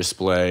BANGover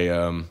Display,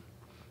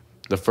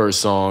 the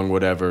first song,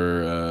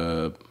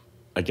 whatever,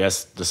 I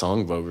guess the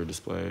song BANGover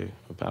Display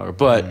of Power.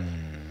 But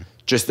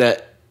just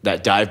that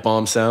dive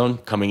bomb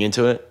sound coming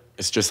into it,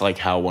 it's just like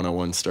how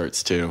 101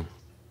 starts too.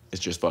 It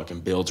just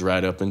fucking builds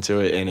right up into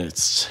it, and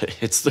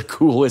it's the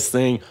coolest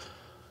thing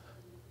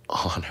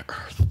on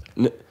earth.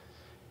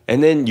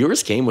 And then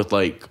yours came with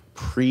like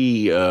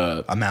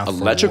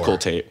electrical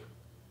tape.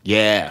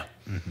 Yeah.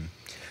 Mm-hmm.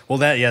 Well,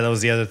 that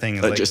was the other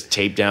thing. Like just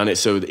tape down it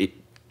so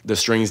the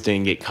strings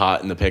didn't get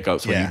caught in the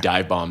pickups when you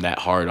dive bomb that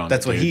hard on it.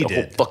 That's what he did. The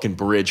whole fucking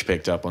bridge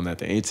picked up on that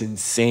thing. It's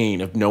insane.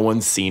 If no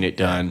one's seen it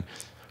done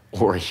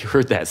or you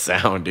heard that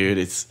sound, dude,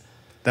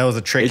 that was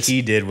a trick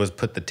he did, was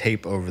put the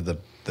tape over the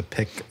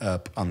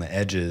pickup on the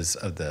edges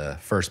of the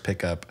first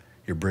pickup,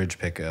 your bridge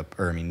pickup,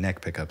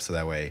 neck pickup, so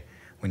that way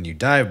when you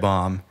dive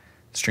bomb,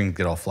 the strings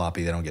get all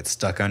floppy, they don't get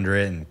stuck under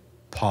it and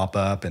pop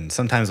up, and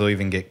sometimes they'll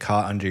even get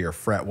caught under your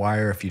fret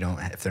wire if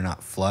they're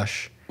not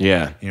flush.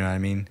 Yeah. You know what I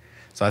mean?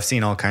 So I've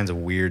seen all kinds of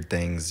weird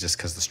things just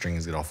because the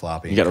strings get all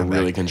floppy. You got to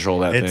really control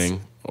that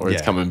thing, or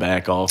it's coming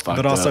back all fucked up.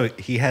 But also,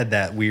 he had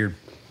that weird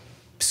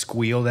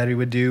squeal that he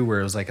would do, where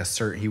it was like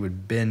he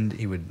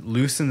would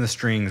loosen the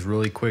strings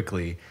really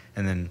quickly,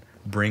 and then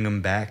bring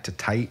them back to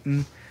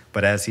tighten.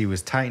 But as he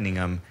was tightening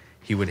them,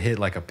 he would hit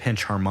like a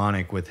pinch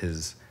harmonic with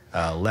his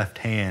left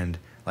hand,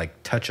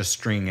 like touch a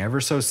string ever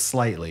so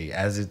slightly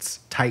as it's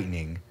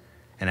tightening,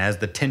 and as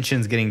the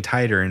tension's getting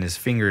tighter and his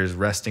finger is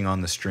resting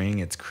on the string,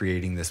 it's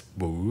creating this.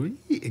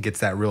 It gets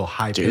that real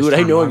high pitch. Dude,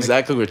 I know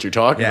exactly what you're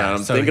talking about.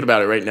 I'm thinking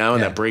about it right now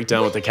in that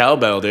breakdown with the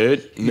cowbell,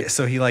 dude. Yeah,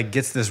 so he like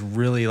gets this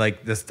really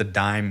the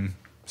dime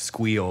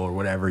squeal or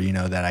whatever,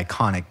 that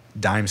iconic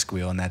dime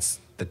squeal, and that's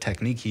the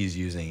technique he's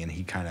using. And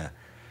he kind of,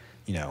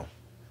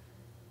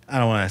 I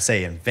don't want to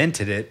say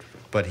invented it,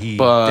 but he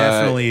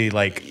definitely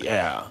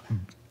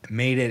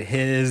made it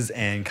his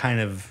and kind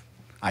of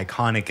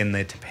iconic in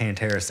the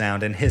Pantera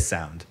sound and his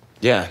sound.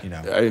 Yeah,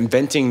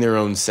 inventing their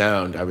own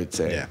sound, I would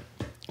say. Yeah.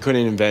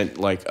 Couldn't invent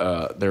like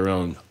their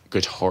own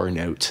guitar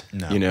note,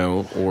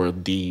 or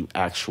the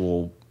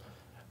actual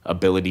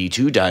ability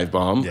to dive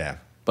bomb. Yeah.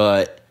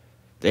 But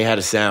they had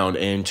a sound,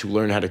 and to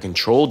learn how to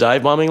control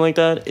dive bombing like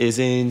that is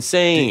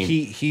insane.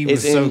 He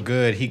was so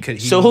good. He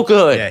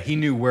good. Yeah, he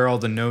knew where all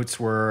the notes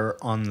were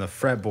on the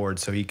fretboard,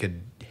 so he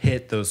could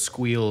hit those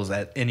squeals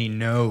at any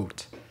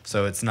note.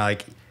 So it's not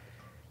like,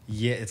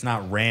 it's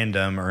not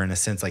random, or in a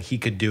sense like he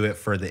could do it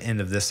for the end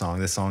of this song.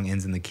 This song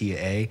ends in the key of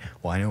A.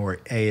 Well, I know where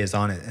A is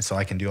on it, and so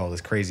I can do all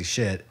this crazy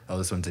shit. Oh,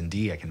 this one's in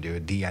D. I can do a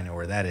D. I know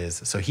where that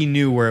is. So he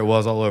knew where it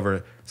was all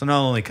over. So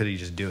not only could he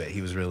just do it,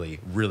 he was really,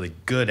 really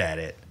good at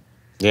it.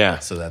 Yeah.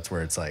 So that's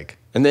where it's like.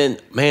 And then,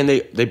 man,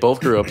 they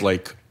both grew up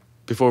like,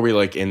 before we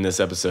like end this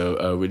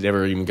episode, we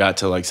never even got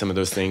to like some of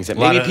those things that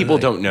maybe people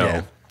don't know.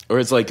 Yeah. Or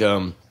it's like,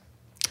 him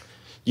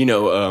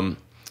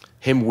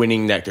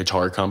winning that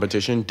guitar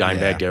competition,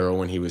 Dimebag Darrell,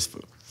 when he was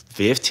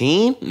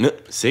 15,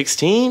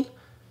 16.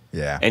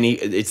 Yeah. And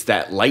it's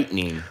that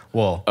lightning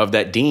of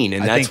that Dean.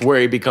 And that's where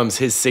he becomes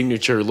his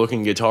signature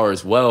looking guitar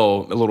as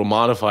well, a little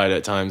modified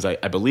at times, I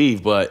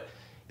believe. But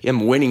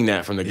him winning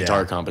that from the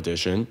guitar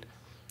competition.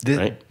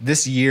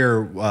 This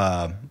year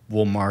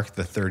will mark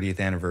the 30th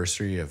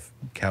anniversary of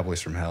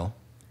Cowboys from Hell.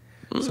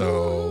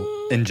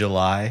 So in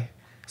July.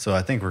 So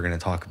I think we're going to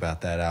talk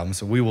about that album.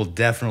 So we will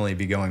definitely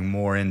be going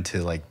more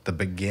into like the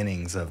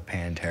beginnings of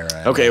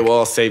Pantera. Okay, well,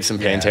 I'll save some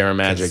Pantera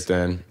magic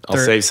then. I'll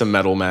save some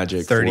metal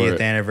magic. 30th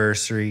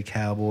anniversary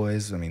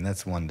Cowboys. I mean,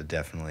 that's one to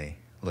definitely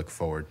look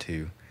forward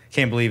to.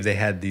 Can't believe they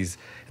had these.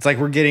 It's like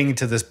we're getting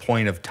to this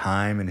point of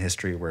time in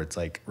history where it's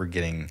like we're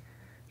getting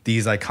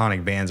these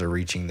iconic bands are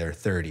reaching their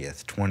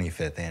 30th,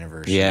 25th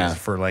anniversary. Yeah.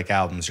 For like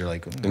albums, you're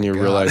like, oh and you're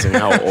realizing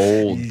how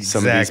old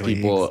some of these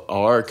people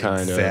are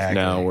kind of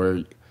now,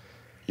 where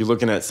you're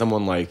looking at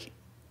someone like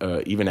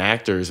even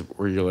actors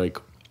where you're like,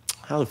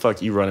 how the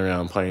fuck you run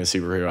around playing a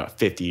superhero at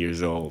 50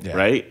 years old,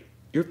 right?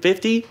 You're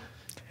 50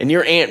 and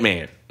you're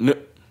Ant-Man.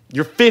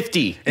 You're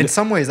 50. In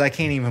some ways, I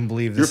can't even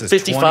believe this is 20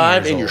 years old. You're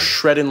 55 and you're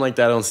shredding like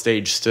that on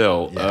stage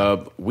still.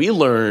 Yeah. We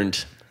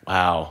learned,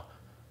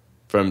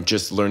 from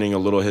just learning a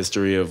little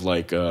history of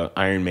like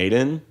Iron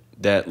Maiden,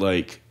 that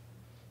like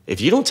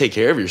if you don't take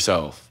care of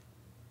yourself,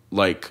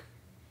 like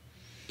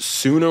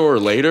sooner or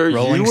later,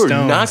 Rolling you are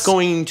Stones. not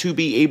going to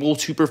be able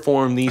to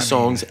perform these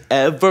songs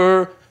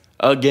ever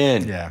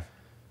again. Yeah.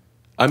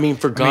 I mean,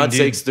 for God's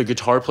sakes, the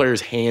guitar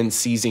player's hands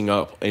seizing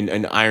up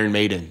in Iron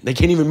Maiden. They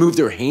can't even move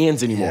their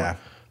hands anymore. Yeah.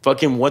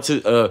 Fucking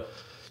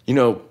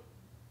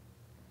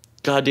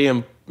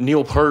goddamn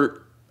Neil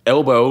Peart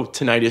elbow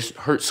tinnitus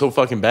hurt so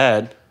fucking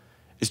bad.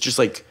 It's just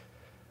like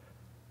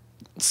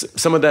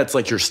some of that's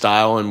like your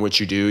style and what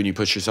you do, and you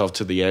push yourself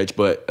to the edge,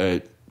 but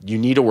you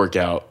need to work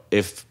out.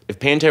 If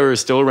Pantera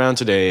is still around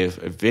today, if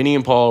Vinny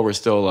and Paul were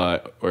still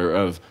alive,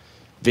 or if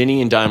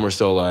Vinny and Dime were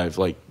still alive,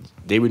 like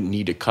they would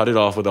need to cut it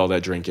off with all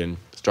that drinking,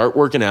 start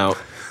working out,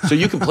 so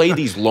you can play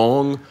these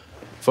long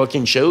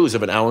fucking shows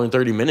of an hour and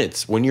 30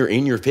 minutes when you're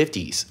in your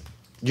 50s.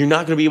 You're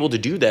not going to be able to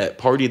do that,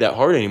 party that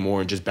hard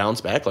anymore and just bounce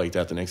back like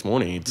that the next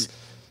morning.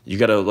 You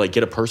got to like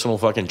get a personal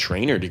fucking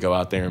trainer to go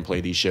out there and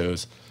play these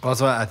shows.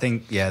 Also, I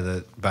think,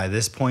 by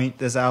this point,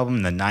 this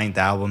album, the 9th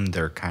album,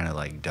 they're kind of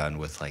like done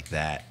with like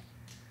that.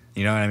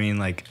 You know what I mean?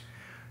 Like,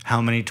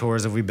 how many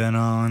tours have we been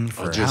on?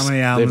 How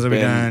many albums have we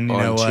done? You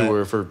know what? On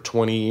tour for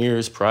 20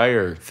 years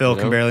prior. Phil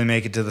can barely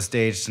make it to the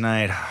stage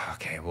tonight.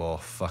 Okay, well,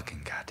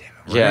 fucking goddamn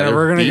it.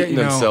 We're gonna beating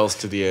themselves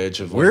to the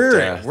edge of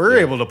death. We're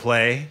able to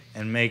play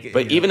and make it.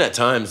 But even at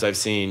times, I've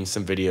seen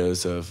some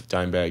videos of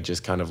Dimebag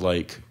just kind of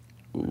like,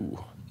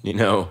 ooh.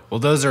 Well,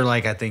 those are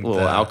like, I think,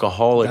 little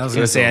alcoholic. I was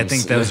gonna say, I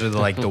think those are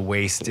the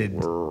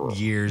wasted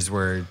years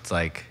where it's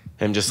like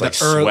him just like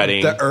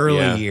sweating. The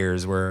early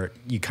years where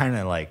you kind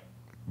of like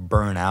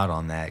burn out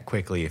on that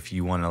quickly. If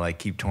you want to like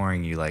keep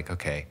touring, you like,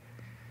 okay,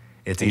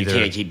 it's either you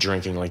can't keep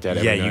drinking like that.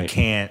 Every night. You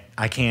can't.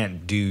 I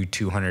can't do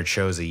 200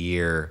 shows a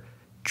year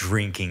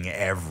drinking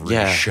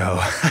every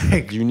show.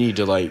 You need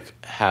to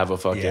like have a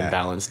fucking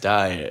balanced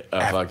diet,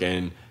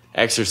 fucking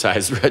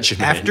exercise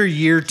regimen. After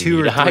year 2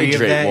 or 3 of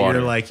that,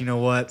 you're like, you know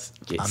what?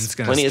 I'm just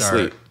going to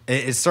start.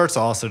 It starts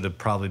also to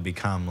probably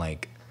become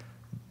like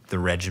the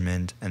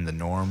regiment and the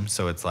norm.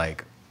 So it's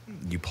like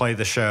you play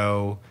the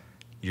show,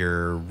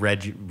 your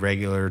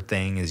regular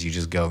thing is you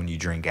just go and you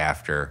drink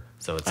after.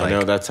 So it's like, I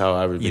know that's how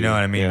I would be. You know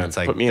what I mean? It's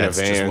like, put me in a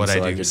van, just what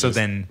I do. So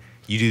then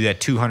you do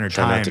that 200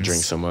 try times. Not to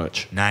drink so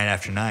much. Night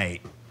after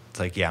night. It's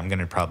like, I'm going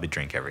to probably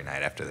drink every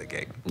night after the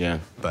gig. Yeah.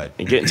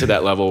 And getting to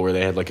that level where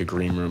they had like a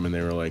green room and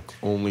they were like,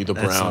 only the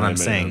brown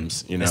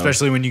M&Ms, you know?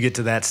 Especially when you get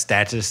to that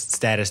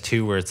status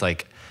too, where it's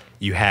like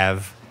you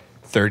have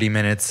 30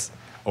 minutes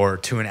or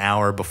to an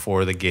hour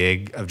before the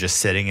gig of just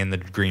sitting in the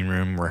green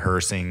room,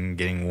 rehearsing,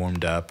 getting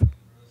warmed up,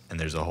 and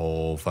there's a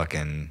whole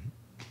fucking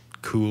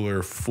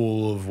cooler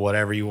full of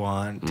whatever you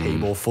want,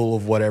 table full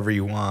of whatever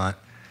you want.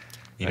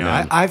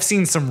 I've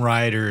seen some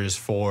riders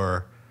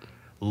for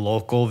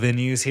local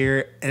venues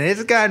here, and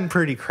it's gotten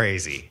pretty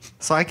crazy.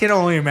 So I can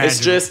only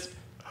imagine.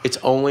 It's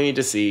only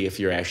to see if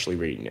you're actually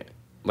reading it.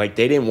 Like,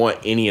 they didn't want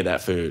any of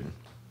that food.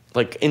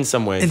 Like, in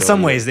some ways. In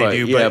some ways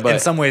they do, but in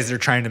some ways they're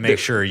trying to make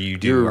sure you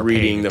do. You're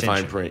reading the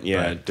fine print,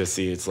 to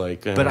see it's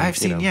like. But I've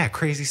seen,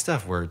 crazy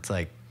stuff where it's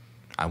like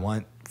I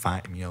want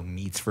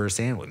meats for a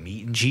sandwich,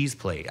 meat and cheese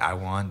plate. I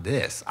want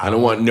this. I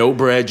don't want no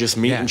bread, just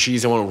meat and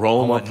cheese. I want to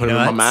roll them up, put them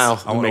in my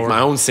mouth, and make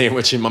my own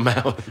sandwich in my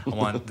mouth. I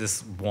want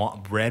this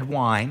red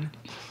wine.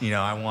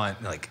 I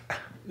want like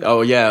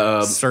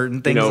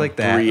certain things like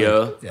that.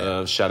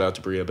 Bria, shout out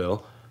to Bria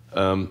Bill.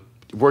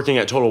 Working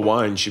at Total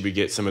Wine, should we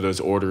get some of those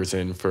orders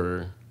in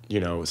for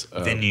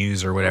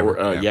venues or whatever?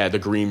 The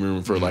green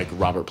room for like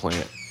Robert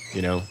Plant.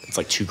 It's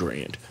like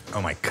 $2,000.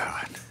 Oh my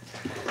God.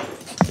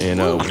 And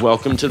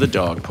welcome to the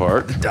dog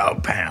park. The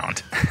dog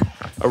pound.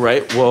 All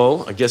right,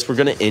 well, I guess we're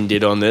going to end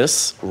it on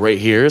this right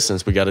here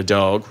since we got a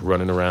dog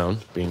running around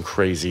being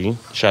crazy.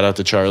 Shout out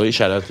to Charlie.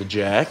 Shout out to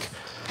Jack.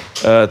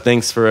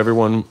 Thanks for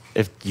everyone.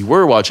 If you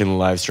were watching the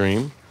live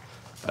stream,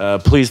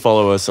 please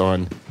follow us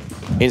on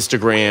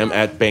Instagram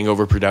at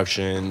BANGover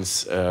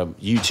Productions,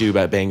 YouTube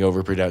at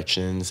BANGover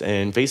Productions,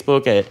 and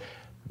Facebook at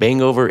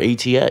BANGover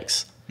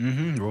ATX.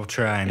 We'll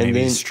try and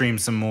maybe stream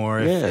some more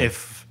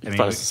if find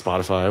us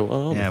on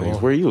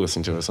Spotify. Where you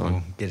listen to us on?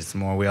 We'll get it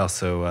some more. We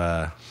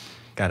also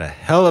got a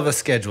hell of a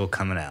schedule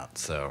coming out.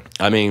 So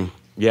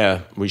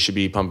we should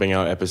be pumping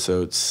out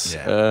episodes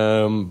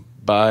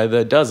by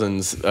the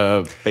dozens,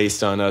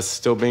 based on us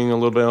still being a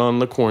little bit on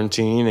the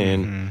quarantine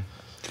and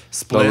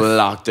the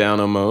lockdown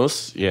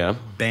almost. Yeah,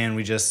 band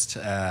we just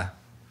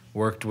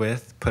worked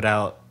with put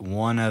out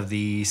one of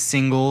the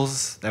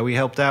singles that we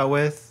helped out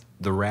with,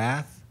 "The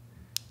Wrath."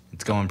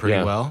 It's going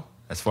pretty well.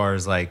 As far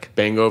as like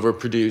BANGover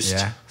produced,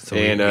 so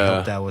we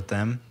helped out with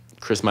them.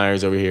 Chris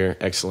Myers over here,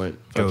 excellent.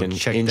 Go fucking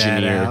check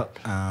engineer.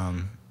 that out.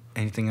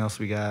 Anything else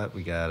we got?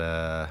 We got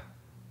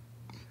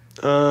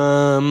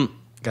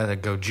got a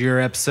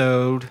Gojira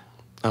episode.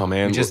 Oh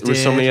man, we're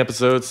so many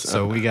episodes.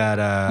 So we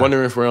got.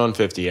 Wondering if we're on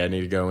 50. I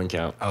need to go and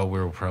count. Oh,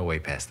 we're probably way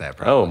past that.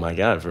 Probably. Oh my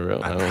God, for real?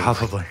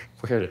 Probably.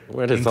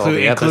 Where does all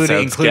the episodes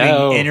including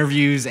go?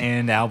 Interviews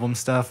and album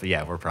stuff.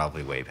 Yeah, we're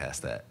probably way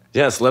past that.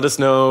 Yes, let us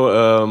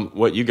know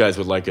what you guys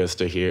would like us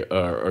to hear,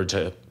 or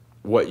to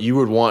what you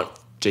would want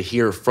to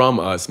hear from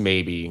us.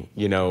 Maybe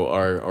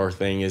our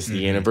thing is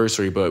the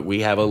anniversary, but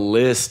we have a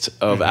list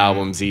of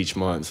albums each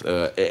month,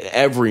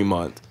 every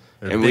month,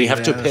 and we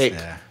have to pick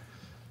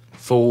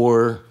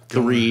 4,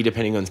 3,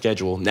 depending on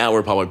schedule. Now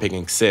we're probably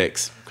picking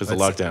 6 because of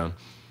lockdown.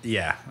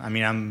 Yeah, I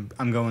mean,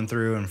 I'm going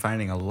through and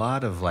finding a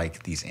lot of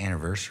like these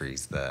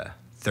anniversaries, the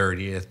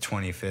 30th,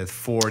 25th,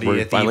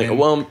 40th. Finally,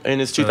 even.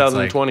 And it's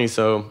 2020,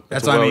 so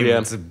that's what I mean.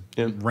 It's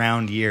a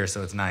round year,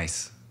 so it's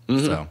nice.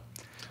 So,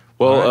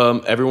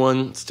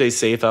 everyone, stay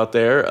safe out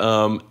there.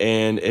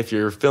 And if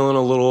you're feeling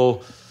a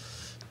little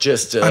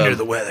just under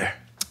the weather,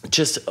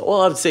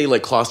 I would say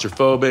like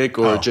claustrophobic,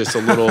 or just a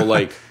little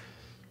like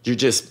you're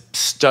just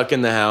stuck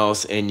in the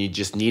house and you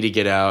just need to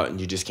get out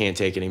and you just can't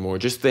take it anymore.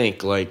 Just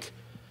think like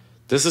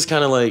this is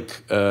kind of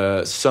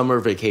like summer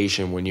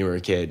vacation when you were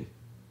a kid.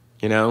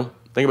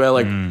 Think about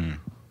like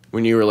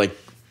when you were like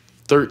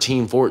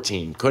 13,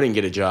 14, couldn't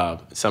get a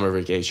job, summer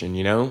vacation,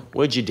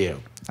 What'd you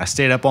do? I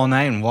stayed up all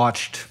night and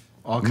watched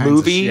all kinds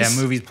movies.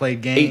 of movies,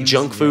 played games. Ate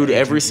junk food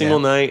every single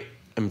night,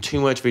 and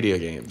too much video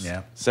games.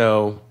 Yeah.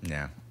 So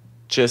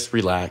just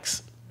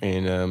relax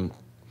and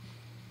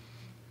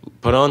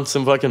put on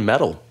some fucking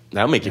metal.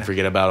 That'll make you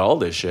forget about all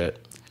this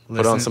shit.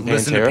 Put on some Pantera.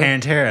 Listen to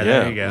Pantera.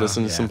 There you go.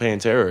 Listen to some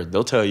Pantera.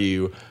 They'll tell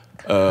you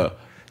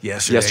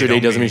yesterday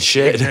doesn't mean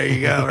shit. There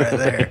you go, right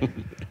there.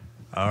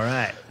 All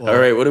right. Well, all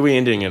right, what are we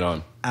ending it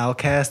on? I'll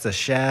Cast a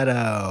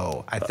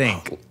Shadow, I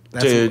think.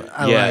 Dude,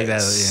 I like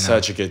that.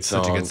 Such a good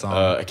song.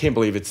 I can't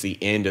believe it's the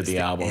end of the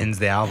album. Ends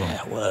the album.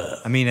 Yeah,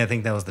 I mean, I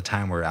think that was the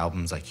time where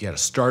albums like you got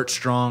to start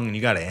strong and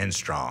you got to end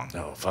strong.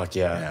 Oh fuck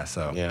yeah.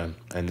 Yeah.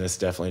 And this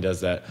definitely does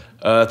that.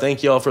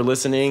 Thank you all for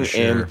listening,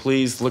 and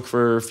please look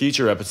for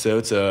future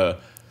episodes.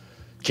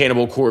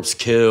 Cannibal Corpse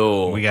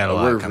Kill. We got a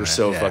lot coming. We're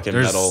so fucking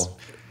metal.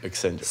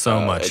 Eccentric. So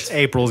much.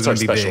 April's gonna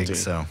be big.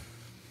 So.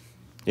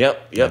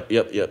 Yep. All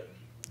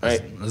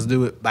right. Let's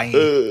do it.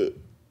 Bye.